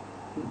Krishna.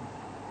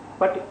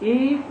 But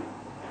if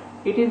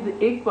it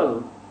is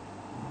equal,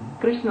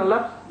 Krishna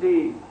loves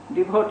the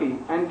devotee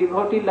and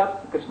devotee loves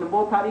Krishna,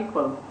 both are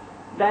equal,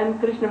 then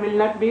Krishna will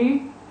not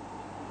be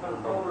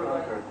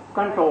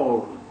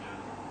controlled.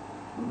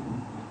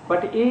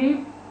 But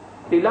if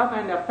the love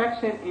and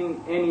affection in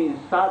any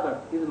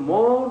sadhak is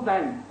more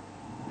than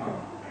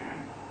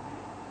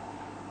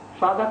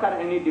sadhak or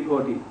any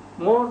devotee,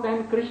 more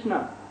than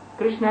Krishna,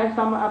 Krishna has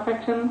some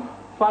affection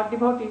for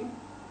devotee,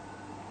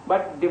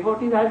 but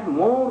devotee has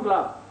more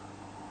love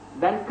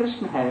than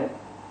Krishna has,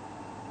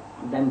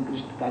 then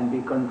Krishna can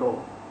be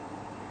controlled.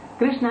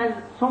 Krishna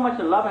has so much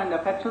love and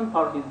affection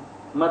for his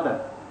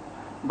mother,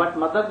 but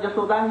Mother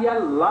Jashoda,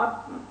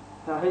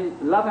 his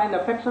love and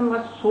affection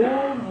was so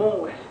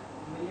much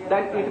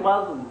that it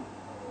was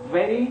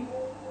very,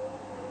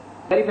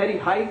 very, very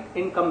high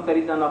in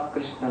comparison of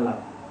Krishna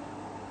love.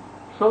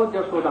 So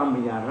Jashoda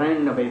Maya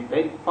ran away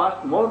very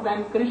fast, more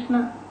than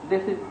Krishna.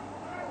 This is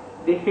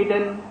the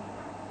hidden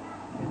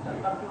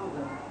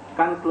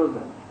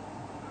conclusion.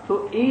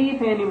 So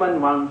if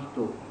anyone wants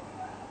to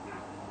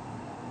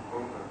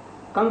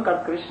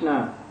conquer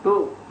Krishna,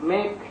 to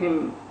make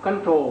him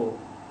control,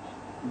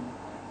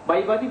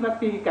 by body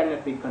bhakti he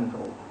cannot be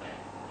controlled.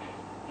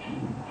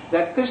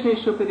 That Krishna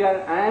is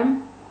superior, I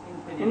am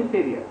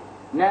inferior.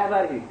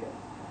 Never he can.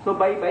 So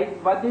by body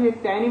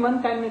bhakti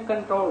anyone can be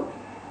controlled,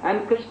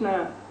 and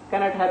Krishna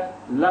cannot have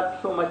love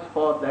so much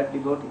for that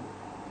devotee.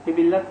 He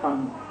will not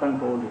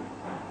control it.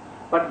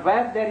 But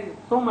where there is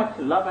so much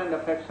love and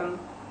affection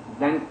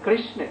than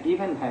Krishna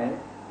even has,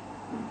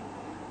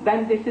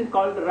 then this is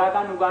called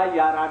Raganuga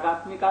ya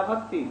Ragatmika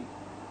Bhakti.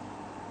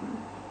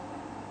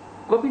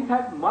 Gopis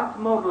have much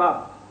more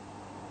love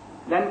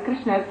than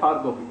Krishna has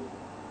for Gopis.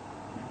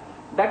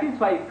 That is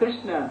why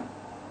Krishna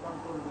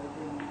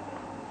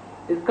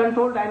is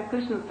controlled, and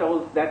Krishna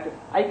tells that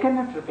I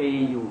cannot repay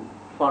you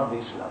for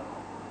this love,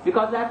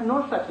 because I have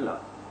no such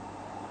love.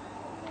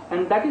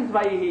 And that is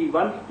why he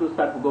wants to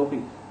serve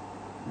Gopis.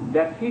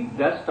 That heat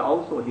dust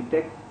also he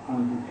takes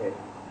on his head.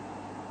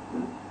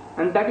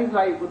 And that is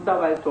why Buddha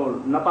was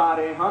told,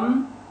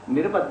 Napareham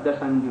nirbadda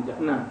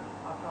sanjujana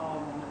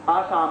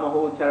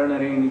asamaho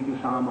charanareni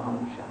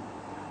tusamahamsha.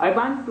 I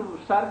want to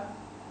serve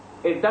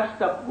a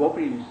dust of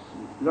Gopis,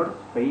 Lotus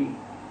feet.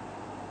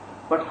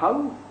 But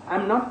how? I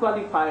am not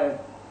qualified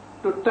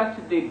to touch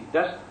the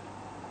dust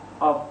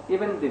of,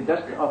 even the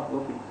dust of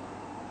Gopis.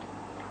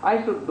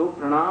 I should do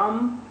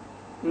pranam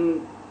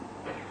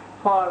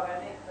for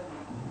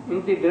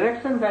in the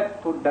direction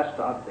that food dust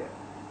are there.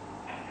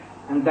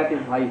 And that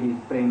is why he is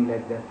praying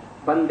like that.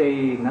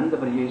 Bande Nanda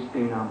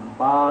Vrajestrinam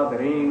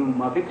Pagarenum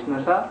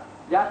Avikshnasa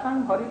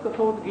Jasang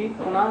Harikathod Geet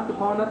Kunat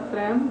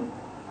Bhonatrayam.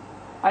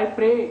 I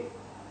pray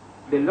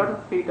the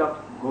lotus feet of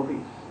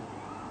Gopis.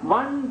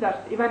 One dust,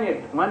 even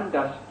it, one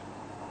dust,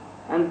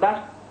 and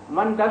dust,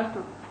 one dust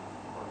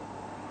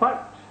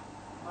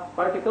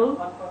particle,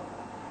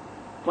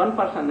 one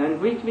person,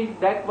 and which is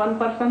that one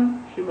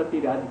person?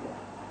 Srimati Radhika.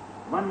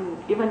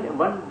 Even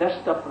one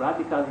dust of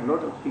Radhika's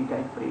lotus feet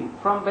I pray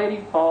from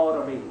very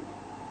far away.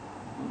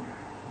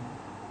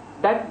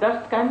 That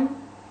dust can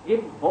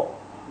give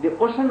the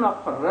ocean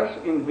of rush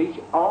in which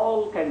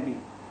all can be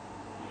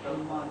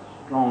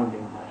drowned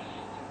in dust.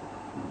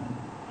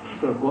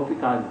 So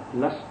Gopika's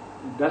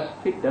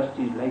dust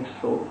is like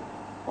so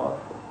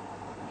powerful.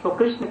 So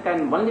Krishna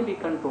can only be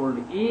controlled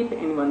if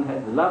anyone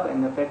has love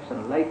and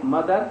affection like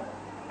mother,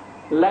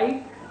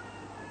 like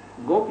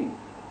Gopis.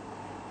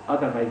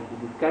 Otherwise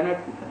it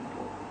cannot be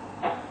controlled.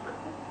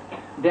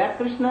 There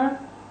Krishna,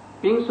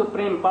 being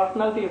Supreme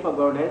Personality of a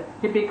Godhead,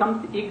 he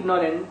becomes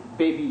ignorant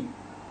baby.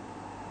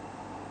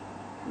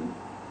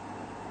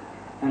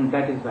 And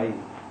that is why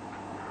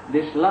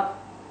this love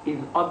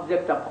is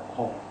object of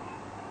awe.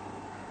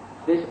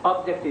 This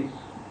object is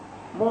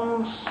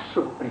most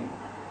supreme.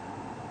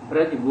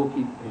 Braj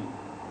Gopi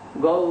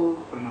Prem. Go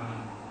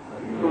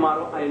Pranam.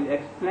 Tomorrow I will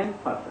explain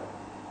further.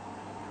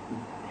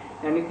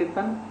 Any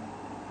kirtan?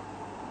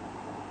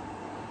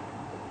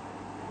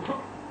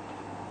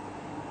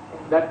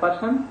 That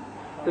person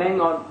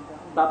playing on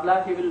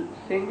tabla, he will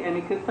sing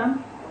any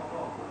kirtan?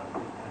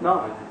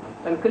 No.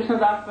 And Krishna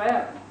Das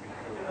where?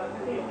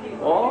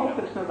 Oh,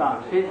 Krishna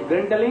Das. He is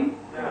grindling.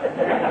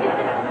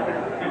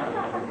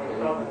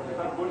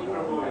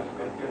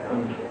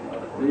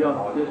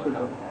 Yeah, yes,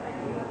 sir.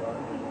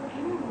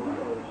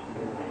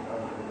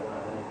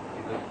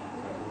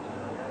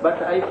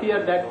 But I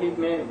fear that he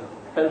may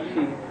fell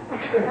sick.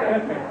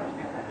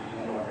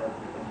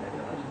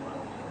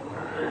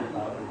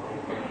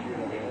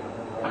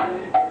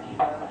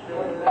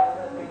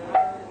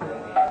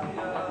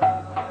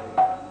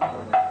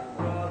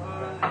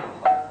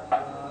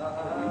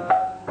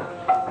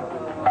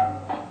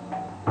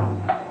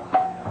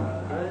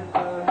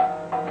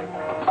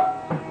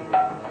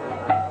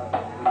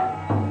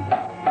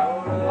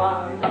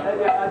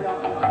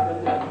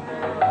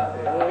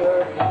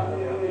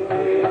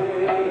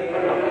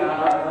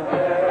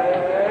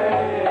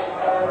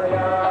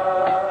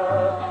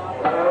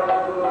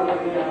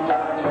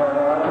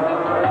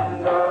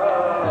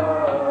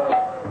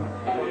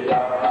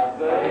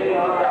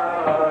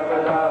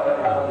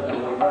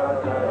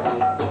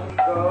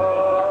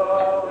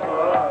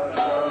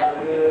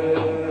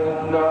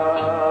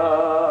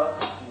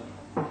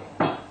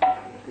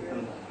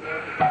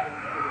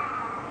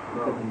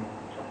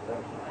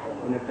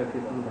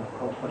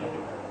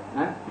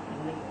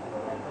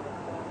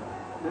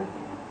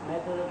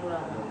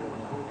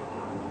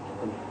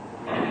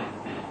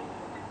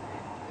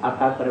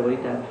 आकाश पर वही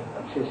था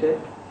अच्छे से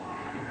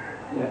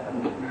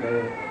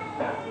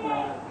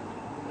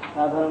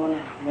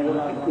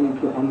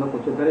हम लोग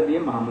कुछ करे दिए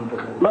महामंत्र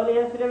करे।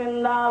 बोलिए श्री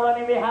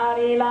वृंदावन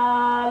बिहारी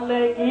लाल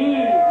की,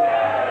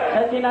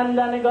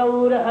 सचिनंदन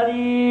गौर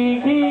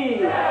हरि की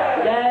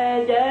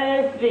जय। जय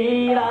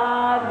श्री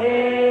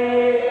राधे,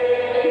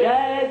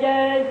 जय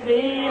जय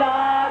श्री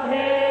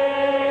राधे,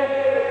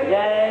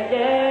 जय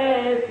जय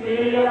Shri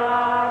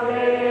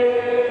Radhe.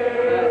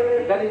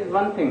 There is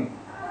one thing.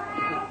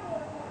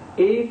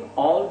 If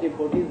all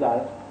devotees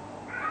are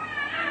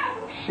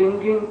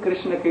singing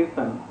Krishna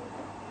Kirtan,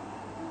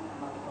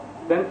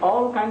 then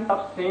all kinds of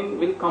sin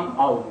will come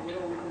out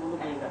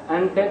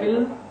and they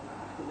will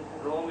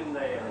roam in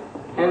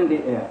the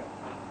air.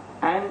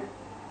 And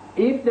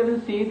if they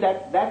will see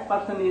that that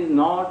person is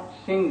not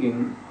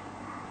singing,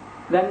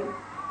 then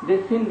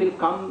the sin will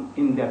come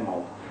in their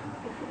mouth.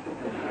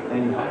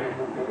 Anyhow.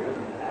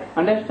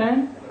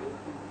 Understand?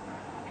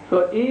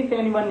 So if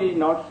anyone is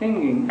not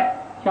singing,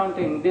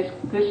 chanting this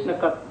Krishna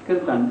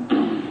Kirtan,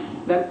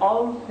 then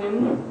all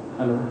sin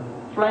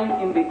flying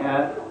in the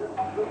air,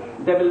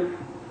 they will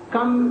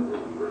come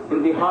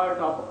in the heart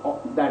of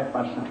that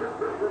person.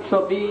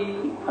 So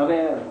be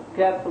aware,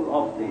 careful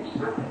of this.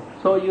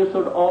 So you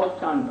should all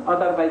chant,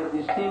 otherwise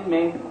the sin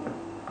may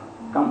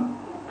come.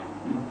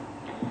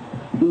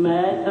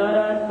 मैं तो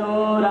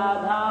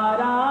राधा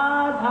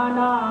राधा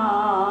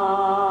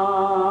नाम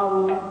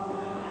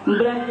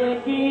ब्रज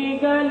की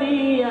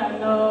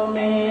गलियों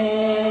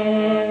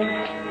में,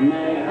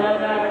 मैं तो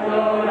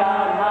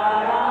राधा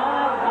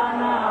राधा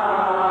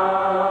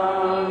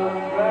नाम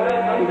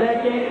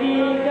ब्रज की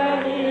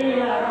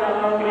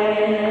गलियों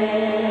में,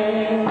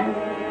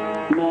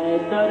 मैं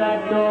तो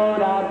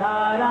राधा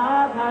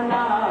राधा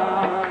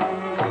नाम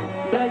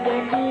ब्रज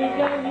की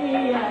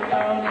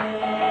गलियों में,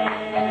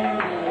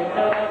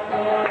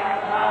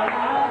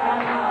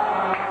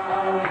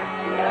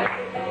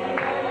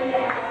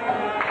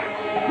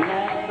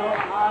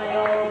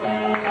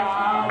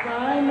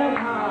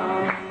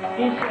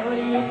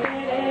 किशोरी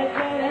तेरे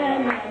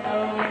चरण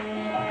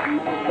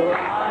तो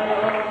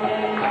आयो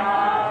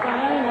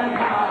वृंदावन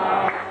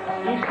धाम,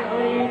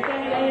 किशोरी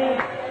तेरे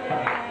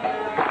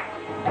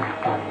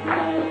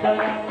मैं तो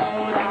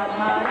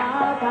राधा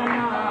राधा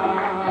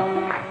नाम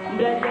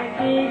ब्रज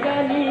की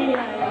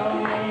गलियों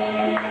में,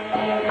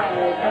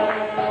 मैं तो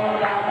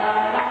राधा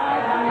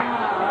राधा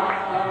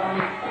नाम।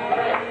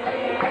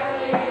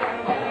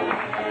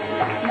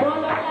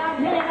 बोलो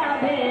Radhe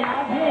Radhe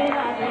Radhe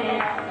Radhe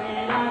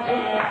Radhe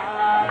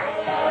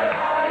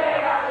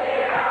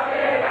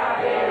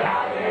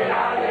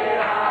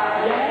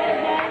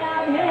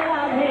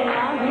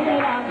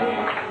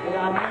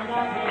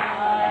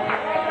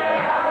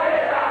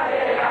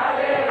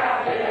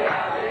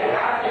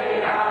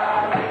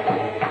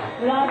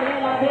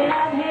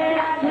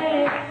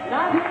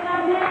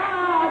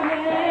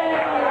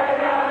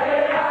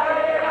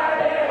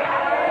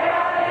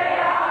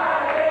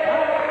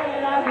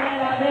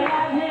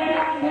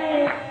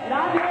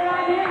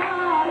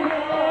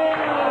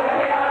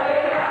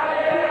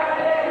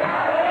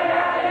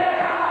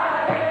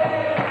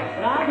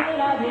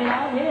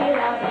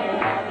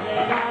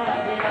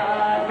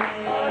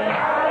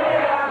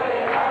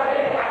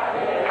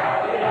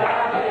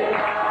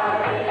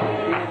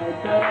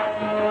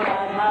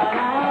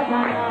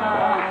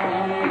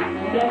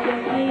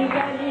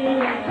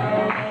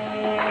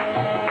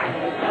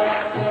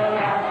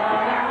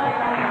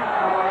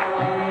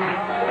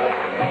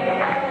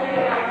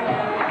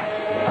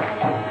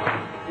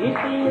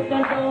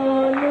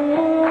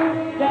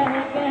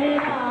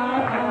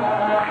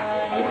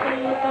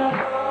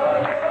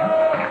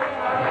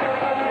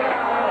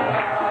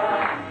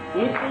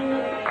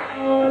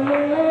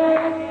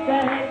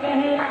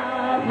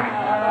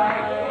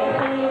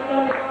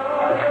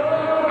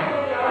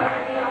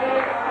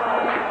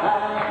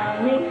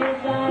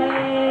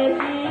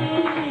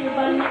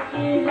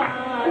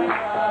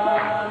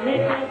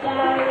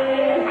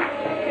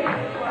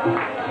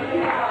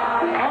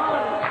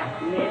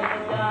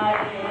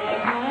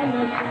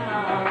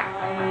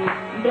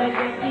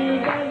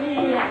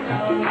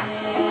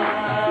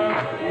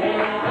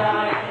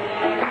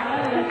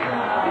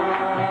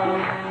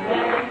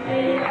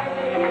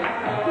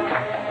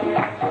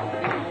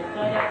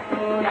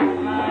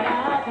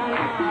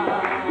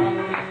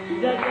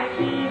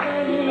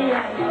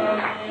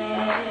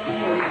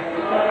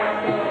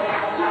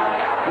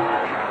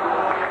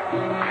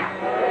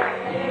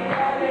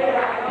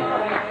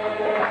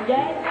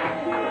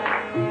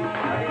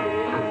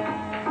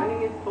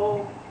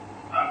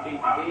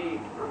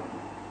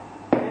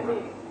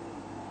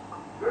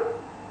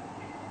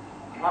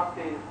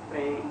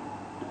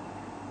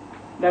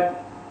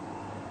that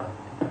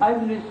I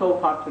will be so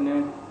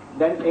fortunate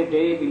that a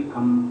day will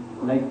come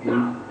like this,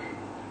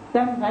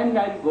 that when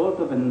I will go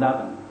to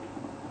Vrindavan,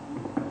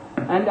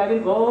 and I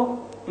will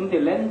go in the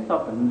length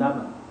of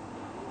Vrindavan,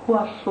 who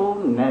are so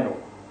narrow,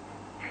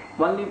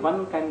 only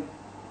one can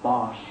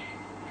pass,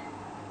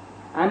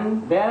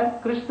 and there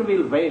Krishna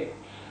will wait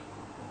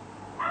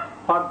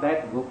for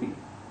that gopi,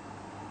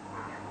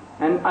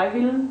 and I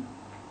will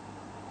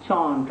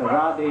chant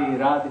Radhe,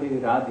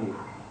 Radhe, Radhe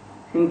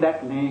in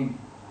that lane,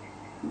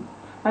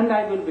 and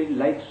I will be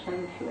like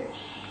senseless.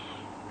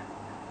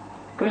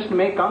 Krishna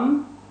may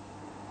come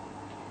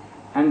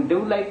and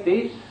do like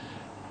this,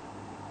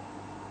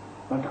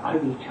 but I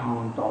will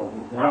chant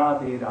always,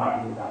 Radhe,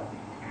 Radhe, Radhe.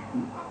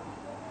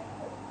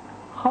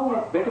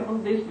 How beautiful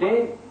this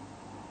day.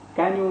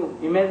 Can you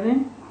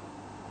imagine?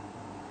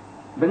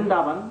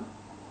 Vrindavan,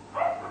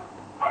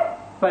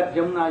 where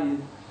Jamuna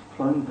is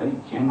flowing very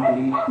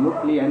gently,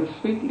 smoothly and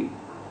sweetly.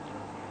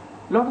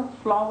 Lot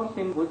of flowers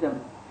in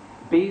bosom,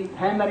 bees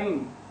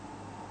hammering,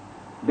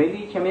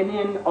 belly chamani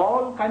and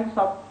all kinds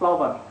of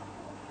flowers.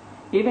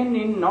 Even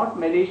in North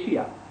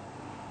Malaysia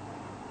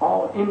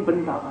or in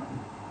Vrindavan.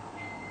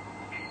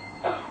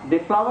 The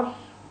flowers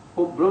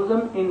who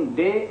blossom in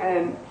day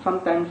and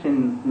sometimes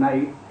in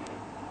night,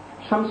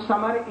 some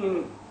summer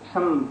in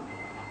some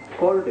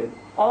cold day,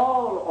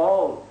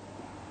 all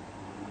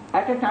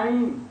at a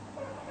time,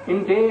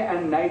 in day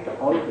and night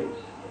always.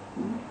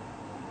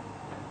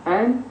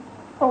 And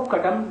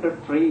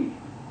kadambra tree,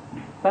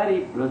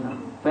 very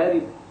blossom,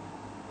 very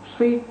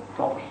sweet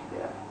flowers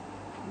there.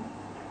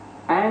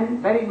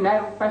 And very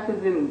narrow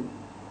passage in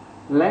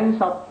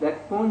length of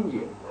that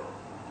kunj.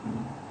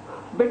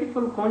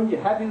 Beautiful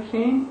kunj, have you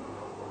seen?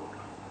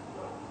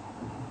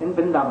 In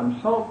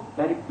Vrindavan, so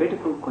very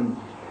beautiful kunj,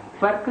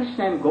 where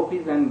Krishna and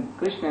gopis and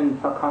Krishna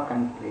and Sakha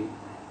can play.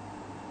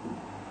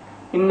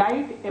 In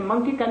night, a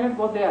monkey cannot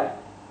go there.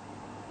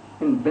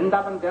 In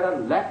Vrindavan, there are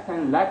lakhs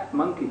and lakhs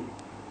monkeys.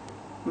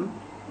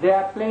 They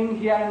are playing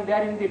here and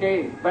there in the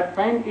day, but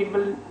when it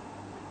will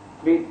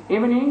be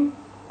evening,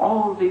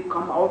 all they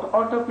come out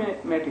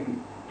automatically.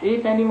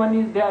 If anyone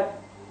is there,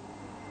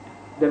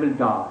 they will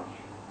dodge.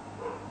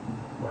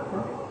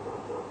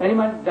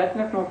 Anyone does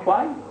not know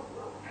why,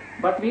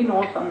 but we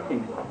know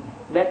something,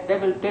 that they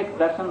will take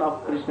darshan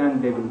of Krishna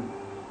and they will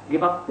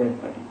give up their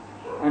body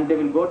and they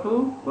will go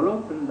to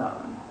Golok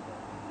Vrindavan.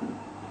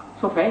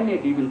 So when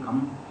a day will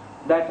come,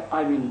 that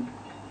I will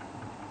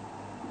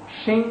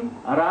sing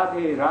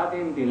Radhe Radhe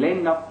in the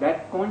lane of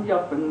that Kunj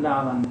of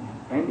Vrindavan,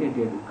 when a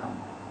day will come.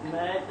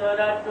 मैं तो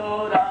रटो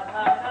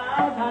राधा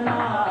राधा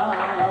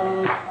नाम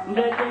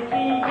ब्रज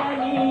की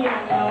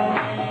गलियों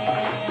में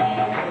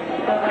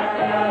तो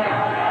रटो राधा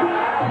राधा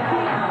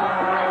नाम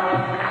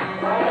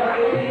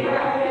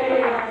ब्रज की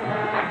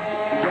गलियों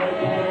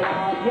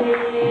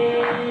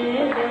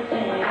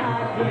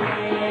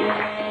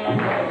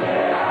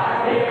में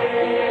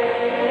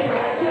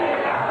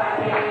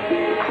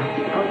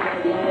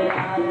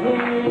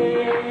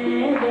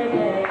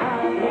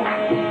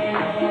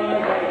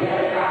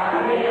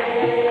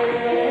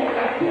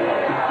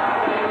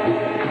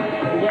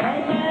जय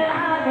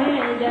राधे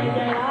जय राधे जय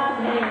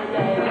राधे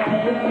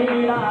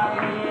जय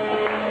राधे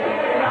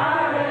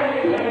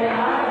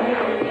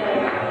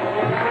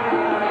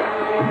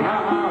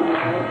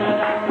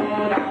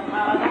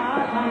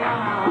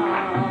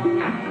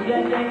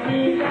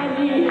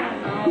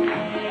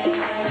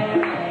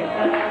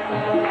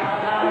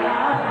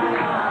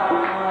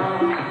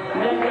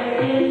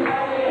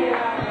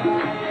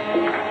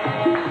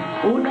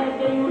ओ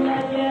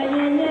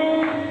जय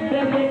Radhe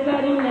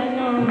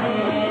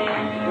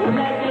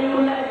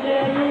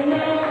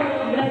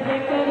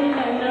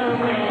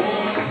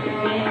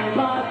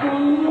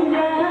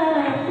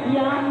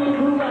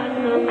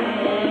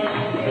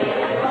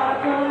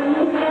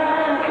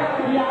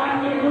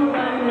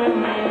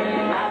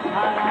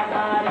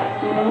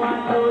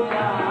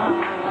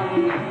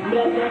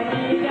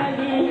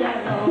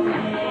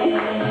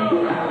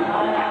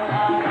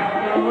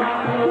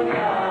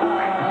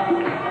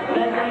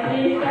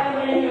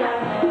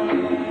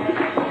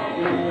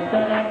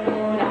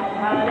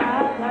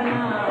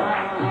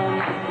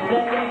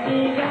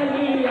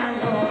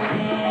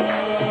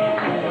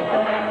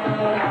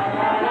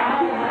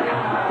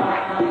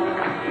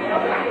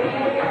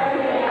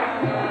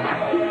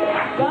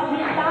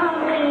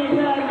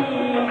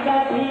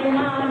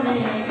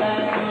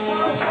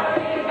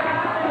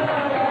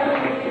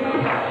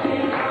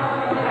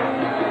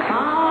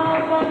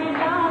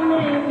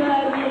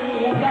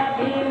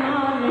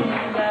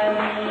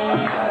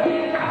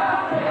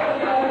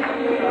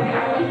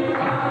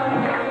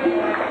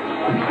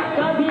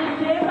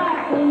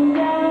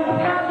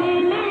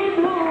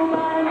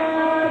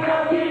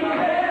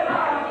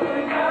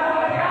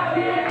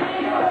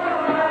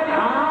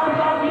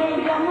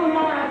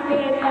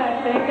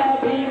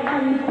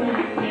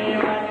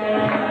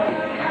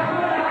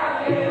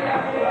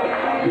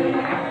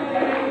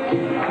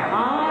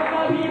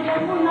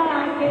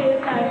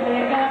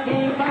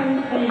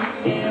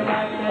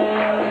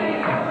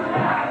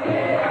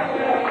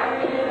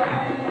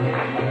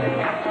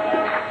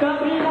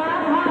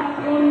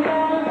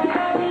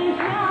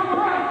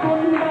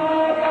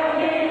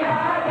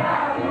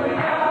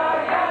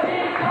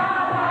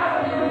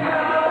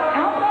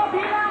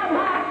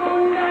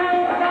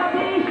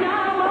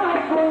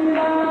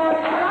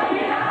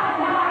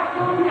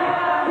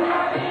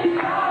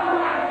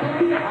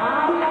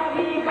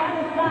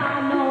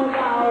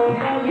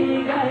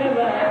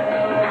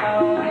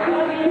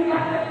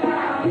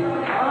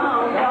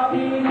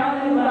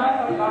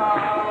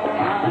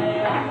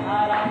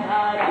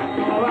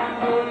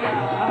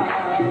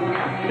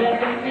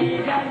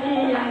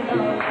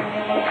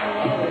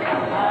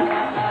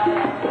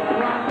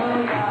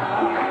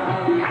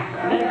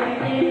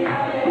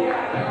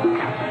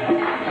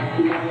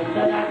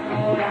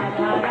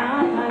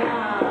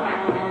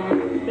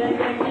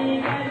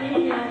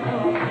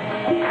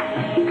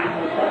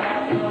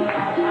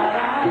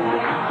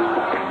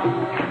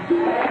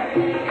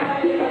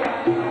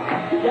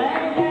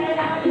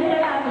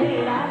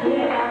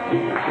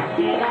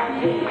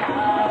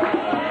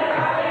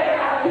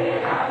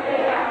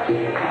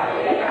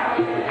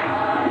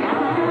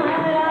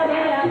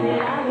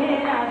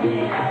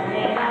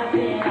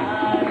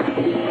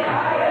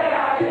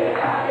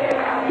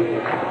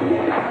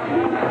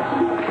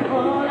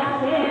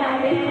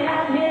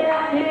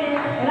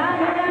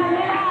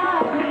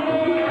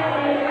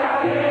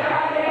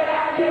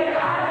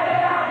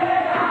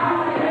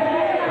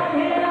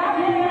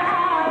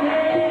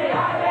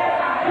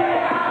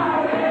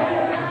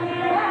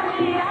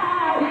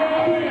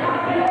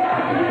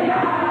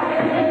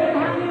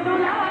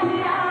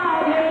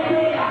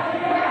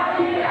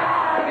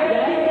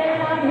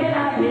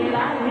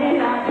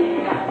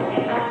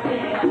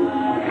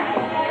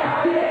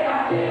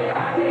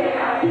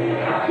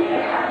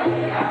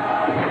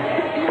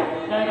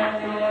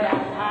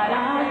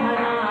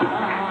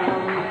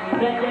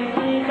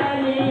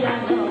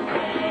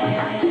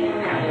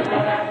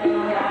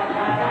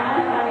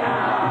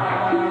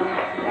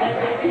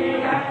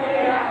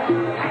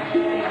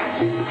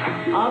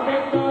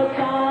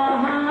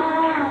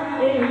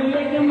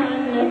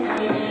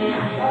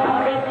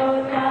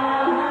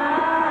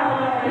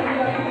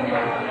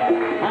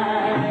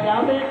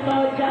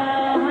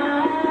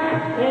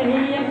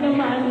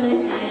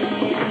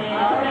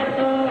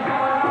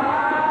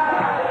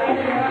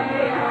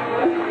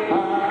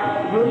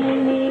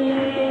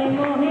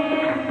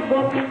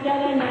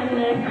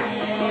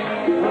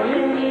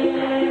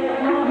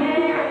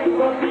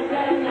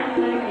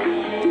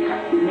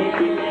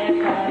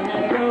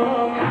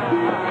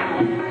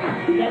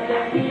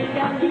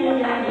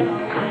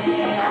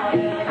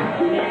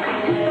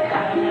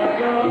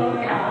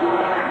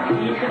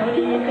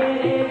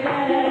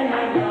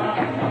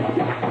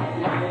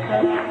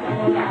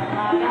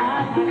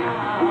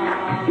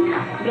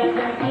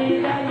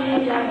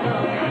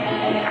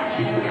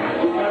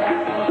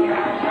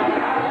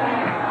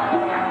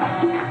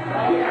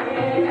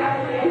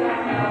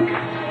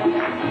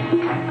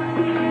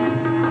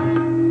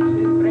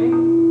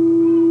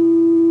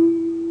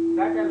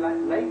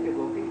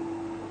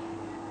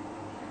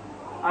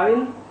I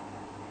will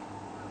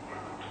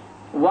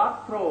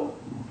walk through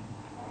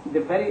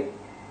the very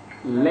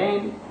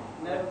lane,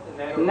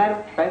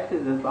 narrow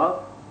passages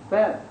of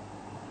where?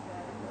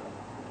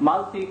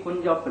 Malti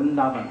Kunja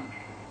Vrindavan.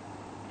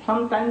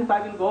 Sometimes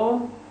I will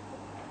go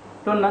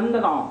to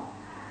Nandagaon,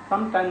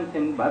 sometimes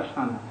in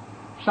Barshana,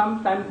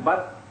 sometimes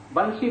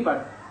Bansi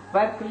Bhat,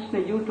 where Krishna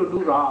used to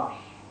do Ras.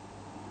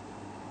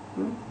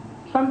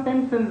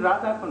 Sometimes in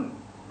Radhakund.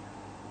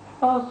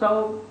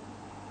 Also,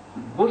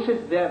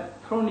 bushes there,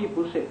 thorny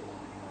bushes.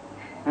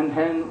 And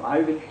then I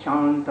will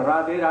chant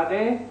Radhe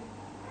Radhe.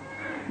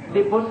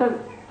 The bushes,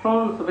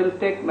 thorns will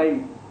take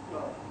my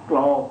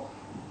clothes.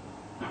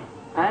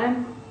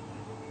 And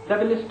they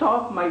will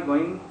stop my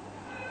going.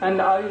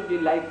 And I will be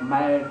like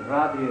mad,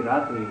 Radhe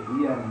Radhe,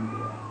 here and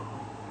there.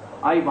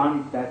 I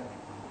want that.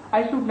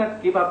 I should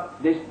not give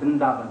up this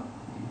Vrindavan.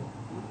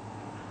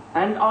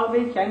 And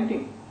always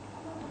chanting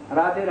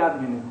Radhe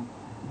Radhe.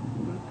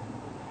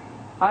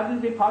 I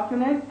will be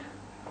fortunate,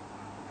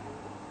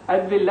 I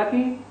will be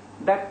lucky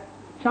that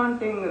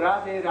chanting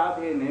Radhe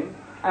Radhe name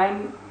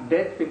and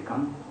death will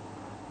come.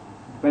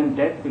 When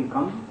death will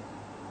come,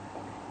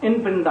 in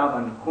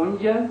Vrindavan,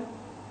 Kunja,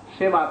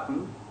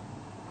 Sevakund,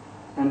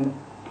 and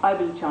I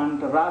will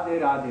chant Radhe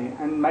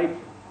Radhe and my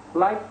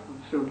life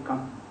should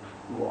come.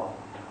 Wow,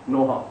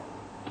 no how.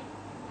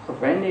 So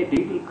when a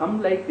deed will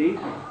come like this,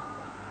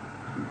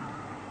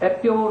 a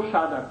pure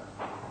sadhak,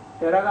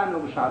 a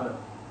raganug sadhak,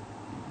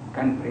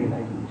 can pray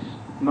like this,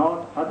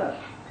 not others.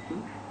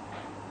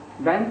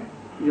 Then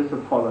you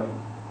should follow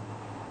him.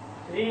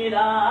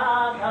 Srila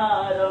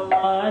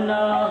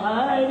Dharmana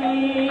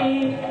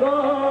Hari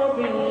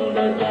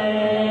Govinda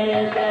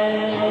Jai Jai.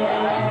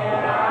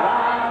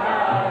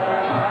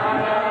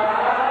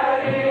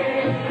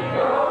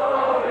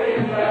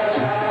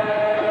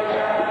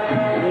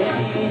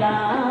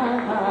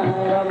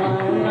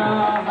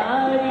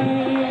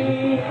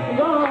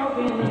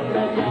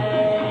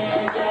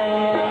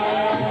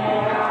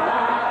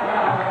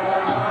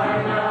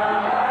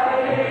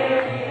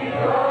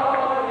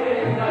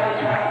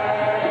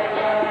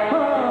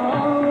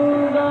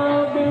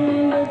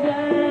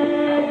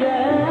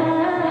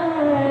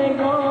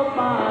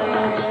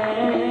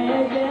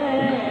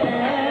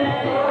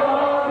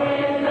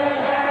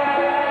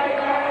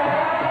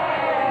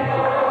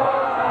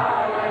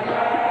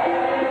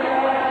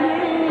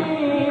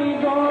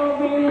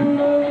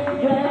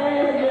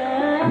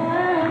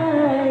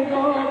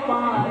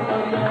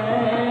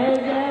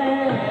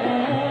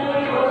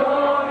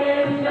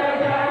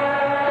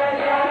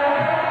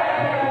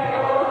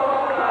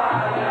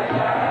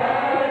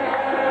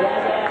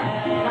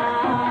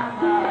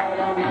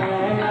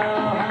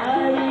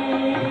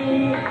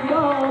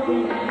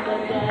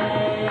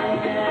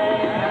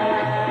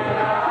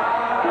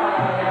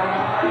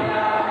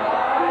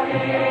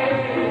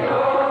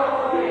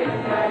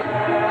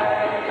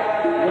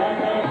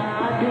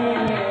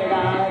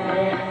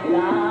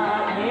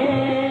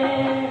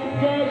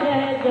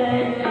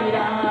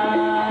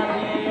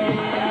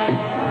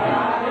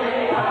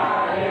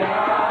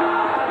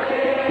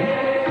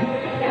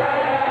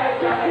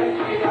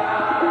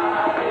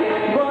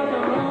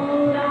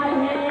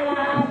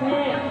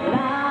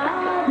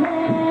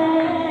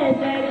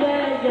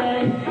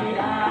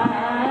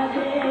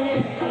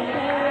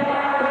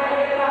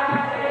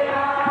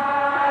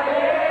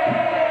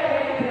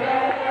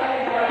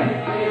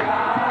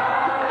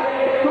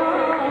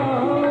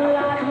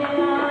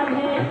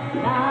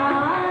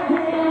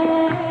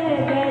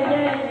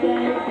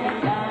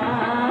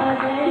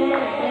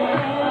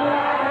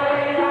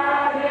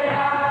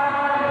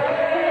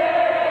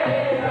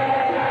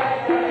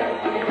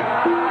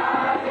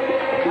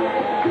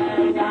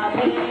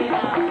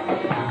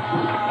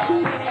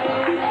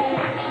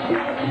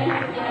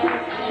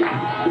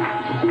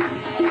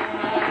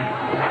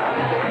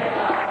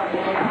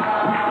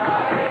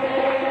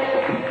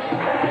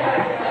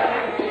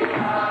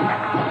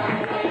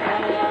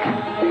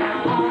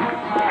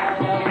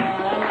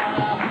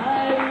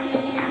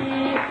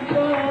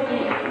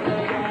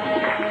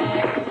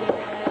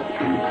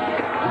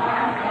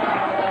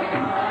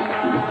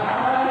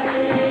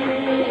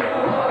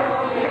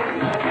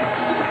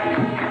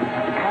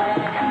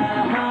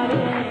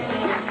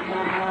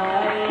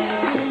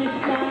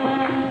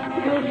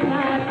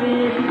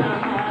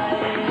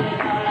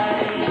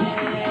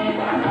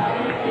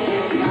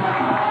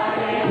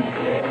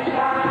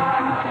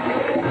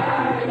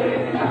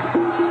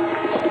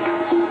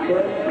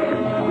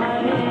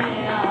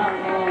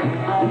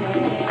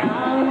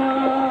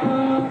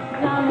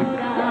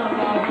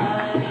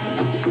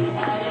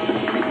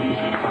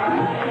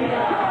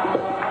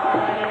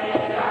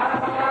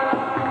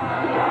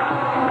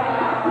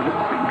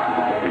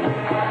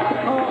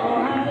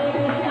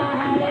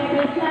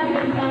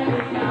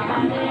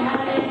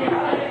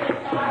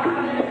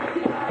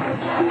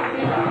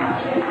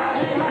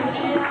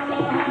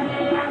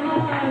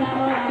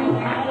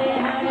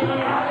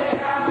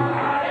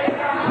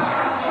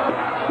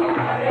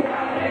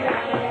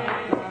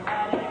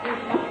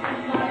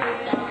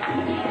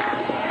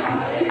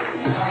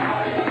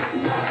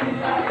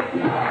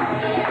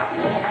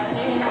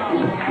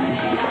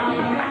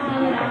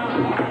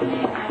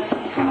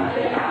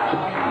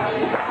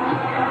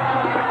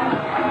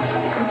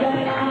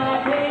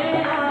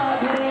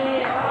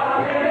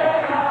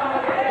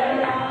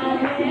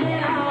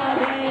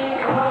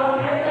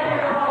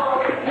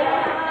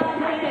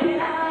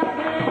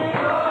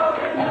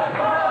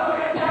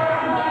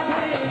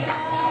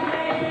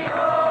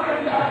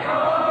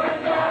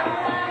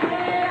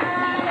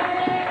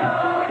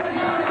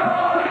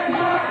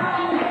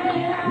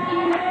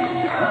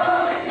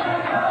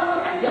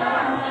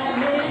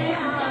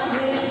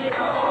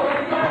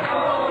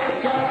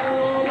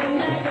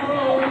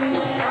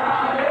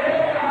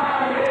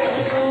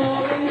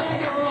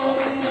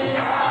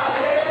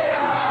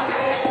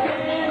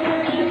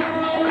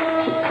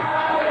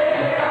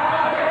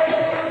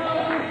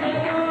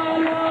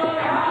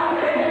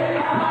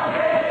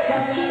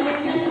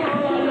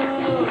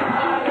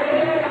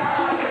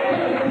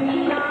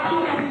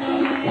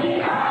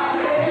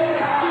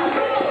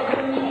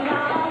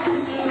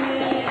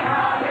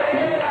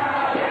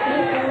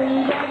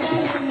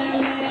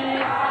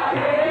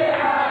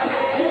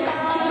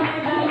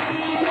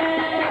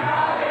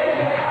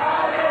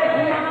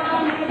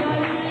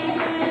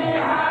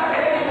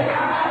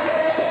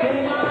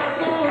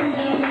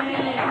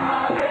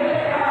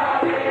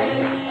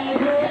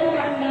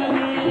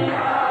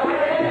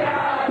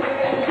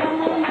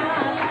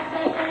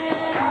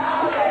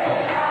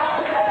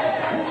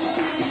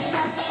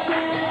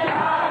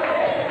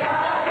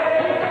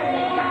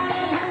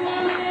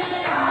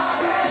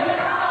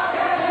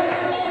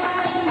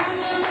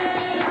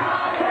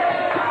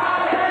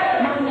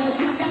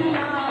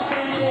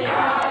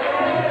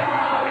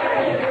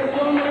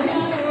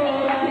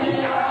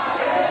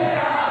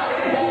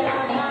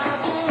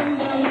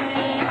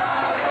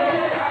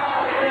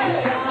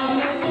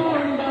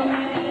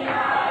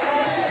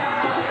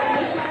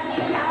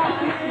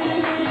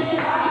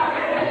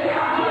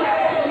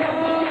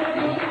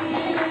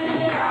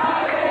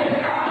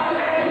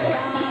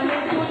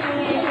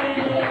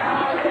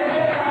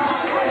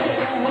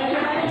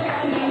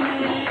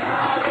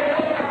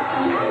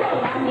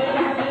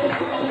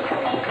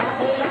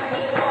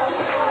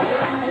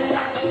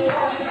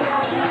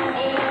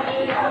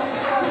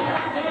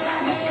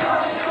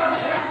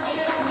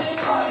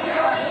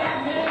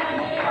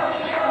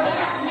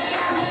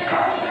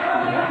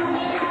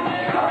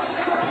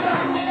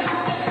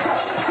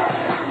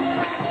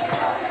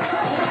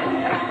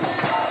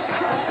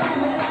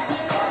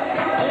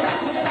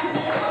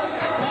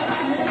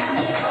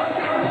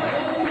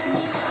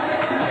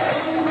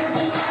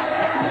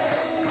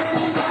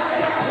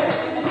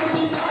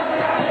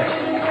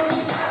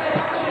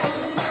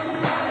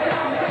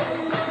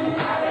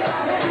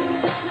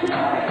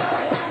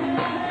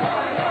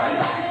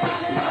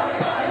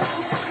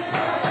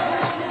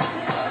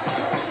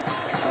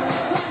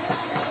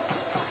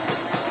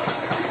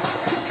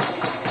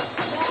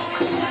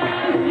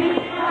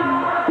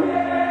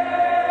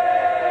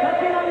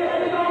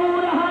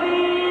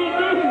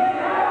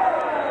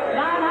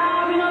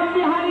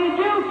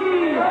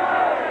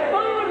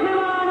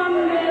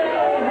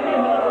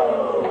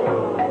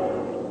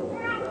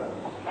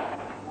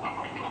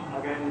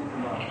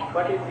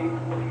 What is the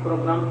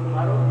program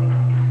tomorrow?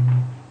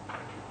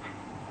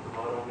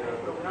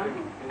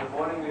 In the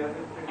morning we are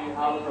visiting the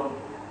house of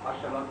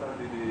Ashalata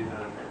Didi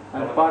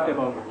And what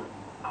about it?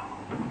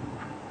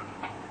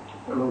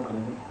 चलो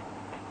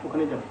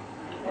ওখানে যাও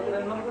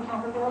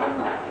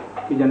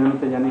কি জানেন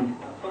তো জানি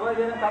সবাই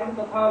জানে কারণ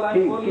কথা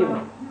লাইক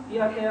বললাম কি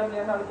আছে আপনি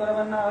এটা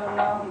করবেন না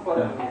নাম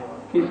করে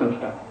কি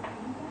সংস্কার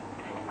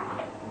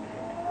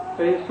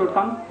So he should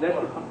come, let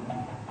him come.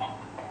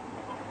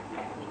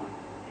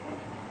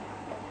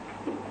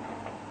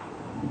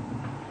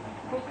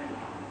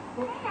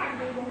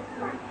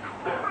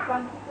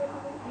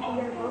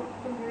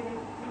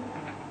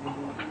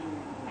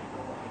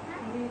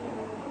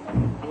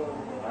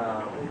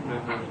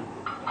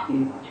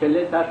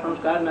 ছেলে তার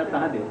সংস্কার না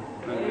তাহাদের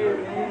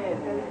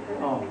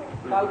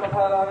কাল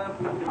কথা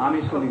আমি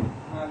শুনি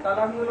কাল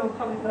আমি হলো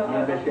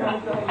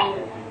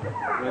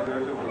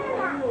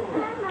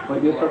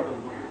উৎসব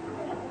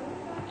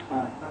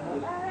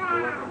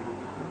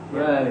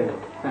Right,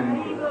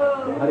 thank you.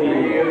 Hare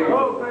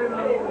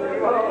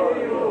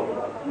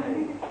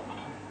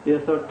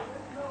Yes, sir.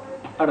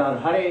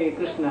 Hare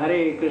Krishna,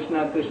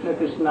 Krishna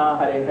Krishna,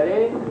 Hare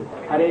Hare,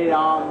 Hare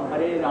Ram,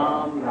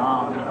 Ram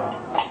Ram.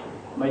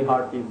 My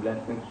hearty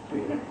blessings to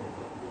you.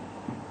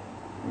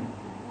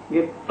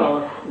 Give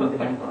thoughts in the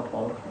hands of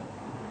all.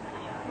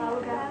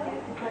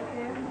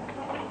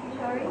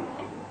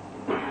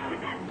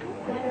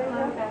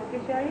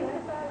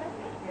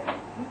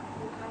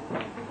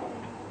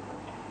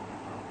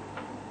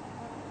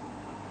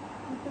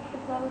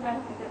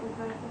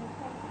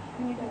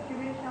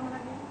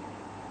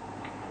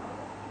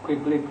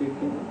 Quickly.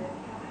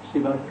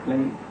 Shiva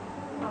explain.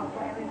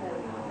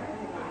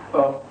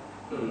 Oh.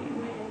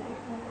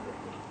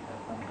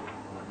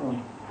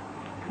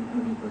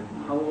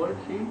 How old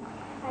she?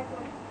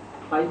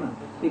 5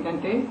 months. She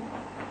can take?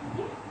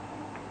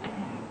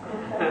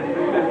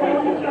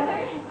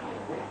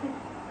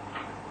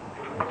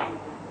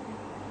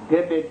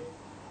 Get it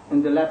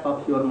in the lap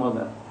of your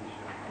mother.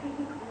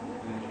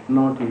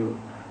 Not you.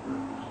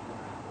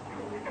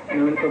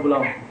 नवीन को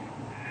बुलाओ.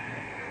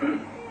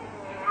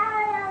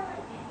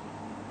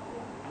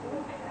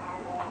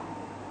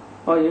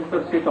 Oh, you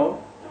should sit out.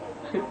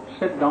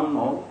 Sit down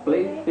now.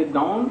 Please sit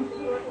down.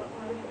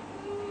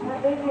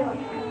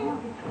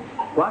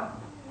 What?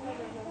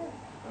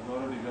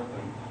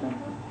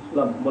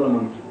 बोलो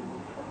मंत्र.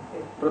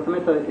 प्रथमे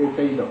तो एक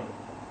ही दो.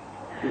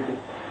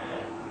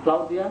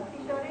 Claudia.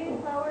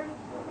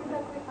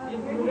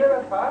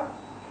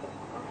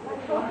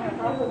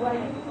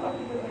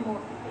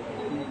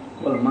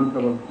 बोल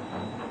मंत्र बोल.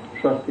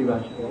 स्वस्ति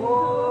भाषा.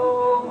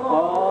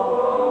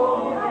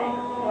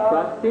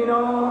 स्वस्ति no.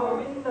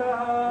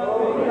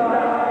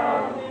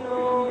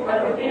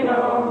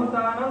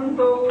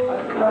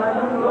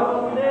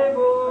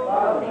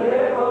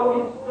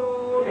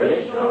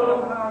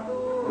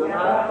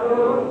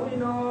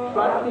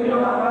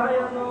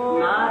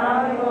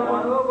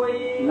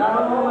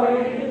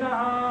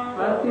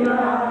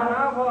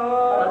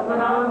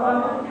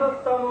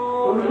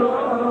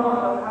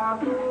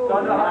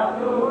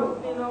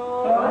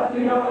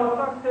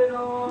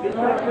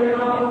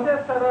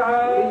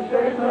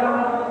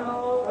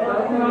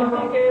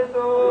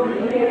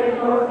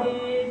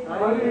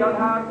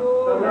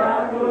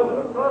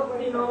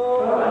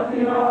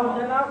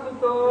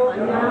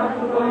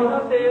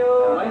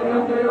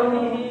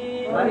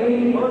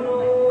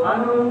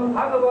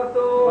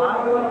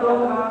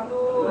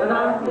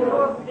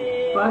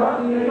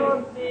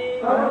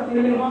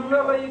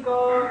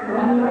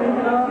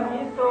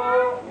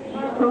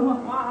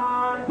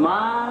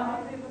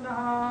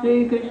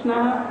 Shri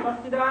Krishna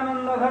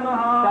Satchidananda Ghana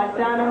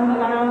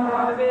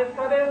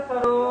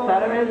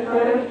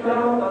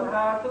Sarveshwareshwaro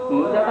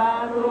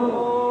Mudakatu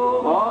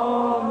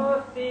Om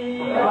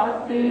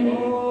Swasti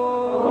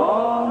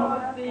Om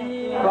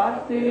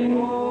Swasti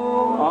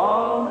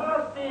Om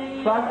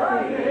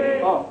Swasti.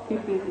 Oh,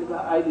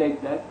 I like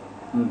that.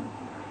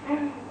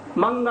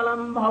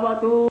 Mangalam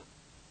Bhavatu.